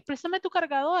you say like, préstame tu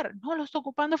cargador. No, lo está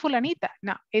ocupando fulanita.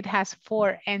 No, it has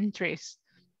 4 entries.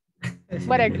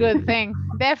 What a good thing.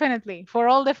 Definitely for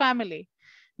all the family.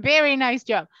 Very nice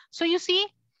job. So you see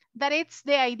that it's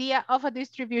the idea of a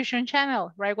distribution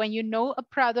channel, right? When you know a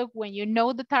product, when you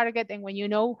know the target, and when you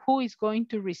know who is going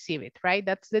to receive it, right?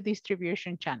 That's the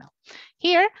distribution channel.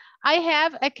 Here, I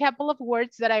have a couple of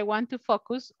words that I want to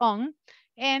focus on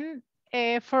and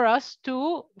for us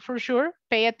to, for sure,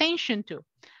 pay attention to.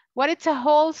 What is a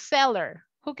wholesaler?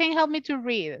 Who can help me to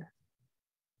read?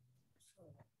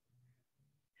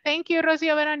 Thank you,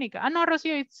 Rocio Veronica. Ah, no,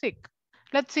 Rocio is sick.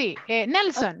 Let's see.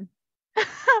 Nelson.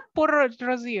 Puro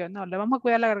Rocío. No, le vamos a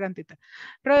cuidar la gargantita.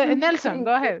 Nelson,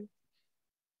 go ahead.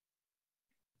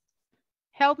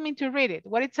 Help me to read it.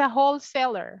 What is a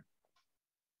wholesaler?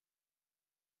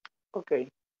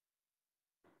 Okay.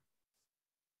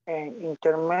 An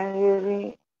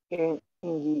intermediary in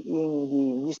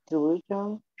the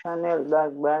distribution channel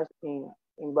that buys in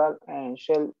bulk and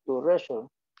sell to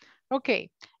restaurants. Okay.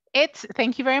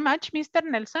 Thank you very much, Mr.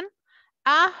 Nelson.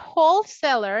 A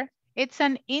wholesaler, it's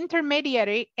an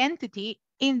intermediary entity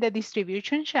in the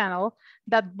distribution channel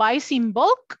that buys in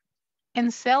bulk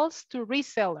and sells to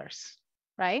resellers,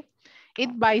 right?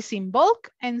 It buys in bulk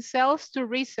and sells to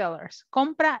resellers.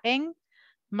 Compra en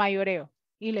mayoreo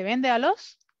y le vende a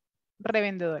los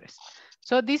revendedores.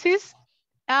 So this is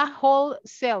a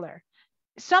wholesaler.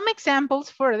 Some examples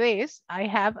for this. I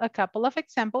have a couple of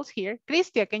examples here.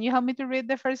 Cristia, can you help me to read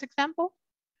the first example?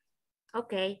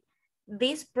 Okay.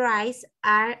 These prices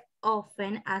are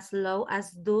often as low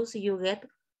as those you get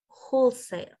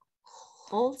wholesale.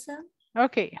 Wholesale?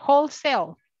 Okay,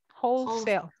 wholesale.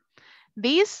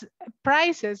 These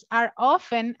prices are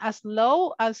often as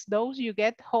low as those you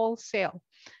get wholesale,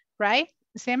 right?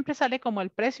 Siempre sale como el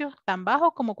precio tan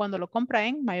bajo como cuando lo compra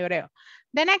en mayoreo.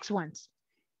 The next ones.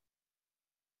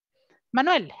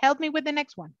 Manuel, help me with the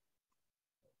next one.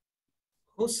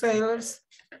 Wholesalers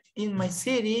in my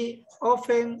city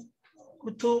often go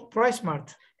to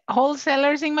PriceMart.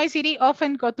 Wholesalers in my city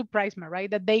often go to PriceMart,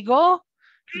 right? That they go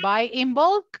buy in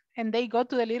bulk and they go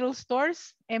to the little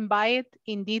stores and buy it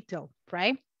in detail,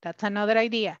 right? That's another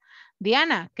idea.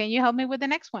 Diana, can you help me with the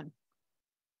next one?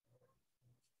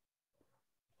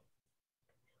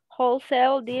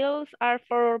 Wholesale deals are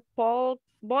for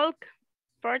bulk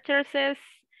purchases,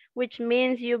 which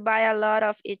means you buy a lot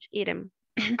of each item.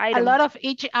 A lot of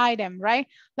each item, right?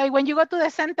 Like when you go to the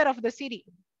center of the city,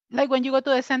 like when you go to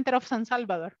the center of San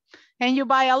Salvador and you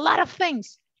buy a lot of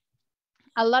things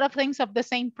of the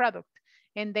same product,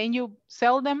 and then you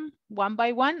sell them one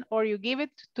by one or you give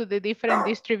it to the different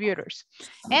distributors.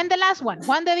 And the last one,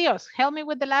 Juan de Dios, help me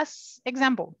with the last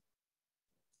example.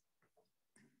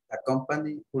 A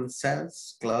company who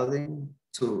sells clothing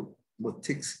to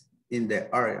boutiques in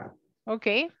the area.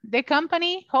 Okay, the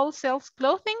company wholesales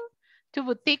clothing to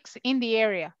boutiques in the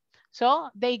area. So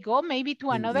they go maybe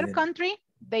to another country,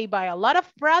 they buy a lot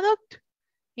of product.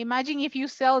 Imagine if you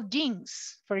sell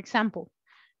jeans, for example.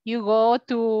 You go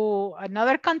to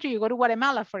another country, you go to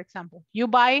Guatemala, for example. You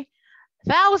buy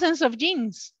thousands of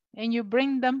jeans and you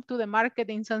bring them to the market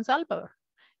in San Salvador.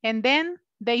 And then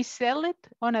they sell it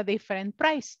on a different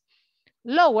price,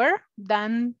 lower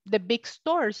than the big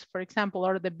stores, for example,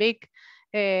 or the big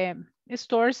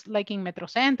stores like in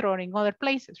Metrocentro or in other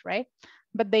places, right?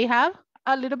 But they have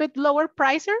a little bit lower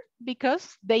pricer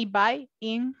because they buy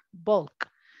in bulk.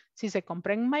 Si se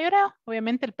compra en mayoreo,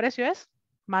 obviamente el precio es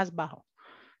más bajo.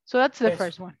 So that's the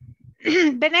first one.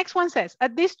 The next one says, a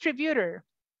distributor.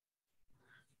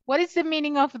 What is the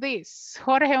meaning of this?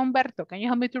 Jorge Humberto, can you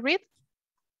help me to read?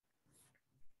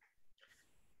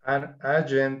 An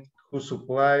agent who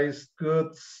supplies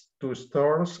goods to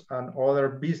stores and other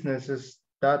businesses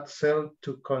that sell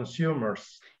to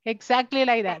consumers. Exactly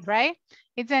like that, right?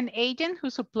 It's an agent who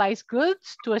supplies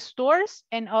goods to stores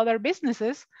and other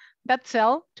businesses that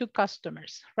sell to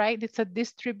customers, right? It's a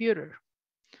distributor,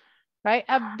 right?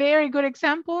 A very good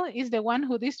example is the one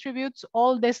who distributes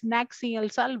all the snacks in El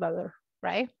Salvador,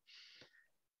 right?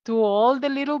 To all the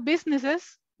little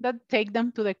businesses that take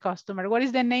them to the customer. What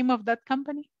is the name of that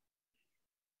company?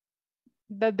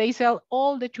 That they sell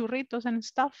all the churritos and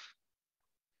stuff.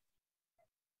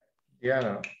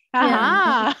 Yeah.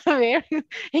 Aha,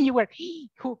 and you were,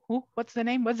 who, what's the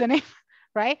name? What's the name?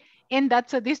 Right? And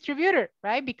that's a distributor,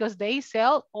 right? Because they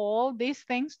sell all these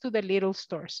things to the little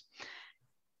stores.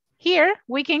 Here,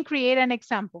 we can create an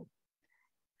example.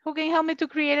 Who can help me to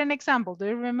create an example? Do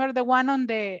you remember the one on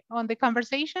the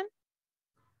conversation?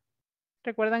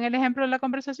 ¿Recuerdan el ejemplo de la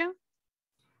conversación?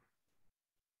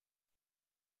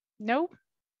 No?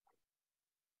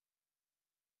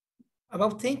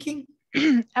 About thinking?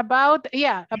 About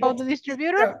the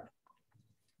distributor.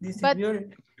 Distributor.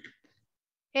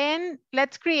 And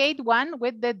let's create one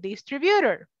with the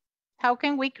distributor. How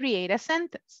can we create a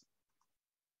sentence?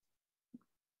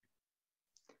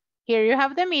 Here you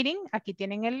have the meaning. Aquí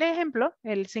tienen el ejemplo,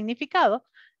 el significado.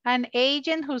 An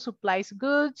agent who supplies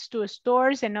goods to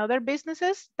stores and other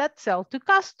businesses that sell to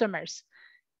customers.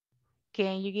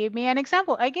 Can you give me an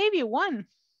example? I gave you one.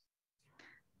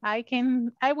 I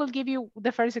will give you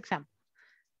the first example.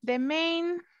 The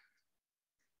main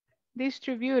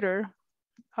distributor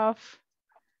of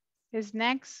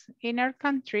snacks in our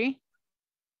country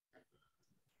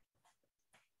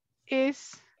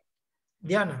is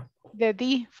Diana. the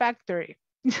D factory.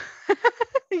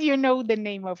 You know the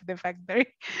name of the factory,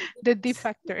 the D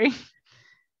factory,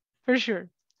 for sure,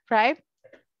 right?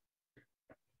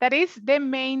 That is the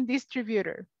main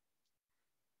distributor.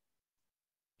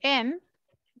 And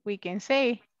we can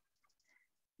say,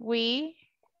 we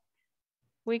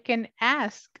can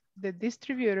ask the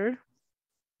distributor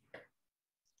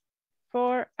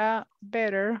for a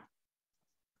better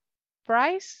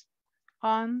price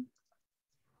on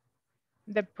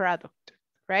the product,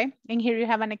 right? And here you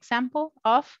have an example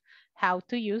of how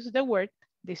to use the word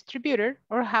distributor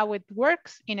or how it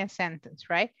works in a sentence,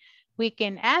 right? We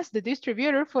can ask the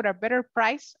distributor for a better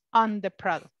price on the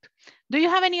product. Do you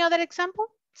have any other example?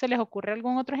 ¿Se les ocurre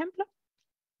algún otro ejemplo?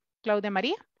 Claudia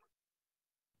María?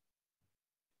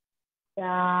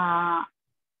 The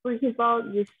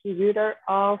principal distributor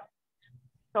of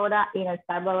soda in El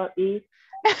Salvador is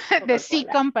the C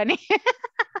company.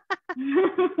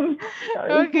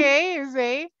 Okay,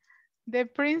 say the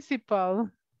principal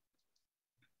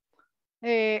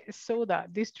soda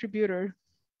distributor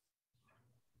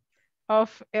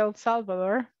of El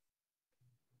Salvador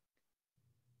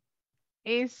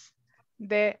is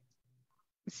the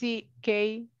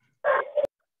CK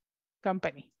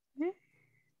company.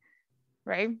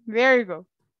 Right, there you go.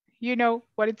 You know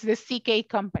what it's the CK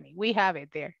company. We have it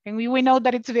there. And we know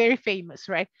that it's very famous,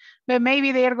 right? But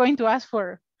maybe they are going to ask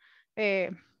for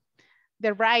the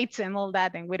rights and all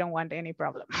that, and we don't want any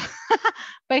problem.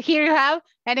 But here you have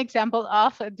an example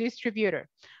of a distributor.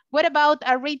 What about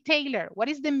a retailer? What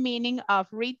is the meaning of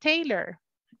retailer?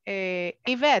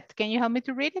 Yvette, can you help me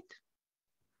to read it?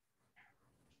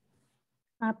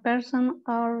 A person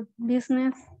or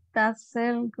business that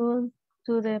sells goods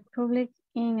to the public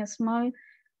in small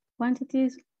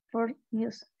quantities for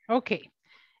use. Okay,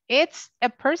 it's a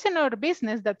person or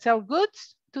business that sells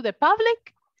goods to the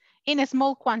public in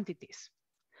small quantities.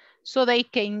 So they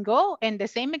can go, and the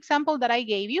same example that I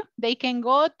gave you, they can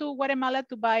go to Guatemala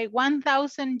to buy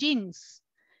 1,000 jeans,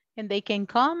 and they can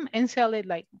come and sell it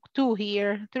like 2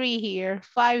 here, 3 here,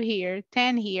 5 here,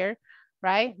 10 here,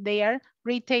 right? They are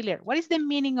retailer. What is the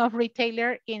meaning of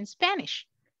retailer in Spanish?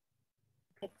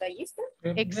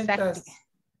 Exactly.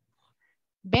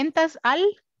 Ventas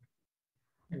al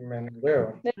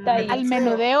menudeo. Al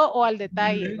menudeo o al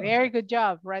detalle. Very good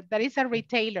job, right? That is a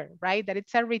retailer, right? That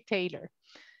it's a retailer.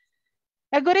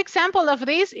 A good example of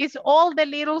this is all the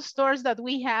little stores that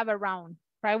we have around,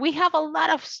 right? We have a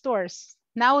lot of stores.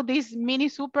 Now these mini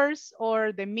supers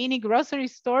or the mini grocery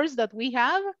stores that we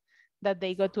have, that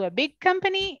they go to a big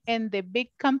company and the big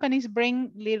companies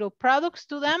bring little products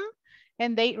to them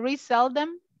and they resell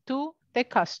them to the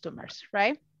customers,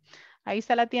 right? Ahí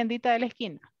está la tiendita de la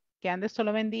esquina, que antes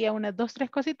solo vendía unas 2, 3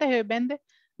 cositas y hoy vende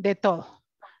de todo,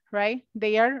 right?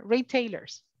 They are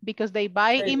retailers because they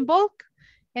buy in bulk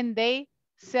and they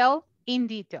sell in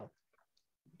detail.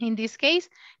 In this case,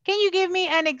 can you give me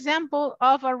an example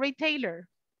of a retailer?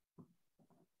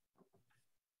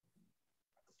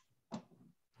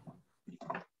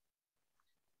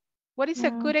 What is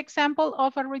a good example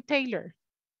of a retailer?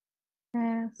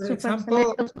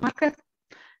 Supermarket.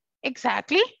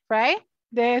 Exactly, right?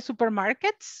 The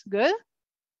supermarkets, good.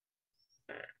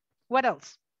 What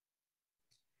else?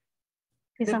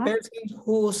 The person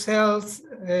who sells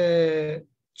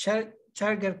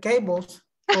charger cables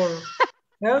for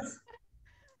health.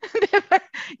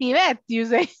 Yvette, you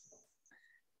say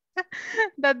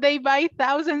that they buy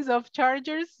thousands of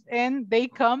chargers and they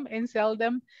come and sell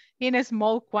them in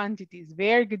small quantities.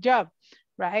 Very good job,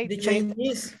 right? The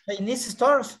Chinese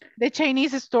stores. The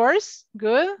Chinese stores,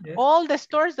 good. Yes. All the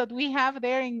stores that we have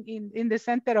there in the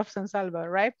center of San Salvador,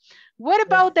 right? What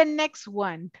about the next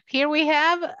one? Here we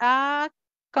have a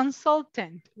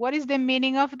consultant. What is the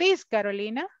meaning of this,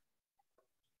 Carolina?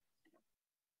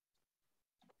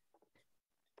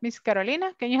 Miss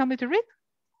Carolina, can you help me to read?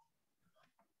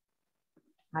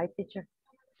 Hi, teacher.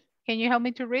 Can you help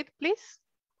me to read, please?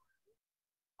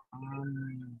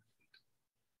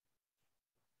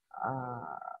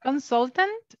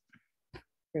 Consultant.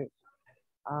 Sí.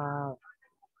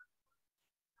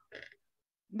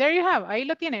 There you have. Ahí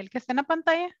lo tiene. El que está en la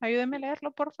pantalla. Ayúdeme a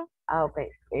leerlo, por favor. Ok.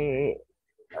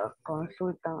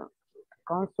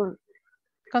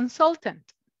 Consultant.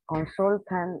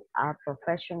 consultant, a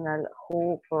professional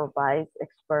who provides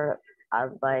expert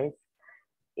advice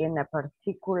in a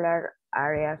particular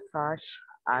area such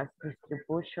as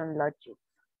distribution logistics.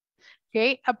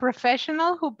 Okay, a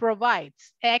professional who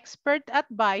provides expert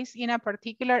advice in a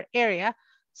particular area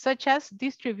such as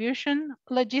distribution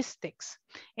logistics.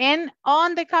 And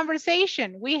on the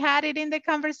conversation, we had it in the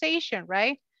conversation,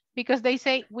 right? Because they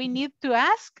say we need to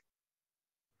ask.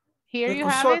 Here you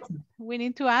have it. We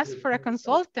need to ask for a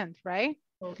consultant, right?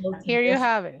 Here you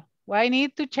have it. Well, I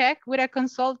need to check with a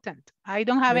consultant. I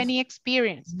don't have any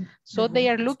experience. So they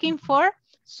are looking for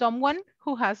someone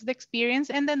who has the experience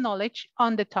and the knowledge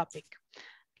on the topic.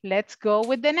 Let's go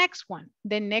with the next one.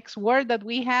 The next word that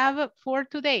we have for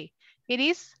today. It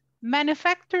is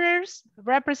manufacturer's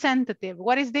representative.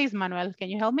 What is this, Manuel? Can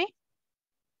you help me?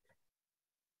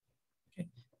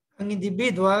 An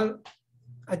individual,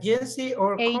 agency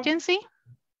or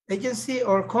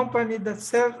company that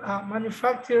sells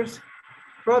manufactures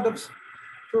products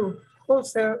to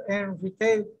wholesale and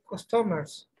retail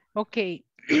customers. Okay,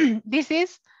 this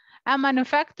is a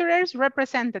manufacturer's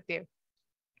representative.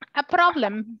 A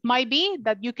problem might be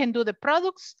that you can do the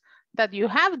products, that you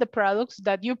have the products,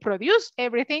 that you produce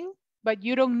everything, but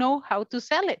you don't know how to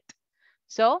sell it.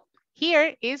 So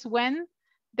here is when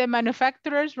the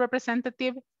manufacturer's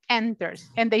representative enters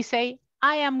and they say,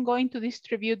 I am going to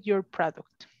distribute your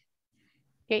product.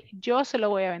 Okay, yo se lo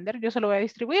voy a vender, yo se lo voy a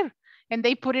distribuir. And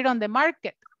they put it on the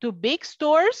market to big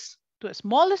stores, to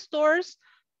small stores,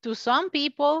 to some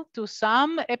people, to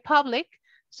some public.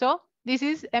 So this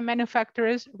is a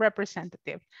manufacturer's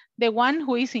representative, the one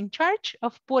who is in charge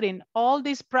of putting all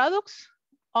these products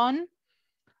on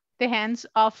the hands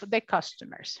of the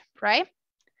customers, right?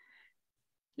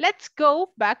 Let's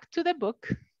go back to the book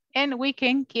and we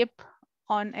can keep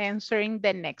on answering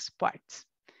the next parts.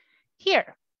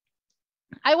 Here,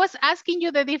 I was asking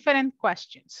you the different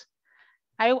questions.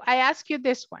 I asked you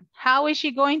this one. How is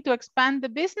she going to expand the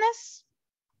business?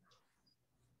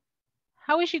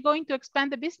 How is she going to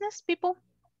expand the business, people?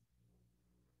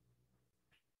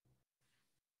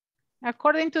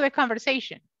 According to the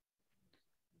conversation.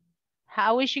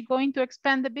 How is she going to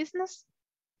expand the business?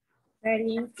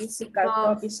 Selling physical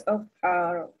copies of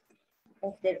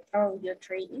their audio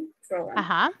trading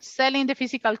program. Selling the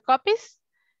physical copies.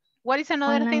 What is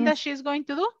another Online thing that she's going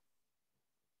to do?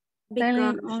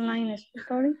 Selling online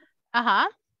story.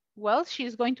 Well,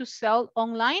 she's going to sell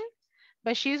online,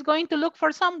 but she's going to look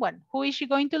for someone. Who is she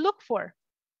going to look for?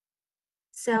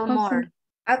 Sell more.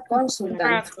 A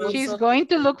consultant. She's going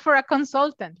to look for a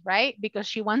consultant, right? Because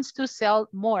she wants to sell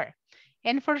more.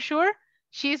 And for sure,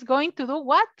 she's going to do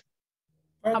what?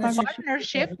 A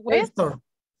partnership with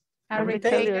a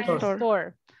retailer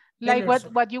store. Like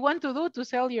what you want to do to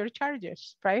sell your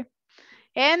chargers, right?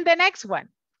 And the next one.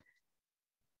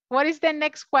 What is the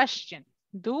next question?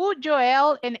 Do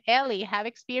Joel and Ellie have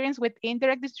experience with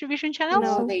indirect distribution channels?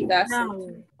 No, they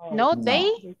doesn't. No,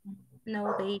 they?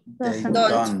 No, they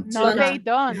don't. No, they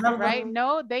don't, right?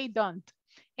 No, they don't.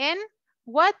 And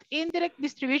what indirect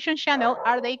distribution channel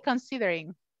are they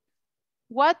considering?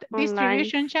 What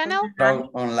distribution channel?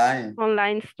 Online.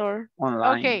 Online store.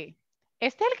 Online. Okay.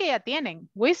 Este es el que ya tienen.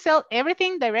 We sell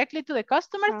everything directly to the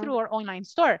customer through our online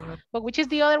store. But which is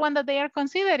the other one that they are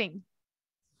considering?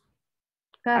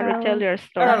 A retailer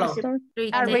store.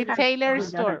 A retailer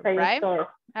store, right?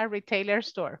 A retailer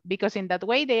store. Because in that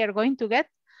way, they are going to get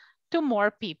to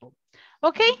more people.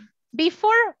 Okay,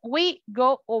 before we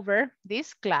go over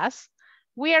this class,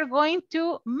 we are going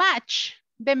to match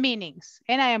the meanings.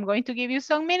 And I am going to give you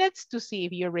some minutes to see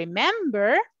if you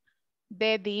remember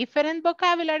the different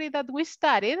vocabulary that we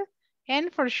studied,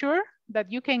 and for sure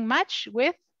that you can match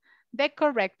with the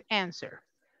correct answer.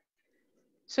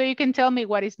 So you can tell me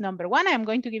what is number one. I'm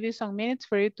going to give you some minutes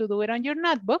for you to do it on your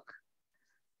notebook.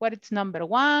 What is number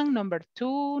one, number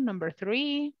two, number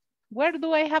three? Where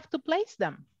do I have to place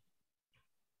them?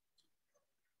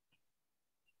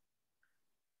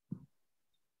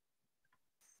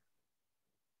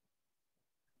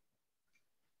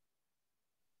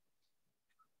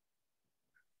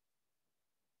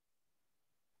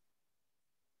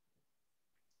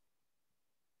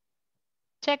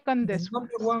 Check on this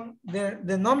one.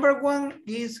 The number one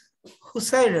is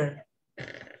wholesaler.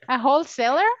 A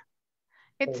wholesaler?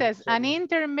 It says an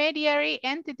intermediary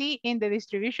entity in the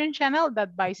distribution channel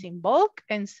that buys in bulk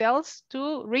and sells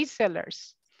to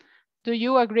resellers. Do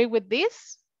you agree with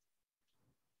this?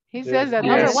 He says that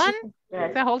number one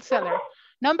is a wholesaler.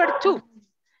 Number two,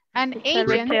 an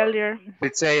agent.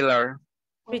 Retailer.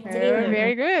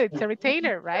 Very good. It's a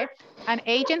retailer, right? An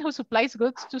agent who supplies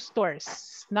goods to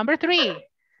stores. Number three,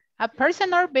 A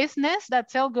person or business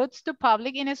that sell goods to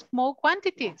public in small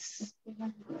quantities.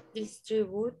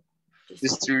 Distributor.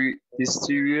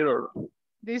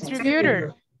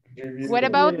 Distributor. What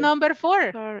about number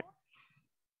 4? Sorry.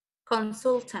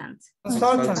 Consultant. A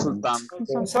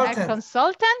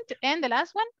consultant. And the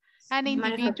last one? An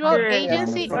individual,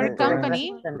 agency, or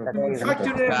company.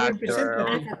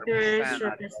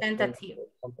 Representative.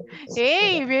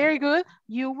 Hey, very good.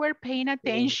 You were paying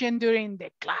attention during the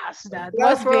class. That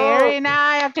was very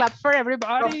nice. A clap for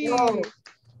everybody.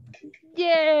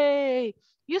 Yay.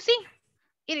 You see,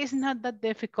 it is not that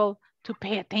difficult to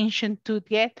pay attention to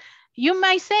get. You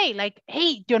might say like,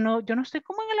 hey, yo no estoy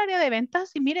como en el área de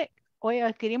ventas y mire, hoy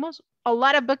adquirimos a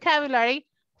lot of vocabulary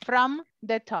from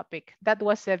the topic. That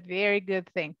was a very good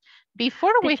thing.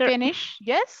 Before we finish,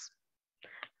 yes?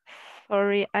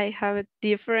 Sorry, I have a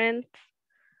different.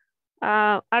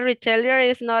 A retailer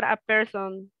is not a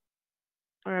person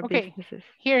or a business.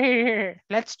 Here.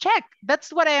 Let's check.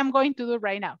 That's what I am going to do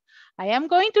right now. I am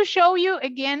going to show you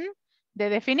again the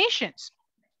definitions.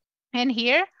 And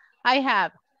here I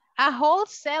have a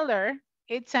wholesaler.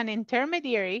 It's an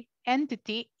intermediary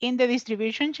entity in the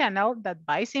distribution channel that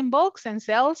buys in bulk and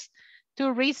sells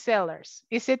to resellers.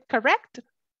 Is it correct?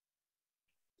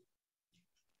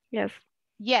 Yes.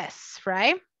 Yes,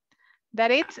 right?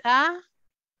 That it's a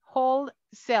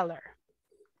wholesaler.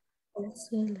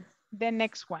 The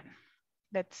next one,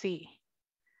 let's see.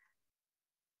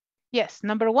 Yes,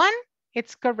 number 1,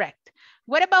 it's correct.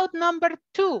 What about number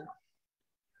 2?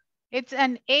 It's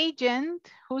an agent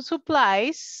who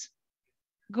supplies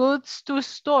goods to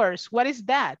stores. What is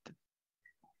that?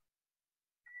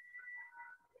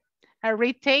 A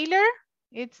retailer?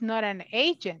 It's not an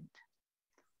agent.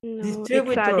 No,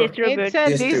 Distributor. It's a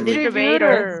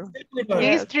distributor.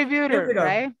 Distributor,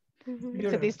 right? Mm-hmm.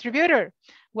 It's a distributor.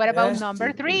 What about Yes.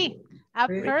 number 3? A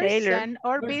person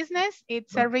or business,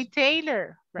 it's a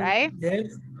retailer, right?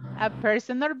 Yes. A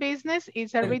person or business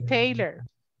is a retailer.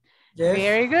 Yes.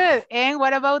 Very good. And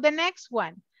what about the next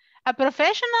one? A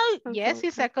professional, yes,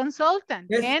 is a consultant.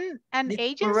 Yes. And an It's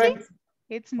agency, correct.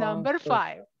 it's number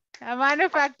 5. A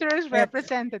manufacturer's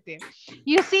representative.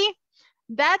 You see,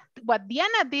 that what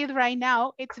Diana did right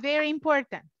now, it's very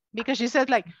important because she said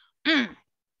like,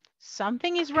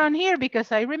 something is wrong here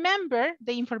because I remember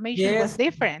the information was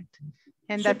different.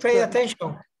 And that's pay good.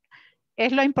 attention.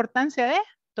 Es la importancia de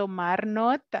tomar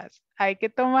notas. Hay que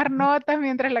tomar notas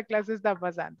mientras la clase está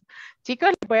pasando. Chicos,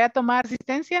 les voy a tomar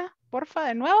asistencia, porfa,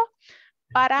 de nuevo,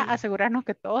 para asegurarnos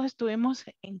que todos estuvimos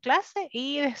en clase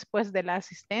y después de la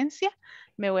asistencia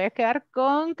me voy a quedar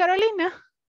con Carolina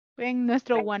en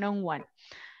nuestro one-on-one.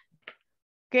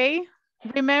 Okay,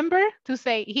 remember to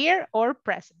say here or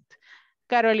present.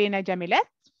 Carolina Yamilet.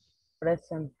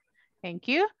 Present. Thank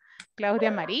you. Claudia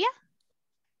María.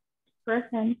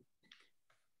 Present.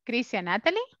 Cristian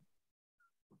Natalie.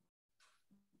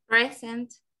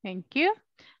 Present. Thank you.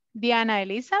 Diana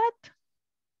Elizabeth.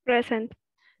 Present.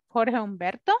 Jorge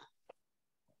Humberto.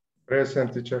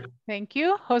 Present, teacher. Thank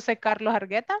you. José Carlos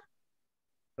Argueta.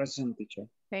 Present, teacher.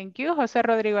 Thank you. José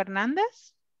Rodrigo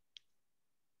Hernández.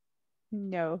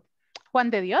 No. Juan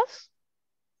de Dios.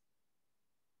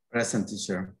 Present,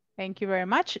 teacher. Thank you very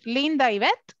much. Linda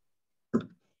Ivette.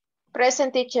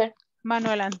 Present, teacher.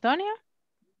 Manuel Antonio.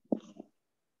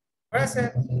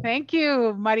 Present. Thank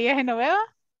you. María Genoveva.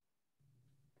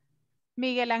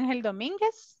 Miguel Ángel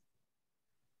Domínguez.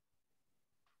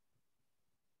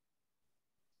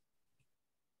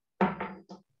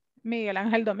 Miguel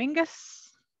Ángel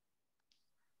Domínguez.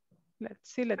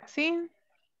 Let's see.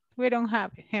 We don't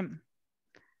have him.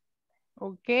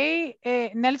 Okay.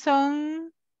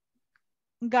 Nelson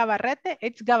Gabarrete.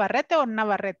 It's Gabarrete or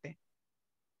Navarrete?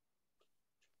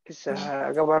 It's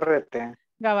Gabarrete.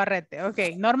 Gabarrete.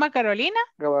 Okay. Norma Carolina.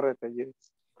 Gabarrete, yes.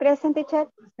 Present, teacher.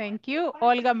 Thank you.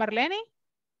 Olga Marlene.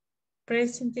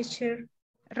 Present, teacher.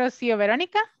 Rocío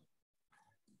Verónica.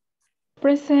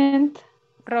 Present.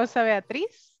 Rosa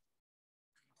Beatriz.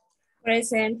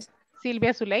 Present.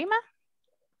 Silvia Zuleima.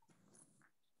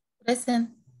 Present.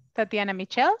 Tatiana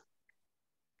Michelle.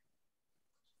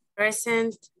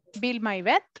 Present. Vilma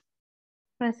Ivette.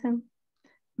 Present.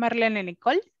 Marlene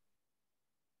Nicole.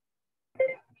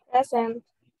 Present.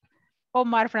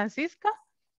 Omar Francisco.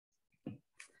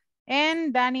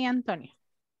 And Danny Antonio.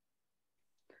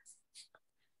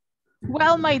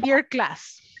 Well, my dear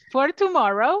class, for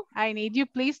tomorrow, I need you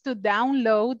please to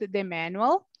download the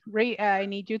manual. I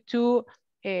need you to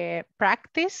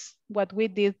practice what we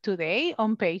did today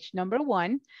on page number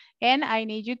 1. And I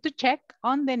need you to check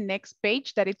on the next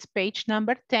page, that it's page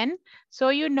number 10, so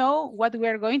you know what we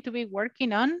are going to be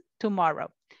working on tomorrow.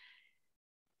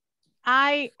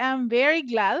 I am very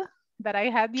glad that I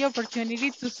had the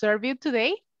opportunity to serve you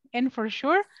today. And for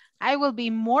sure, I will be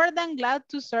more than glad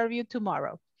to serve you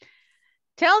tomorrow.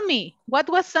 Tell me, what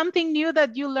was something new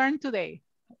that you learned today?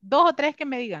 2 o 3 que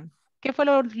me digan. ¿Qué fue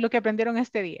lo que aprendieron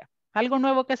este día? Algo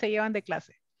nuevo que se llevan de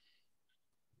clase.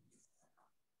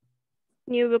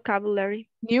 New vocabulary.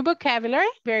 New vocabulary,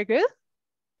 very good.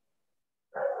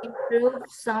 Improve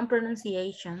some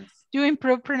pronunciations. You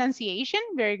improve pronunciation,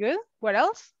 very good. What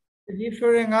else?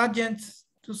 Different agents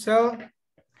to sell.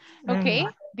 Okay,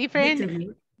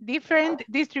 different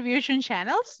distribution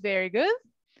channels, very good.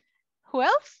 Who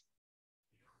else?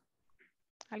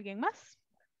 ¿Alguien más?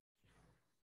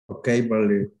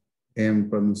 Vocabulary and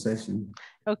pronunciation.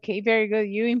 Okay, very good.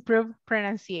 You improve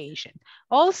pronunciation.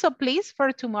 Also, please,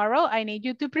 for tomorrow, I need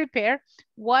you to prepare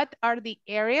what are the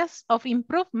areas of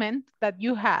improvement that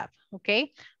you have,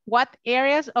 okay? What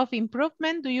areas of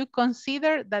improvement do you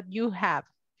consider that you have?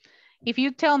 If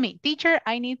you tell me, teacher,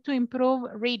 I need to improve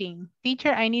reading.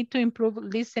 Teacher, I need to improve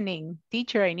listening.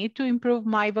 Teacher, I need to improve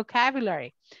my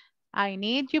vocabulary. I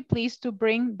need you please to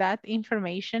bring that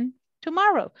information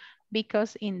tomorrow,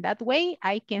 because in that way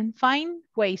I can find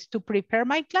ways to prepare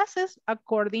my classes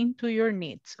according to your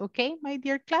needs. Okay, my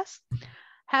dear class?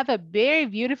 Have a very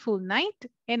beautiful night,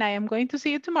 and I am going to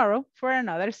see you tomorrow for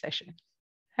another session.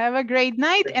 Have a great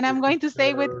night, and I'm going to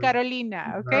stay with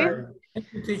Carolina, okay? Bye-bye.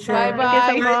 Thank you so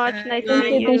much. Nice to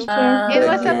meet you. It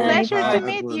was a pleasure to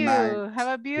meet you. Have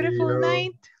a beautiful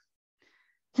night.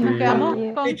 Nos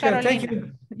quedamos con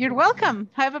Carolina. You're welcome.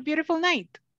 Have a beautiful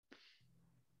night.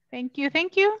 Thank you,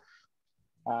 thank you.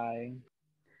 Bye.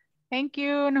 Thank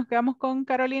you. Nos quedamos con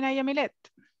Carolina y Yamilet.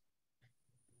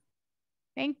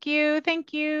 Thank you,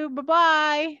 thank you.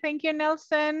 Bye-bye. Thank you,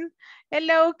 Nelson.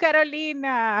 Hello,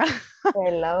 Carolina.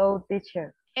 Hello,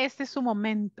 teacher. Este es su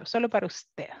momento, solo para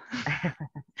usted.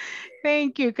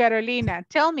 Thank you, Carolina.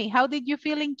 Tell me, how did you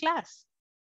feel in class?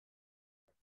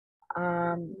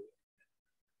 I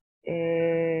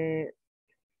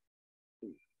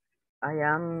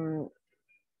am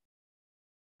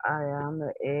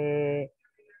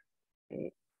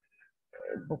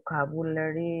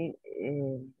vocabulary,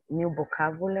 new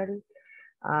vocabulary,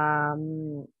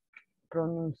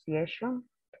 pronunciation,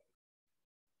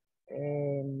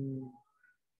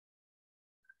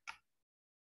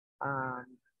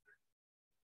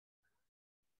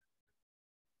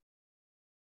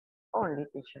 only,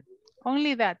 teacher.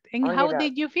 Only that. And Only how that.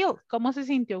 did you feel? ¿Cómo se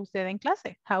sintió usted en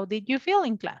clase? How did you feel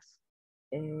in class?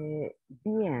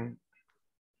 Bien.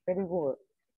 Very good.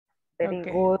 Very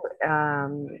Okay. good.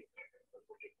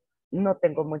 No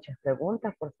tengo muchas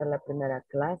preguntas por ser la primera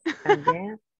clase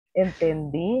también.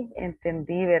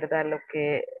 entendí, ¿verdad? Lo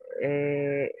que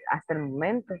hasta el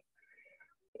momento.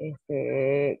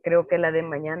 Creo que la de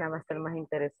mañana va a ser más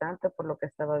interesante por lo que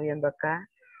estaba viendo acá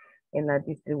en la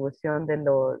distribución de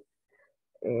los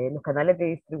canales de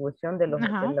distribución de los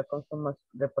consumos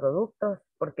de productos,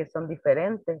 porque son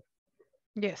diferentes.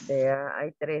 Yes.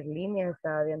 Hay 3 líneas,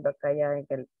 estaba viendo acá ya en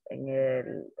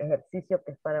el ejercicio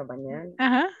que es para mañana.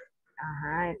 Ajá.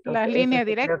 Ajá, entonces, las líneas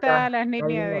directas, las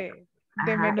líneas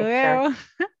de menudeo.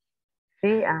 Exacto.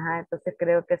 Sí, ajá, entonces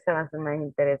creo que esa va a ser más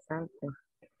interesante.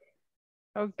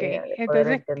 Ok,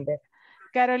 entonces, entender.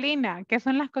 Carolina, ¿qué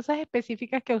son las cosas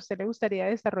específicas que a usted le gustaría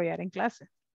desarrollar en clase?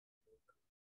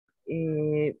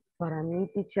 Para mí,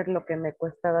 teacher, lo que me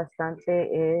cuesta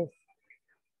bastante es,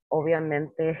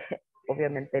 obviamente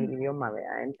el idioma,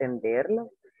 ¿verdad?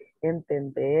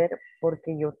 Entender,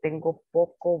 porque yo tengo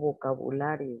poco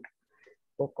vocabulario.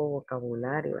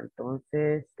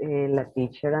 Entonces, la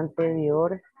teacher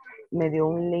anterior me dio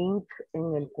un link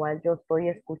en el cual yo estoy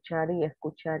escuchar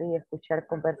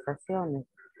conversaciones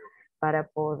para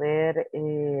poder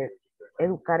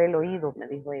educar el oído, me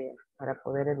dijo ella, para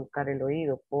poder educar el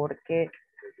oído, porque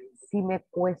sí me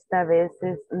cuesta a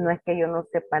veces, no es que yo no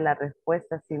sepa la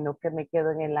respuesta, sino que me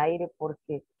quedo en el aire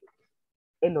porque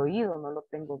el oído no lo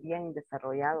tengo bien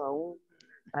desarrollado aún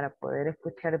para poder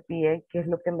escuchar bien qué es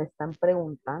lo que me están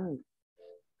preguntando.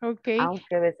 Okay.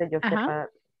 Aunque a veces yo sepa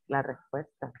la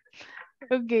respuesta.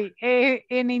 Okay,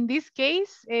 and in this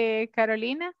case,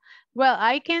 Carolina, well,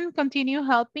 I can continue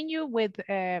helping you with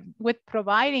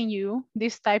providing you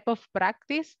this type of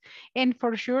practice. And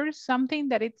for sure, something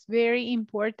that it's very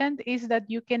important is that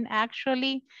you can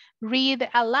actually read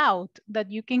aloud, that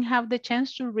you can have the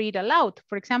chance to read aloud.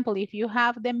 For example, if you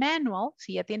have the manual,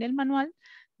 si ya tiene el manual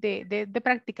de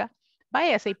práctica,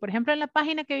 váyase, y por ejemplo, en la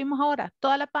página que vimos ahora,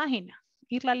 toda la página,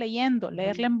 irla leyendo,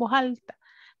 leerla en voz alta,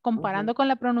 comparando con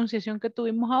la pronunciación que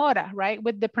tuvimos ahora, right?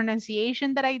 With the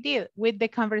pronunciation that I did, with the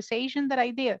conversation that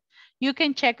I did. You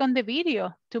can check on the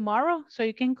video tomorrow so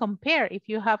you can compare if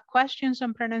you have questions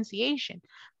on pronunciation.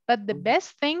 But the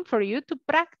best thing for you to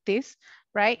practice,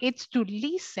 right, it's to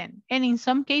listen. And in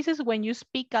some cases, when you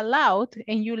speak aloud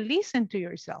and you listen to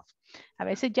yourself. A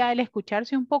veces ya el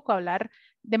escucharse un poco hablar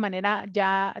de manera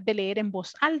ya de leer en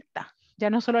voz alta. Ya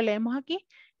no solo leemos aquí,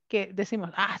 que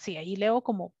decimos, ah, sí, ahí leo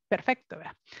como perfecto,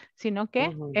 ¿verdad? Sino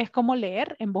que es como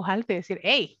leer en voz alta y decir,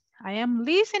 hey, I am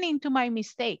listening to my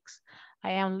mistakes.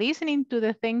 I am listening to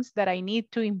the things that I need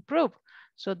to improve.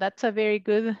 So that's a very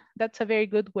good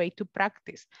way to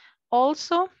practice.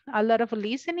 Also, a lot of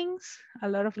listenings.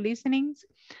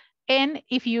 And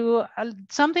if you,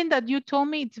 something that you told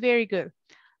me, it's very good.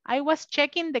 I was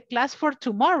checking the class for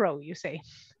tomorrow, you say.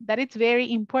 That is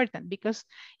very important because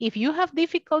if you have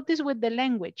difficulties with the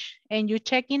language and you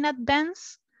check in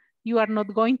advance, you are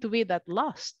not going to be that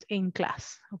lost in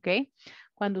class, okay?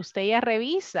 Cuando usted ya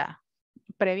revisa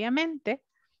previamente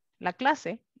la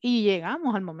clase y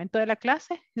llegamos al momento de la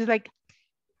clase, it's like,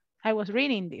 I was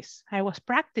reading this, I was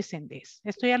practicing this.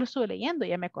 Esto ya lo estuve leyendo,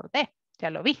 ya me acordé, ya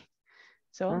lo vi.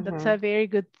 So that's a very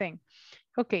good thing.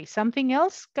 Okay, something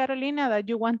else, Carolina, that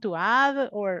you want to add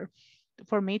or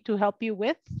for me to help you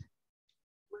with?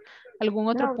 ¿Algún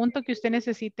otro punto que usted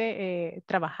necesite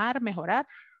trabajar, mejorar?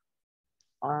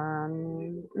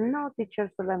 No, teacher,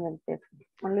 solamente.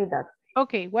 Only that.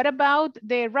 Okay, what about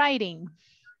the writing?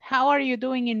 How are you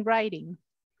doing in writing?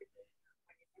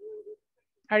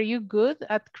 Are you good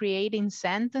at creating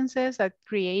sentences, at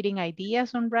creating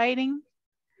ideas on writing?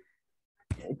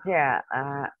 Yeah,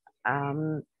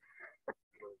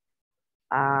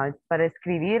 para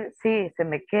escribir, sí, se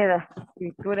me queda.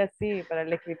 Escritura, sí, para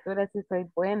la escritura sí soy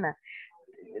buena.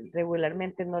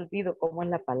 Regularmente no olvido cómo es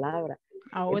la palabra.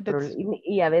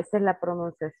 Y a veces la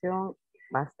pronunciación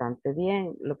bastante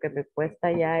bien. Lo que me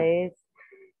cuesta ya es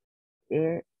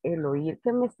el oír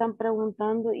que me están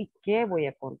preguntando y qué voy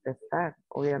a contestar,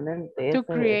 obviamente. To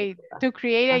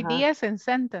create ideas and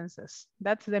sentences.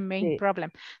 That's the main problem.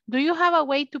 Do you have a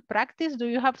way to practice? Do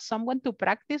you have someone to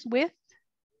practice with?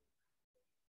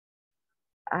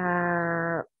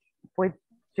 Pues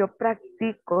yo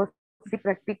practico, sí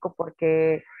practico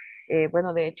porque,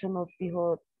 bueno, de hecho nos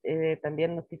dijo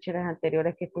también los teachers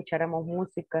anteriores que escucháramos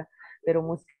música, pero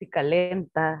música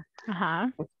lenta.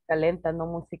 Música lenta, no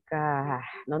música,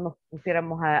 no nos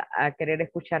pusiéramos a querer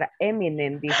escuchar a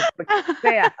Eminem, dijo, porque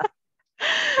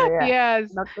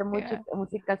no que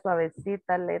música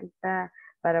suavecita, lenta,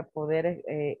 para poder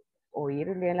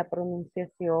oír bien la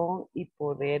pronunciación y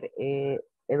poder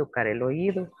educar el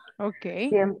oído. Okay.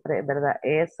 Siempre, ¿verdad?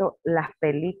 Eso, las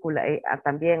películas,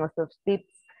 también esos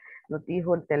tips, nos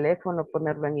dijo el teléfono,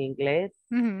 ponerlo en inglés,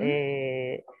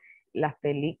 las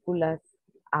películas,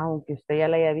 aunque usted ya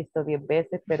la haya visto 10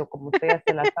 veces, pero como usted ya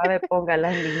se la sabe,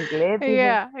 póngala en inglés.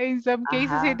 Yeah, in some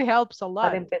cases it helps a lot.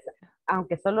 Para empezar,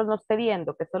 aunque solo no esté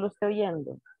viendo, que solo esté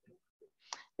oyendo.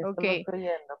 Que solo esté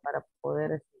oyendo para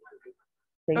poder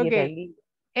seguir el libro.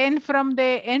 And from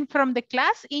the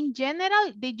class in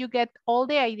general, did you get all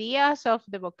the ideas of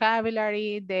the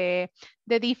vocabulary, the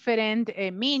different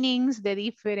meanings, the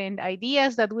different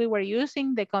ideas that we were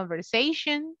using, the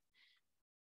conversation?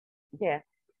 Yeah.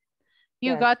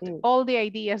 You got all the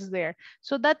ideas there.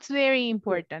 So that's very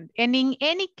important. And in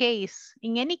any case,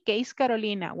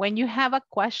 Carolina, when you have a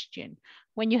question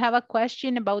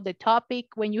about the topic,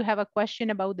 when you have a question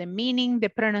about the meaning, the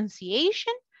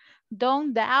pronunciation,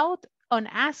 don't doubt on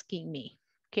asking me,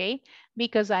 okay?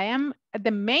 Because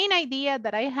the main idea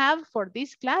that I have for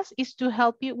this class is to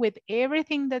help you with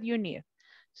everything that you need.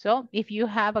 So if you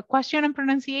have a question on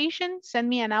pronunciation, send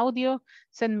me an audio,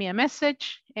 send me a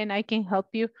message, and I can help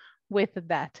you with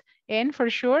that. And for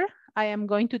sure, I am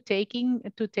going to take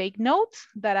notes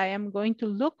that I am going to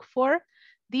look for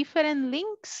different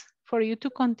links for you to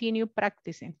continue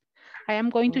practicing. I am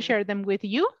going to share them with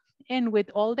you and with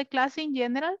all the class in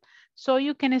general, so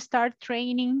you can start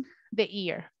training the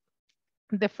ear.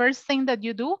 The first thing that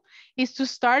you do is to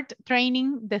start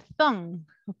training the tongue,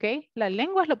 okay? La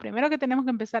lengua es lo primero que tenemos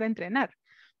que empezar a entrenar,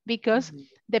 because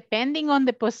depending on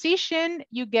the position,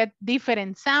 you get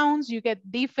different sounds, you get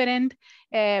different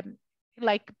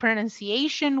like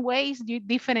pronunciation ways,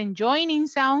 different joining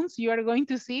sounds. You are going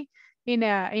to see in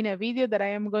a video that I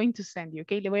am going to send you,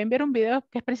 okay? Le voy a enviar un video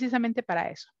que es precisamente para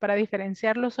eso, para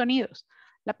diferenciar los sonidos,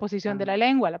 la posición de la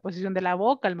lengua, la posición de la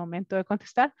boca al momento de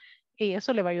contestar, y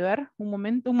eso le va a ayudar un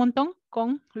montón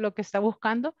con lo que está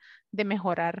buscando de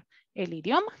mejorar el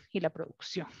idioma y la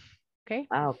producción, okay?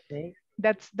 Okay.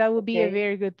 That would be a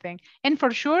very good thing. And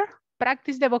for sure,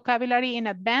 practice the vocabulary in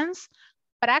advance.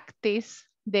 practice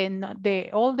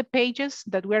all the pages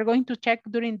that we're going to check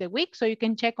during the week. So you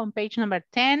can check on page number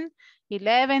 10,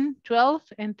 11, 12,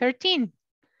 and 13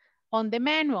 on the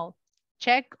manual.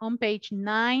 Check on page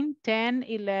 9, 10,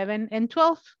 11, and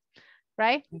 12,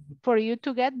 right? For you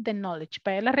to get the knowledge.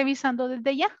 Váyala revisando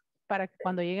desde ya, para que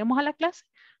cuando lleguemos a la clase,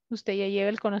 usted ya lleve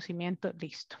el conocimiento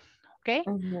listo. Okay?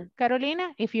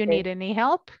 Carolina, if you need any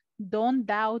help, don't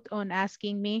doubt on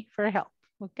asking me for help.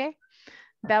 Okay?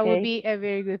 That would be a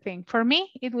very good thing. For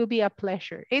me, it will be a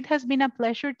pleasure. It has been a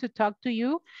pleasure to talk to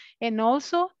you and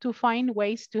also to find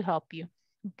ways to help you.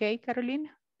 Okay, Carolina?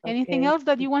 Anything else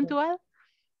that you want to add?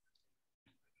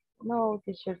 No,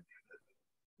 teacher.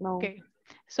 No. Okay.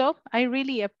 So I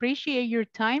really appreciate your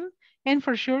time, and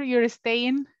for sure you're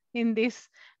staying in these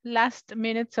last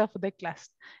minutes of the class.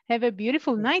 Have a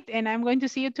beautiful night, and I'm going to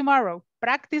see you tomorrow.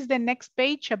 Practice the next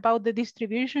page about the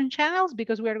distribution channels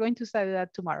because we are going to study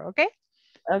that tomorrow, okay?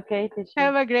 Okay, teacher.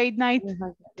 Have a great night.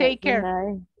 Take care.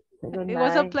 Good night. It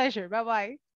was a pleasure.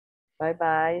 Bye-bye.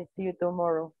 Bye-bye. See you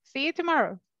tomorrow. See you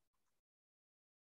tomorrow.